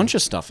put a bunch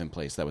of stuff in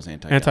place that was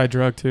anti-gun.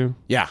 Anti-drug too.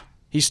 Yeah,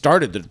 he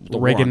started the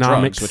war on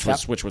Reaganomics.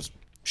 drugs, which was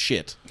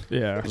shit.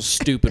 Yeah. It was a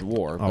stupid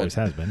war. always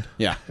But, has been.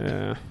 yeah,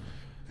 Yeah.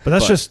 But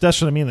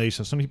that's what I mean. Though,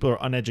 so some people are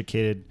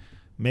uneducated,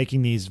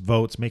 making these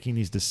votes, making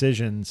these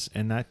decisions,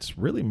 and that's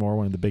really more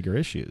one of the bigger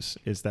issues.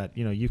 Is that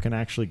you can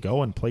actually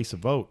go and place a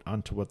vote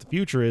onto what the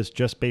future is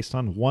just based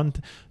on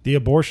the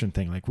abortion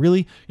thing. Like,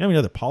 really, how many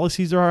other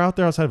policies there are out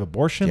there outside of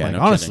abortion? Yeah, like, no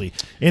honestly,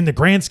 in the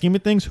grand scheme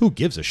of things, who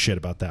gives a shit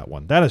about that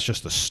one? That is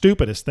just the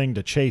stupidest thing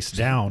to chase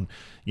down.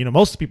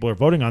 Most people are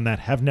voting on that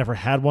have never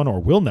had one or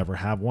will never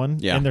have one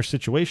Yeah. in their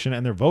situation,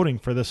 and they're voting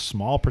for this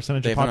small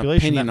percentage they of have an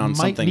population opinion that on might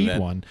something need that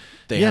one.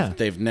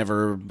 they've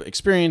never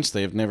experienced.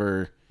 They've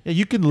never Yeah,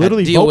 you can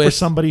literally deal vote for with-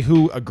 somebody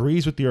who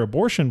agrees with your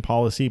abortion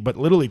policy, but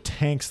literally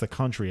tanks the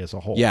country as a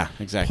whole. Yeah,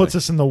 exactly. Puts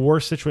us in the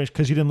worst situation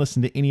because you didn't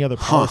listen to any other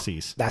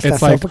policies. That's It's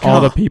that like all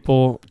the self-account-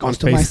 people on Goes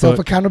to my self Facebook.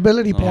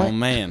 accountability Oh point.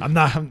 man. I'm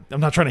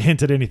not trying to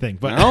hint at anything,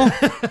 but No,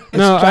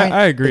 No, trying-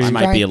 I agree. I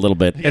might be a little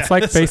bit. It's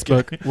like it's okay.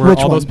 Facebook, where Which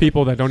all those one?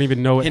 people that don't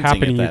even know what Hinting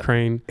happened at in that.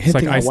 Ukraine. It's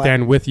Hinting like I at what?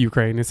 stand with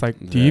Ukraine. It's like,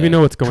 do you The even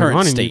know what's going current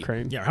on in state.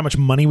 Ukraine? yeah, how much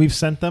money we've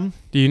sent them.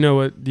 Do you know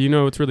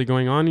what's really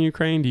going on in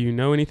Ukraine? Do you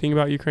know anything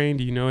about Ukraine?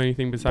 Do you know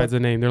anything besides the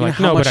name? They're you know like,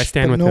 how no, but much- I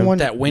stand but with no them. one-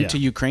 That went Yeah. to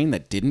Ukraine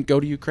that didn't go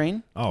to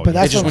Ukraine. Oh, But They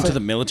that's just what went I'm to the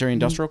saying. military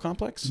industrial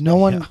complex. No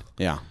one. Yeah.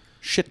 Yeah,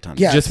 shit tons.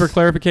 Yeah. Just for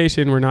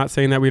clarification, we're not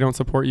saying that we don't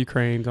support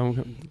Ukraine.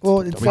 Don't.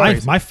 Well,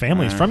 it's my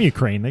family's from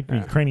Ukraine. They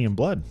Ukrainian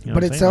blood. You know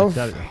But what I'm itself-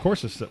 saying? Like that, of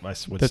course, I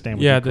would stand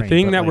with yeah, Ukraine. the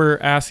thing but that like, we're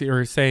asking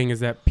or saying is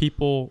that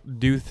people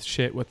do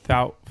shit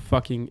without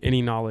fucking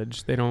any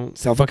knowledge. They don't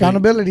Self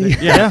accountability.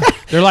 Yeah,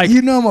 they're like,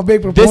 You know I'm a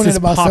big This proponent is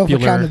about self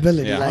popular.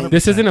 accountability. Yeah. Like,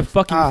 this isn't a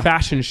fucking Ah.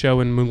 fashion show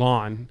in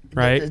Mulan,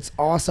 right? It's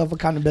all self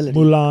accountability.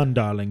 Mulan,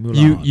 darling,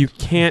 Mulan. You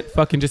can't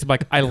fucking just be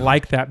like, I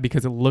like that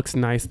because it looks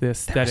nice. The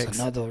aesthetics.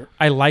 Another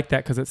I like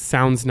that because it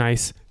sounds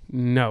nice.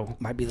 No,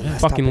 might be the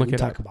last Fucking topic look we it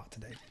talk up. about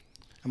today.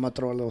 I'm gonna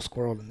throw a little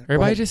squirrel in there. Go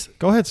everybody ahead. just.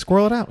 Go ahead,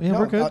 squirrel it out. Yeah, No,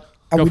 we're good.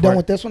 Are Go we for done it.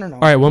 with this one or no?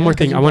 All right, one more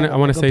Because thing. you I want brought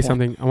to up a say good point.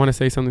 something. I want to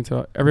say something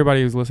to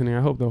everybody who's listening.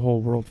 I hope the whole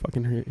world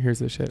fucking hears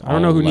this shit. I don't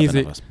All know who needs 11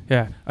 it. of us.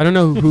 Yeah, I don't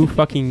know who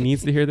fucking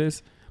needs to hear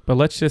this, but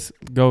let's just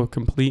go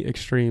complete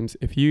extremes.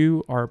 If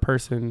you are a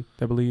person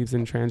that believes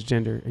in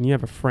transgender and you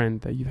have a friend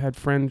that you've had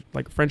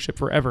friendship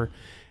forever,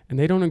 and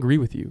they don't agree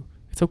with you,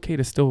 it's okay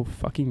to still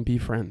fucking be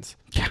friends.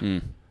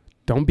 Mm.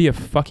 Don't be a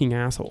fucking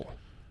asshole.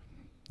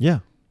 Yeah,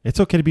 it's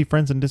okay to be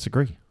friends and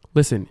disagree.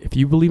 Listen, if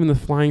you believe in the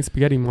flying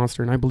spaghetti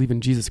monster and I believe in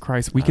Jesus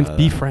Christ, we can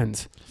be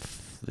friends.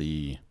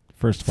 The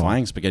First of all,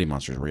 flying spaghetti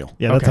monster is real.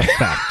 yeah, that's a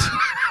fact.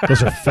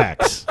 Those are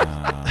facts.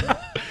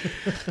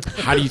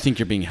 How do you think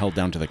you're being held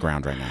down to the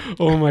ground right now?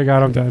 Oh my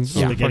god, I'm done.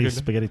 Yeah.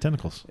 Spaghetti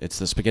tentacles. It's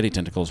the spaghetti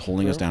tentacles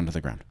holding us down to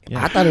the ground.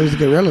 Yeah. I thought it was a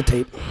gorilla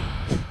tape.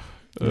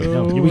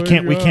 No, Oh we my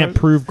can't God.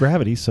 prove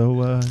gravity,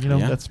 so Yeah.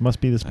 that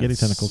must be the spaghetti That's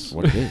tentacles.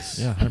 what it is.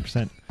 Yeah,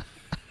 100%.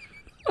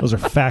 Those are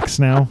facts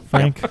now,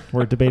 Frank.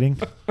 We're debating.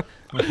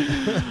 Which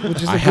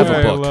is I a have good a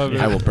I book. love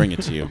it. I will bring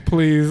it to you.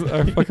 Please,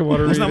 I fucking want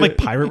to read Isn't that it. like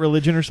pirate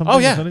religion or something? Oh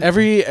yeah, Isn't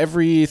it?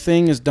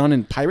 everything is done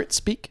in pirate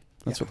speak.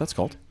 That's what that's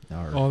called.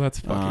 Oh, that's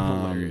fucking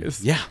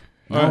hilarious. Yeah.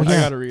 All right, yeah.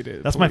 I gotta read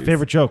it. That's my please.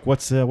 favorite joke.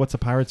 What's a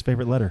pirate's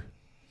favorite letter?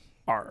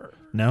 R.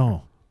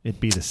 No, it'd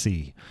be the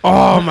C.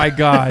 Oh my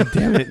god,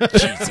 damn it!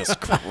 Jesus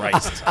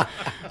Christ.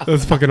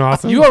 That's fucking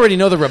awesome. You already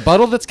know the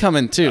rebuttal that's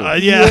coming too.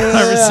 Yeah,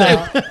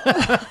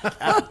 100%.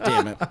 God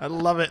damn it. I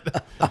love it.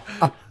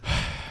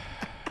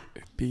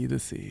 be the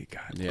C.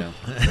 God. Yeah.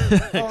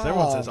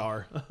 Everyone says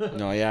R.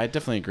 No, yeah, I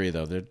definitely agree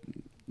though.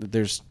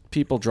 There's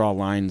people draw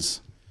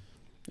lines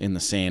in the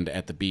sand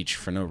at the beach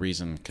for no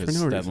reason because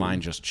For no that reason.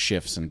 line just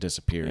shifts and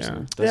disappears. Yeah.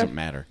 And it doesn't Yeah.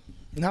 matter.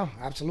 No,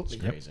 absolutely.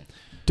 Crazy.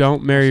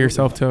 Don't marry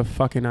yourself to a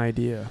fucking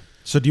idea.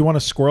 So do you want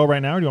a squirrel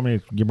right now, or do you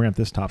want me to bring up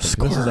this topic?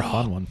 This is a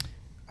fun one.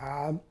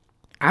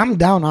 I'm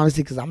down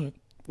honestly because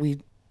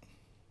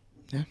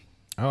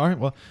All right.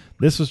 Well,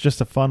 this was just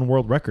a fun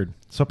world record.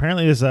 So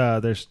apparently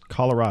there's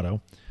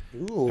Colorado.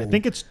 I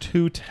think it's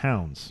 2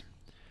 towns.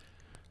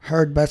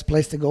 heard best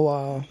place to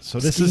go So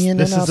this skiing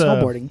is and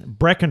snowboarding.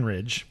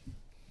 Breckenridge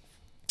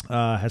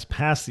has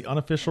passed the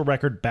unofficial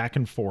record back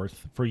and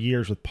forth for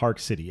years with Park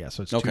City. Yeah,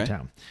 so it's Okay. 2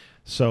 town.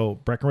 So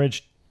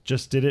Breckenridge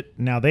just did it.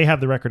 Now they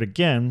have the record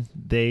again.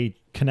 They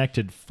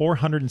connected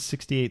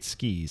 468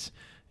 skis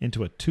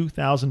into a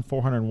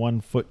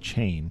 2,401 foot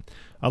chain,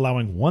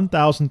 allowing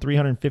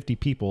 1,350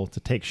 people to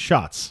take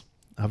shots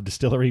of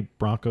Distillery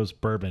Broncos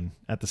bourbon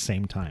at the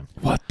same time.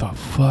 What the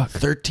fuck?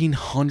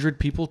 1,300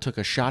 people took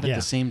a shot Yeah. at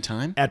the same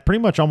time. At pretty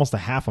much almost a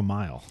half a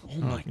mile. Oh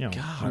my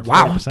God!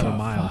 Wow. 40% of a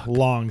mile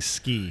long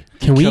ski.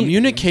 Can we?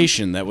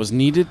 Communication that was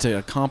needed to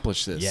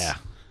accomplish this. Yeah.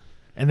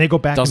 And they go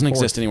back Doesn't and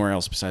forth. exist anywhere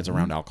else besides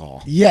around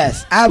alcohol.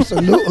 Yes,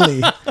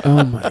 absolutely,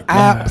 Oh my god!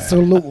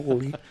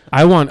 absolutely.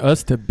 I want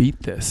us to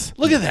beat this.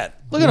 Look at that.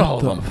 Look at all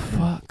of What them. the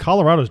fuck?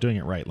 Colorado's doing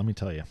it right, let me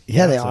tell you.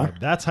 Yeah, they That's are.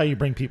 that's how you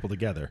bring people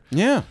together.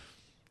 Yeah.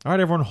 All right,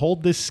 everyone,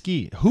 hold this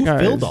ski. Who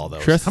Guys, filled all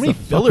those? dress How many the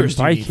fillers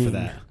do fucking you need for Viking.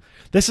 that?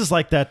 This is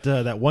like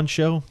that one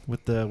show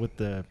with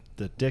the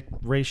dick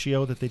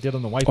ratio that they did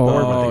on the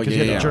whiteboard because you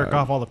had yeah. to jerk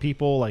off all the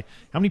people. Like,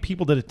 how many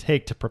people did it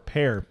take to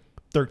prepare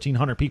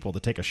 1,300 people to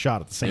take a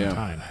shot at the same Yeah.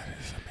 time?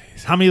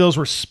 How many of those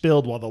were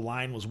spilled while the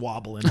line was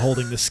wobbling,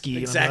 holding the ski?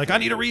 And they're like, I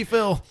need a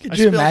refill. Could I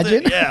you spilled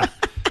imagine? it." Yeah.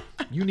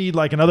 You need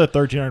like another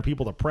 1,300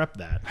 people to prep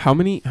that. How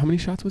many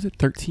shots was it?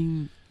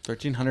 13.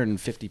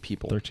 1,350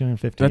 people.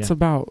 1,350. That's yeah.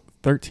 about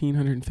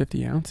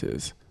 1,350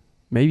 ounces.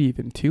 Maybe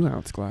even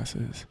 2-ounce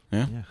glasses. Yeah.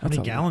 Yeah. How That's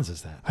many a gallons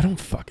is that? I don't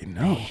fucking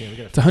know. Okay, we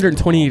gotta It's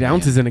 128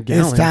 ounces in a It's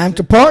gallon. time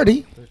to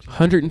party.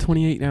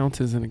 128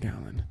 ounces in a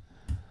gallon.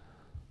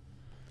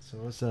 So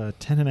it was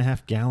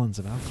 10.5 gallons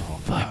of alcohol.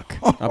 Fuck.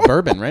 A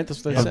bourbon, right?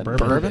 That's what they Yeah, said.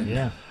 bourbon.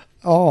 Yeah.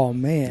 Oh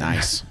man,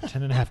 Nice.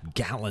 10.5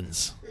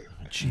 gallons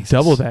Jesus.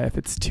 Double that if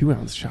it's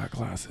 2-ounce shot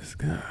glasses.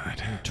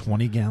 God.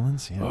 20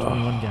 gallons. Yeah,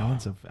 21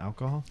 gallons of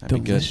alcohol. That'd be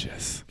good.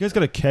 Delicious. You guys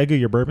got a keg of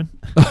your bourbon?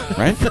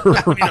 Right?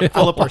 We need to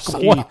fill up our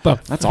ski. What the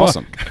That's fuck?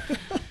 awesome.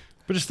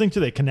 But just think too,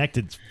 they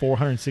connected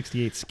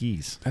 468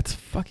 skis. That's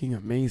fucking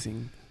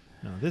amazing.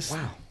 No, this.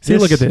 Wow. See,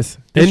 look at this.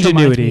 This reminds me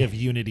Ingenuity. of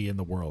unity in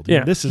the world.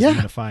 Yeah. This is Yeah.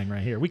 unifying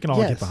right here. We can all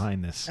Yes. get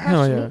behind this.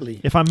 Hell yeah. Absolutely.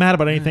 If I'm mad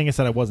about anything, it's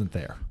that I wasn't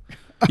there.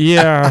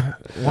 Yeah.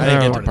 I didn't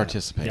get Oh, to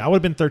participate. Yeah, I would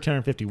have been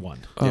 1351.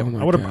 oh my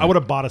I would have. God. I would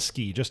have bought a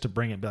ski just to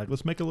bring it. Be like,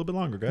 let's make it a little bit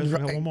longer, guys. We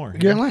got one more.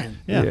 You're in line.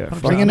 Yeah. Yeah, 100%.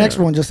 fuck Bring an yeah.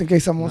 extra one just in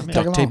case someone wants to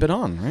tag Duct along. tape it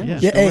on, right? Yeah.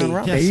 Yeah, hey,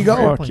 Around. there you some go.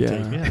 airplane Fuck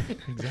tape, yeah. yeah,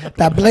 exactly.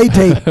 That blade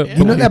tape.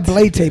 You know that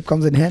blade tape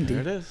comes in handy.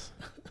 There it is.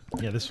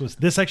 Yeah,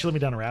 this actually led me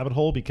down a rabbit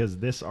hole because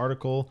this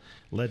article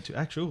led to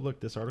actually look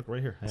this article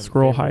right here. I have it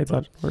Squirrel here. hides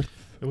out north.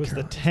 It was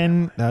the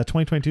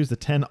 2022 is the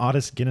 10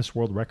 oddest Guinness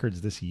World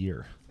Records this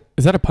year.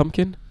 Is that a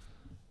pumpkin?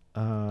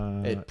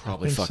 It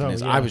probably I think fucking so,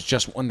 is. yeah. I was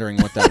just wondering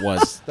what that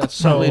was. That's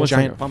So- probably a Looks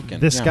giant like pumpkin.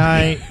 This Yeah.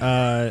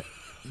 guy,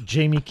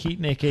 Jamie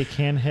Keaton, aka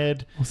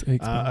Canhead, What's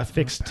eggs?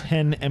 affixed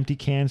 10 empty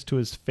cans to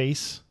his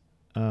face,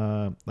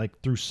 like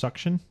through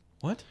suction.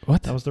 What?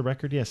 What? That was the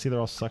record. Yeah, see,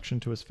 they're all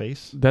suctioned to his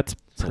face. That's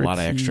It's a lot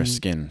of extra pretty-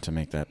 skin to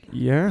make that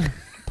Yeah.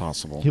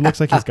 possible. He looks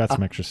like he's got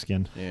some extra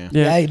skin. Yeah.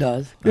 Yeah. Yeah, he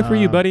does. Good for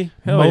you, buddy.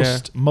 Hell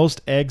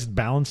Most eggs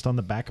balanced on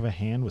the back of a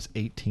hand was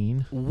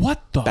 18. yeah.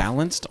 What the?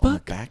 Balanced on the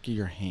back of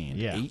your hand.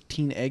 Yeah.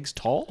 18 eggs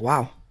tall?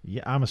 Wow.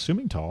 Yeah, I'm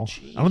assuming tall.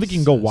 I don't think you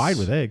can go Jesus. wide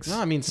with eggs. No,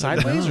 I mean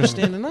sideways or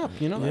standing up.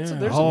 You know, that's Yeah.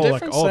 there's oh, a like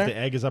difference if there. the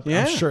egg is up.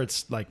 Yeah. I'm sure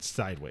it's like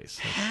sideways,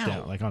 like, How?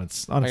 down, like on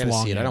its I long gotta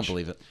see it. I don't edge.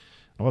 believe it.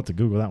 I'll have to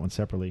Google that one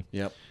separately.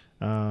 Yep.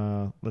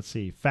 Let's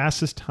see.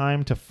 Fastest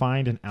time to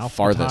find and alphabetize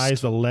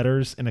Farthest. the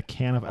letters in a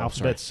can of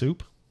alphabet sorry.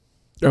 soup.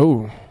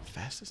 Oh,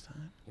 Fastest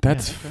time?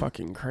 that's Yeah.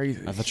 fucking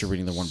crazy. I thought you were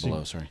reading the one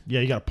below. Sorry.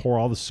 Yeah, you got to pour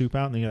all the soup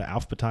out, and then you got to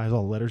alphabetize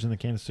all the letters in the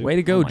can of soup. Way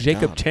to go, Oh my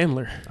Jacob God.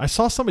 Chandler. I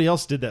saw somebody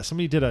else did that.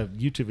 Somebody did a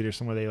YouTube video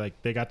somewhere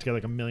they got together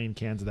like 1 million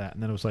cans of that,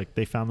 and then it was like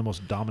they found the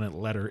most dominant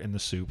letter in the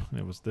soup.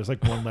 And there's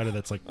like one letter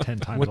that's like 10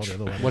 times all the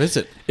other letters. What is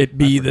it? It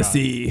be I the forgot.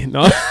 C.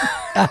 No.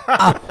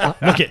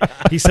 Okay,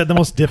 he said the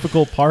most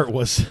difficult part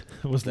was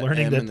The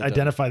learning M to and the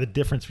identify the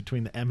difference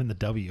between the M and the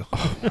W.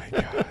 Oh my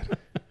God.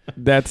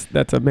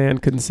 That's a man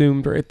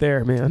consumed right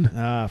there,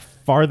 man.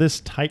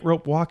 Farthest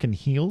tightrope walk in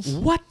heels.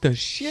 What the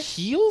shit?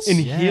 Heels? In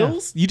Yeah.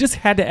 heels? You just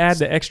had to add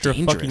the extra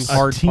dangerous. fucking A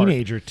hard part.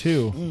 teenager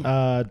too.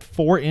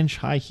 4-inch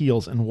high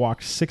heels and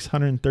walked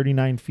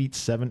 639 feet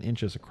 7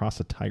 inches across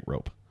a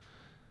tightrope.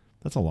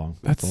 That's a long.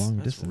 That's a long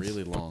That's distance.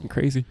 really long.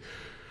 Crazy.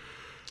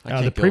 I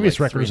can't The go previous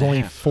like record was 3.5.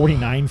 only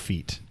 49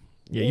 feet.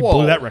 Yeah, you Whoa.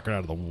 blew that record out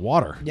of the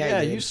water.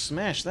 Yeah, he did. you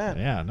smashed that.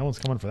 Yeah, no one's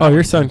coming for that. Oh, your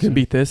one son anytime can soon.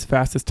 beat this.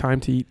 Fastest time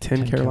to eat 10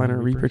 Carolina Carolina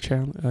Reaper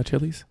Reaper.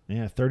 chilies.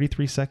 Yeah,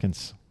 33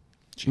 seconds.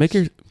 Make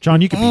your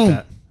John, you could beat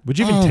that. Would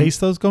you even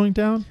taste those going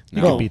down?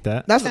 You No. could beat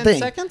that. That's the 10 thing.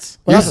 seconds?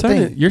 Well, your that's the son.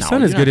 thing. Your No,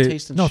 son is you're good not at.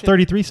 tasting No, shit.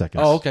 33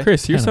 seconds. Oh, okay.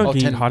 Chris, your Yeah. son Oh,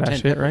 can 10 eat hot ass 10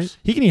 shit, right? peppers.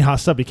 He can eat hot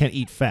stuff, but he can't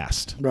eat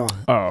fast. Bro,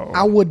 Oh.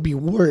 I would be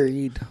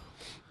worried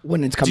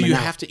when it's Do coming you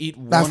out. have to eat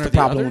one That's or the the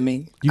problem other? with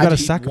me. You got to Eat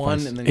sacrifice.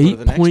 one and then go to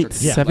the next, or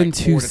 8.72 like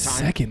 4 at a time?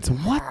 seconds.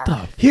 What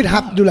the? He'd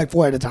have to do like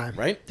 4 at a time.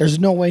 Right? There's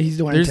no way he's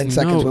doing it in There's 10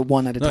 seconds no- with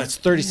 1 at a No, time. it's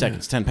 30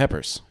 seconds, 10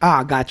 peppers.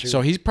 Ah, got you.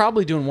 So he's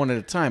probably doing one at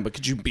a time, but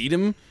could you beat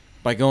him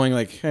by going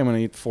like, hey, I'm going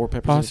to eat 4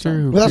 peppers Foster. at a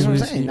who time? Well, that's what I'm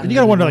previously saying. And you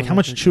got to wonder like how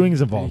much chewing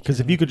is involved. Because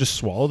if you could just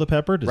swallow the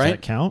pepper, does Right?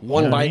 that count?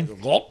 One You know what I bite, mean?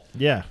 gulp,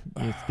 Yeah.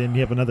 Then you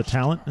have another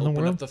talent in the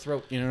open world. up the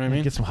throat. You know what I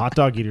mean? Get some hot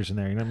dog eaters in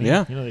there. You know what I mean?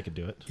 Yeah. You know they could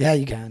do it. yeah,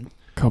 you can.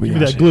 Kobayashi. Give me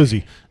that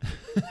glizzy.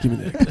 Give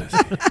me that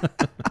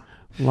glizzy.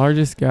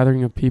 Largest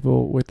gathering of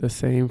people with the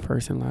same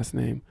first and last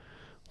name.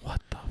 What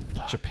the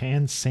fuck?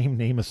 Japan's same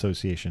name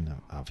association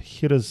of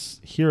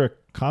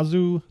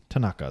Hirokazu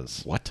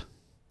Tanaka's. What?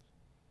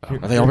 Here-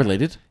 Are they all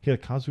related?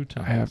 Hirokazu I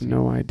Tanaka's. have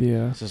no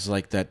idea. This is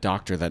like that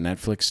doctor, that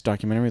Netflix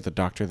documentary, the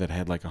doctor that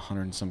had like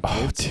 100 and some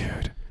Oh, kids.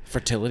 dude.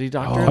 Fertility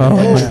doctor. Oh, that my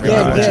had Oh, trained a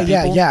God. bunch yeah, of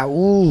yeah, people. yeah.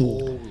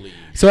 Ooh. Holy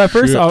So at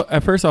first,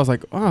 Shit. I was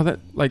like, oh, that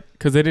like,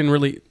 because they didn't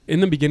really in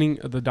the beginning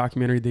of the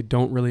documentary, they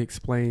don't really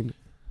explain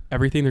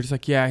everything. They're just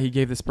like, yeah, he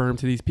gave the sperm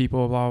to these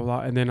people, blah blah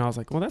blah. And then I was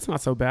like, well, that's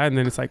not so bad. And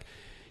then it's like,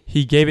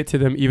 he gave it to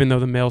them even though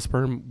the male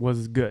sperm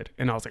was good.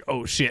 And I was like,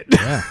 oh shit.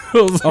 Yeah. I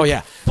was like, Oh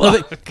yeah. Well,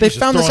 they just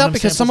found this throwing out them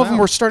because some samples of them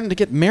out. were starting to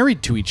get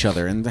married to each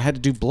other and they had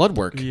to do blood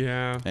work.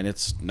 yeah. And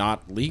it's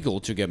not legal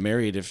to get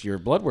married if you're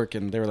blood work.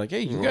 And they were like,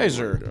 hey, you guys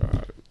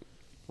are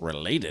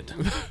related,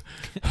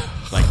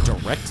 like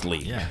directly.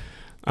 Yeah.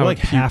 I They're would like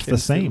half puke the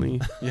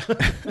same.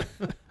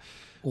 instantly.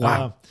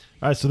 Wow. All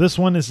right, so this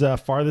one is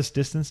farthest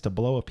distance to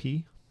blow a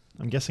pea.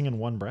 I'm guessing in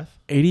one breath.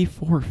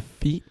 84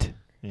 feet.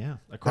 Yeah,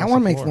 across That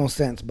one the makes floor. no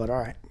sense, but all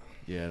right.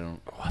 Yeah, I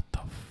don't. What the?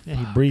 Yeah,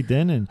 he breathed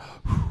in and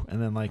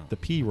then like the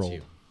pea That's rolled.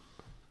 you.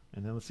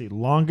 And then let's see,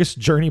 longest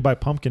journey by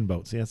pumpkin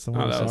boat. See, that's the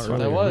one Oh, we that saw was earlier.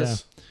 That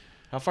was.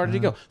 How far did he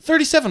go?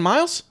 37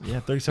 miles? Yeah,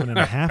 37 and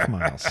a half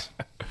miles.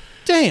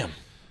 Damn.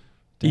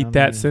 Eat Down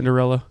that, in-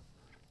 Cinderella.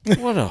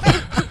 What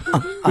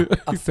a.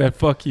 He said,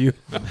 fuck you.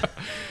 I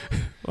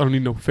don't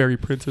need no fairy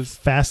princess.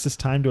 Fastest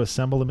time to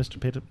assemble a Mr.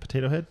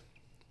 Potato Head?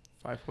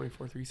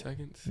 5.43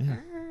 seconds. Yeah.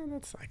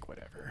 That's like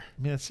whatever.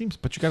 I mean, it seems,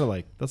 but you gotta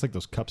like, that's like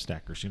those cup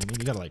stackers. You know what I mean?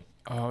 You gotta like,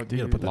 Oh, you dude.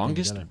 gotta put that thing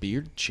Longest together.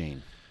 beard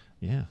chain.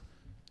 Yeah.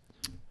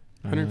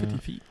 150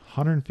 feet.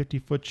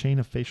 150-foot chain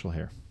of facial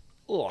hair.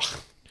 Ugh.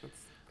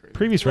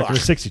 Previous record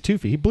was 62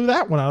 feet. He blew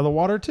that one out of the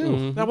water too.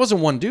 Mhm. That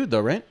wasn't one dude though,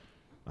 right?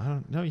 I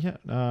don't know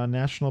yet.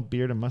 National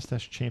Beard and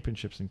Mustache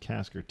Championships in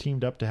Casker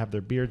teamed up to have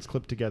their beards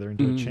clipped together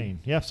into a chain.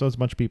 Yeah, so it's a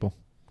bunch of people.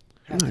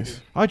 Nice.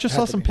 I just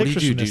saw some What do you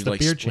pictures do? from Do this, you the like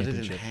beard split it in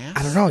championship. half?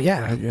 I don't know.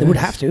 Yeah, I they would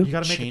guess. have to. You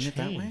gotta make Chain a it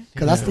that chain. way?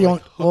 Because that's the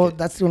only. Well,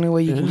 that's the only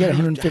way you can get How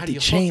do 150 you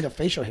chain hook of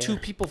facial hair. Two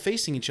people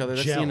facing each other.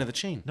 That's Gel. the end of the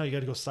chain. No, you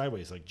got to go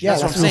sideways, like Yeah,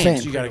 gel. that's what I'm saying.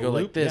 So you got to Create a go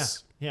like loop,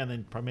 this. Yeah, and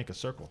then probably make a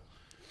circle.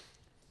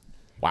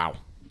 Wow.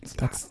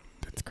 That's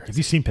Have crazy.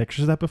 you seen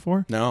pictures of that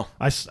before? No.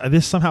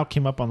 This somehow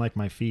came up on like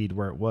my feed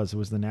where it was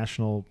the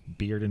National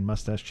Beard and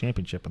Mustache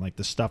Championship, and like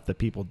the stuff that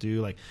people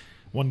do, like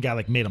one guy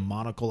like made a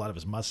monocle out of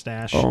his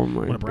mustache, Oh my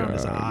went up around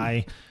his God.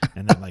 eye,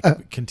 and then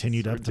like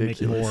continued up to make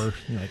ridiculous. more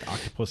like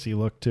octopusy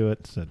look to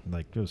it. So,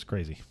 like it was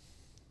crazy.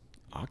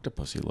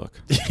 Octopusy look.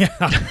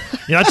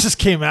 Yeah, it just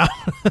came out.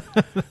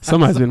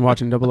 Somebody's been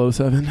watching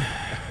 007.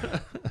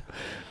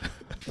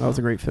 That was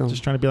a great film.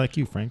 Just trying to be like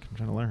you, Frank. I'm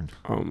trying to learn.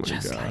 Oh my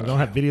Just I god. don't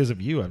have videos of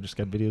you. I've just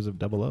got videos of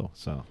 00.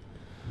 So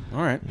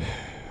All right.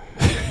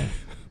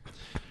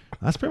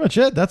 that's pretty much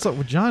it. That's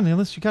what, John.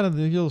 Unless you got a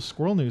little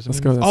squirrel news. Let's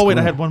go to the Oh wait,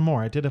 I squirrel. had one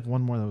more. I did have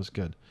one more that was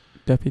good.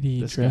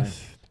 Deputy This guy.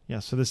 dress. Yeah,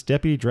 so this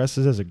deputy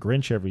dresses as a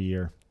Grinch every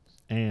year,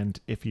 and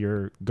if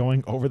you're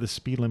going over the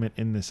speed limit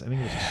in this, I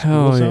think it was a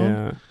school Hell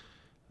zone.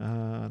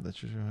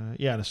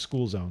 yeah. In a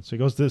school zone. So he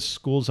goes to this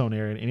school zone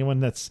area, and anyone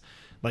that's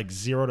like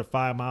 0 to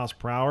 5 miles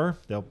per hour,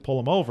 they'll pull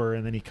him over,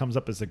 and then he comes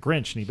up as the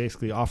Grinch, and he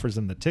basically offers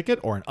them the ticket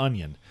or an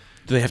onion.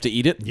 Do they have to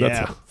eat it?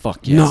 Yeah.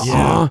 Fuck yes.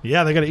 No.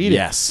 Yeah, they got to eat it.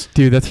 Yes.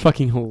 Dude, that's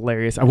fucking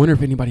hilarious. I wonder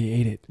if anybody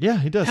ate it. Yeah,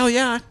 he does. Hell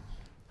yeah.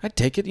 I'd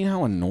take it. You know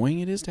how annoying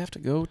it is to have to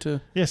go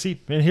to. Yeah,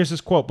 see, and here's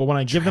his quote. But when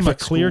I give them a Traffic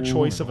clear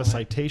school choice and of a all that.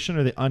 citation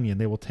or the onion,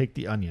 they will take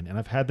the onion. And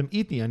I've had them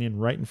eat the onion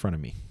right in front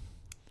of me.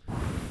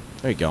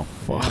 There you go.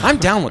 I'm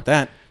down with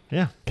that.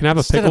 Yeah. Can I have a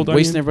Instead pickled of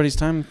wasting onion? everybody's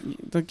time,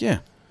 like, yeah.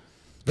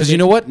 Because you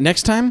know what?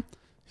 Next time,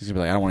 he's going to be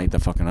like, I don't want to eat the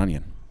fucking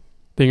onion.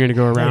 Then you're gonna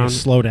go Now you around.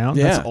 slow down.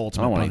 Yeah. That's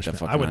ultimate I don't wanna eat that punishment.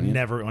 fucking I would onion.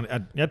 never.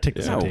 I'd take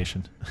the Yeah.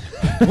 citation.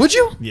 Would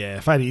you? Yeah,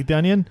 if I had to eat the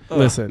onion.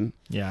 Listen,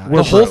 Yeah.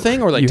 The whole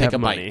thing, or like you take have a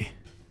bite? money.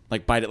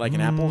 Like bite it like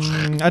an apple?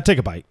 I'd take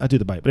a bite. I'd do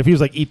the bite. But if he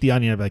was like, eat the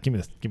onion, I'd be like, give me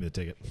the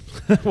ticket.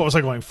 What was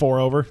I going, 4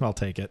 over? I'll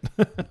take it.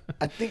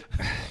 I think,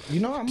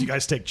 you know, I'm, Do you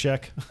guys take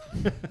check?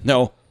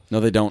 No. No,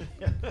 they don't.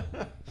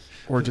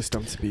 Or just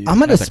don't speed. I'm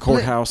gonna At the split.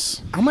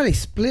 courthouse. I'm gonna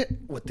split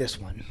with this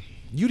one.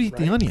 You'd eat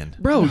the onion.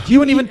 Bro, You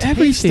wouldn't even eat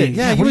taste it. everything.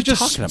 Yeah, What you are would you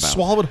just talking about?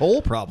 swallow it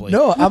whole, probably.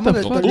 No, I'm the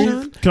gonna. fuck, the-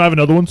 John? Can I have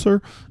another one,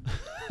 sir?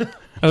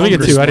 I think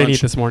it's Hungry 2. I didn't lunch.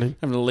 eat this morning.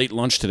 Having a late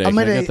lunch today. I'm Can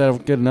I gonna-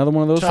 get another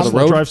one of those for the Trust me.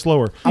 road? Drive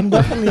slower. I'm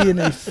definitely in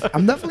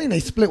a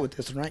split with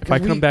this one, right? If I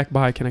 'Cause come we- back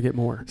by, can I get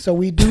more? So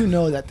we do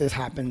know that this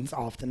happens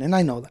often, and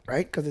I know that,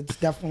 right? Because it's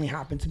definitely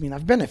happened to me, and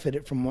I've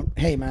benefited from one.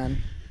 Hey, man,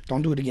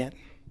 don't do it again.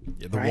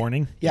 Yeah, the Right?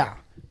 warning. Yeah,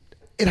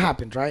 it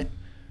happens, right?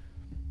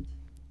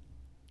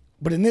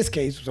 But in this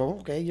case, so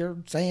okay, you're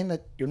saying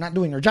that you're not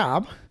doing your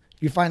job.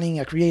 You're finding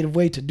a creative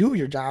way to do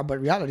your job, but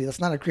in reality, that's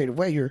not a creative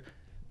way. You're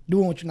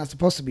doing what you're not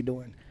supposed to be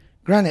doing.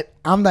 Granted,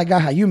 I'm that guy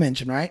how you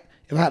mentioned, right?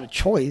 If I had a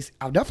choice,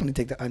 I'll definitely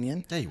take the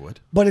onion. Yeah, you would.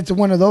 But it's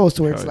one of those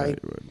to where it's Oh, yeah, like,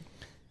 you would.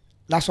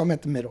 that's why I'm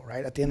at the middle,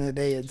 right? At the end of the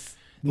day, it's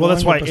Well,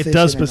 that's knowing why your it position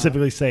does and all.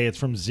 specifically say it's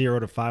from 0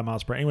 to 5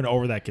 miles per hour. Anyone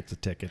over that gets a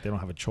ticket. They don't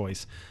have a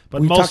choice.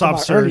 But We most talked about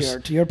officers, earlier,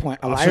 to your point,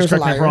 a officers, liar's a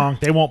correct me if liar. I'm wrong,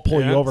 they won't pull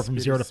you Yeah, over from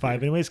speed 0 to is 5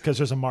 speed. anyways because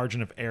there's a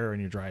margin of error in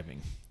your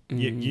driving.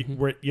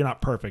 You're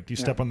not perfect. You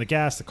step on the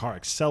gas, the car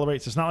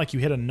accelerates. It's not like you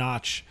hit a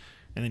notch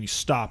and then you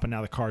stop and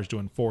now the car's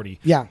doing 40.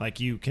 Yeah.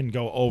 Like you can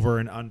go over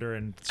and under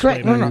and Correct.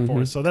 straight No, back no. and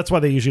forth. So that's why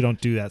they usually don't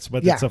do that. So,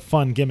 but Yeah. it's a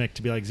fun gimmick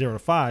to be like 0 to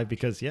 5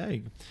 because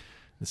if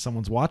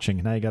someone's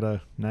watching. Now you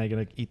gotta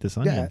eat this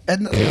onion. Yeah,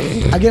 and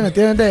again, at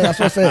the end of the day, that's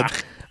what I said.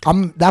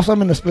 That's why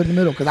I'm in the split in the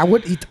middle because I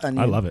would eat the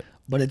onion. I love it.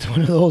 But it's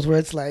one of those where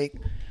it's like,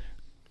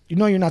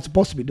 you're not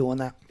supposed to be doing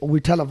that, but we're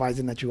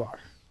televising that you are.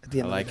 At the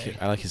end of the day,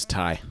 I like his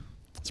tie.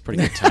 It's a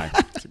pretty good tie.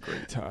 It's a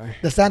great tie.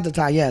 the Santa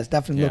tie, yes,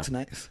 definitely Yeah. looks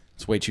nice.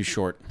 It's way too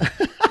short.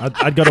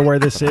 I'd go to where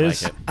this I like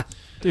is. it.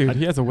 Dude,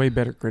 he has a way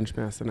better Grinch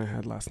mask than I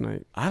had last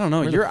night. I don't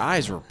know. Your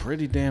eyes were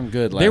pretty damn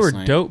good last They were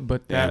night. dope,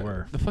 but Yeah, that they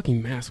were. the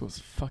fucking mask was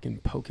fucking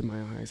poking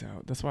my eyes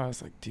out. That's why I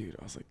was like, dude,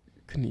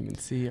 couldn't even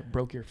see. It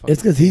broke your fucking.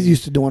 It's because he's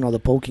used to doing all the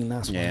poking.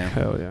 That's why. Yeah.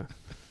 Hell yeah.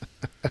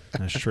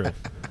 That's true.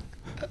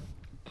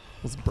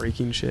 Was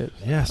breaking shit.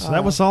 Yeah, so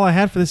that was all I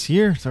had for this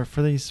year. So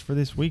for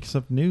these weeks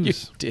of You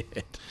news.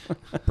 did.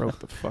 Broke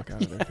the fuck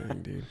out of that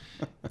thing, dude.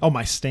 Oh,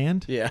 my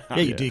stand? Yeah. Yeah,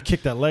 you did. You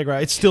kicked that leg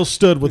right. It still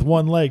stood with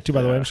one leg, too,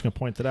 by the way. I'm just going to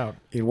point that out.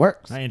 It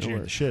works. I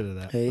engineered the shit out of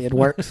that. Hey, it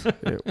works.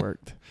 It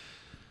worked.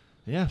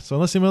 Yeah, so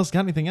unless anyone else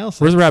got anything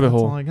else. Where's the rabbit that's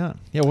hole? all I got.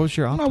 Yeah, what was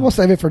your No, option? we'll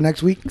save it for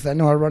next week because I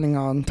know we're running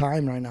on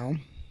time right now.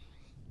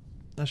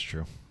 That's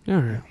true. All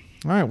right.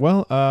 All right,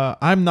 well,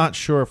 I'm not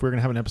sure if we're going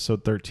to have an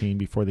episode 13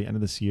 before the end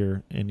of this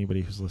year, anybody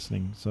who's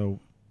listening. So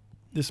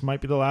this might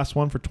be the last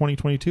one for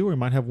 2022, or we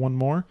might have one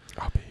more.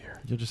 I'll be here.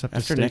 You'll just have to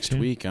After stay next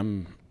tuned. week,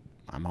 I'm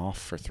off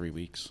for 3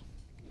 weeks.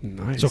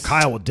 Nice. So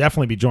Kyle will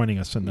definitely be joining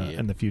us in the Yeah.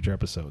 in the future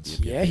episodes.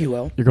 Yeah, he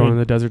will. You're going to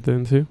the desert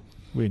then too?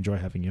 We enjoy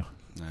having you.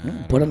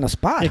 Put on the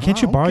spot. Hey, can't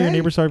huh? you borrow your Okay.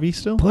 neighbor's RV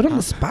still? Put on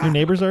the spot. Your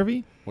neighbor's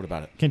RV? What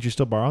about it? Can't you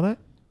still borrow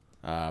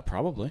that?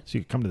 Probably. So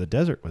you could come to the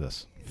desert with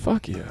us.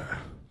 Fuck yeah.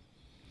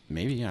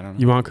 Maybe. I don't know.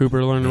 You want Cooper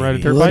to learn to ride a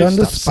Maybe. dirt Put bike? on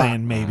the Stop spot.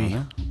 saying maybe.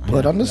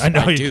 Put on the I spot. know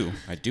I you. do.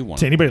 I do want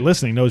To to. anybody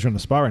listening knows you're on the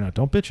spot right now.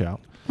 Don't bitch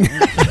out.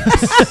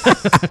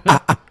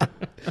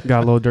 Got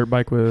a little dirt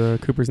bike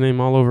with Cooper's name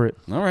all over it.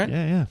 All right.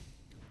 Yeah.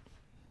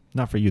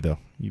 Not for you though.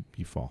 You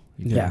fall.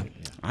 You Yeah. fall.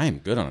 I am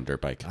good on a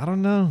dirt bike. I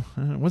don't know.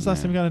 When's the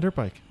last time you got on a dirt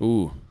bike?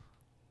 Ooh.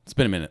 It's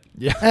been a minute.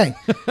 Yeah. Hey,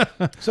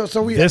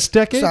 so we This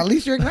decade? So at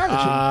least you're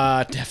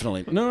acknowledging.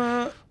 Definitely.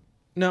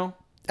 No.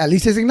 At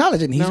least he's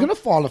acknowledging. He's No. gonna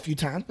fall a few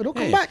times, but he'll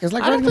come Hey, back. It's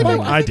like I don't riding a think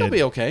bike. I I think I'll did.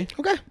 be okay.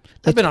 Okay.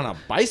 I've been on a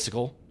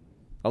bicycle.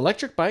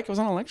 Electric bike. I was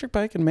on an electric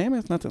bike in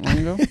Mammoth not that long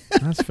ago.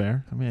 That's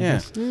fair. I mean, I Yeah.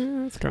 guess.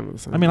 Yeah, it's kind of the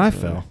same. I mean, I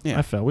fell. Yeah.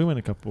 I fell. We went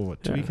a couple,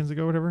 2 Yeah. weekends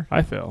ago, or whatever.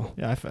 I fell.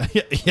 Yeah, I fell.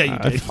 Yeah, you I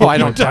did. fell. Oh, I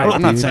don't. Don't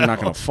I'm not do saying I'm that.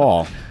 not going to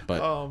fall,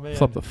 but Oh man.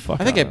 Flip the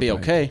fuck I think out I'd be of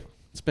that okay.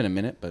 It's been a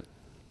minute, but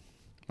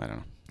I don't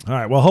know. All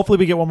right. Well, hopefully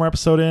we get one more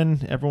episode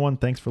in. Everyone,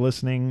 thanks for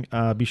listening.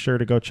 Be sure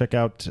to go check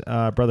out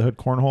Brotherhood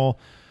Cornhole.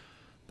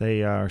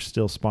 They are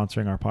still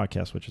sponsoring our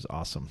podcast, which is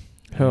awesome.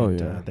 Hell And,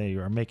 yeah. they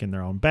are making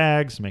their own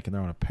bags, making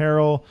their own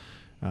apparel.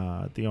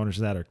 The owners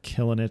of that are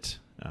killing it.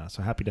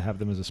 So happy to have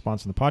them as a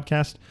sponsor in the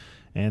podcast.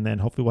 And then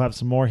hopefully we'll have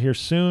some more here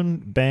soon.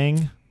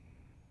 Bang.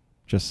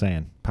 Just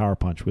saying. Power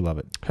Punch. We love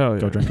it. Hell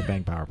yeah. Go drink a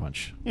Bang Power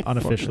Punch.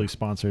 Unofficially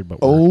sponsored,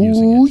 but we're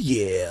using Oh it.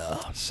 yeah.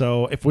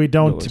 So if you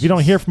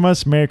don't hear from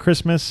us, Merry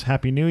Christmas,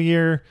 Happy New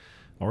Year,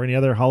 or any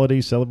other holiday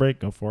you celebrate,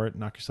 go for it.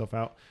 Knock yourself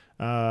out.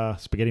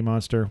 Spaghetti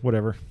Monster,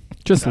 whatever.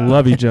 Just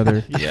love each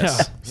other.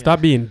 Yes.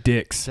 Stop being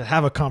dicks. To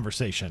have a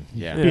conversation.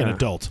 Yeah. Be an Yeah.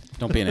 adult.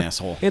 Don't be an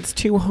asshole. It's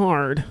too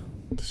hard.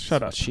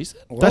 Shut up. She said.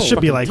 That should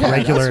be like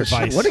regular that's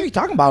advice. What are you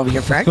talking about over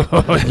here, Frank?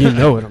 You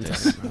know what I'm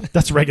talking about.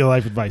 That's regular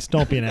life advice.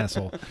 Don't be an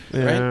asshole.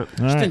 Yeah. Right? All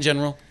Just right. in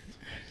general.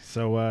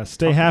 So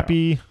stay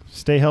happy,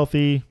 stay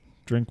healthy,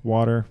 drink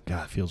water.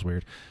 God, it feels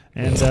weird.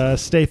 And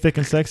stay thick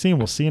and sexy, and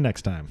we'll see you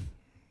next time.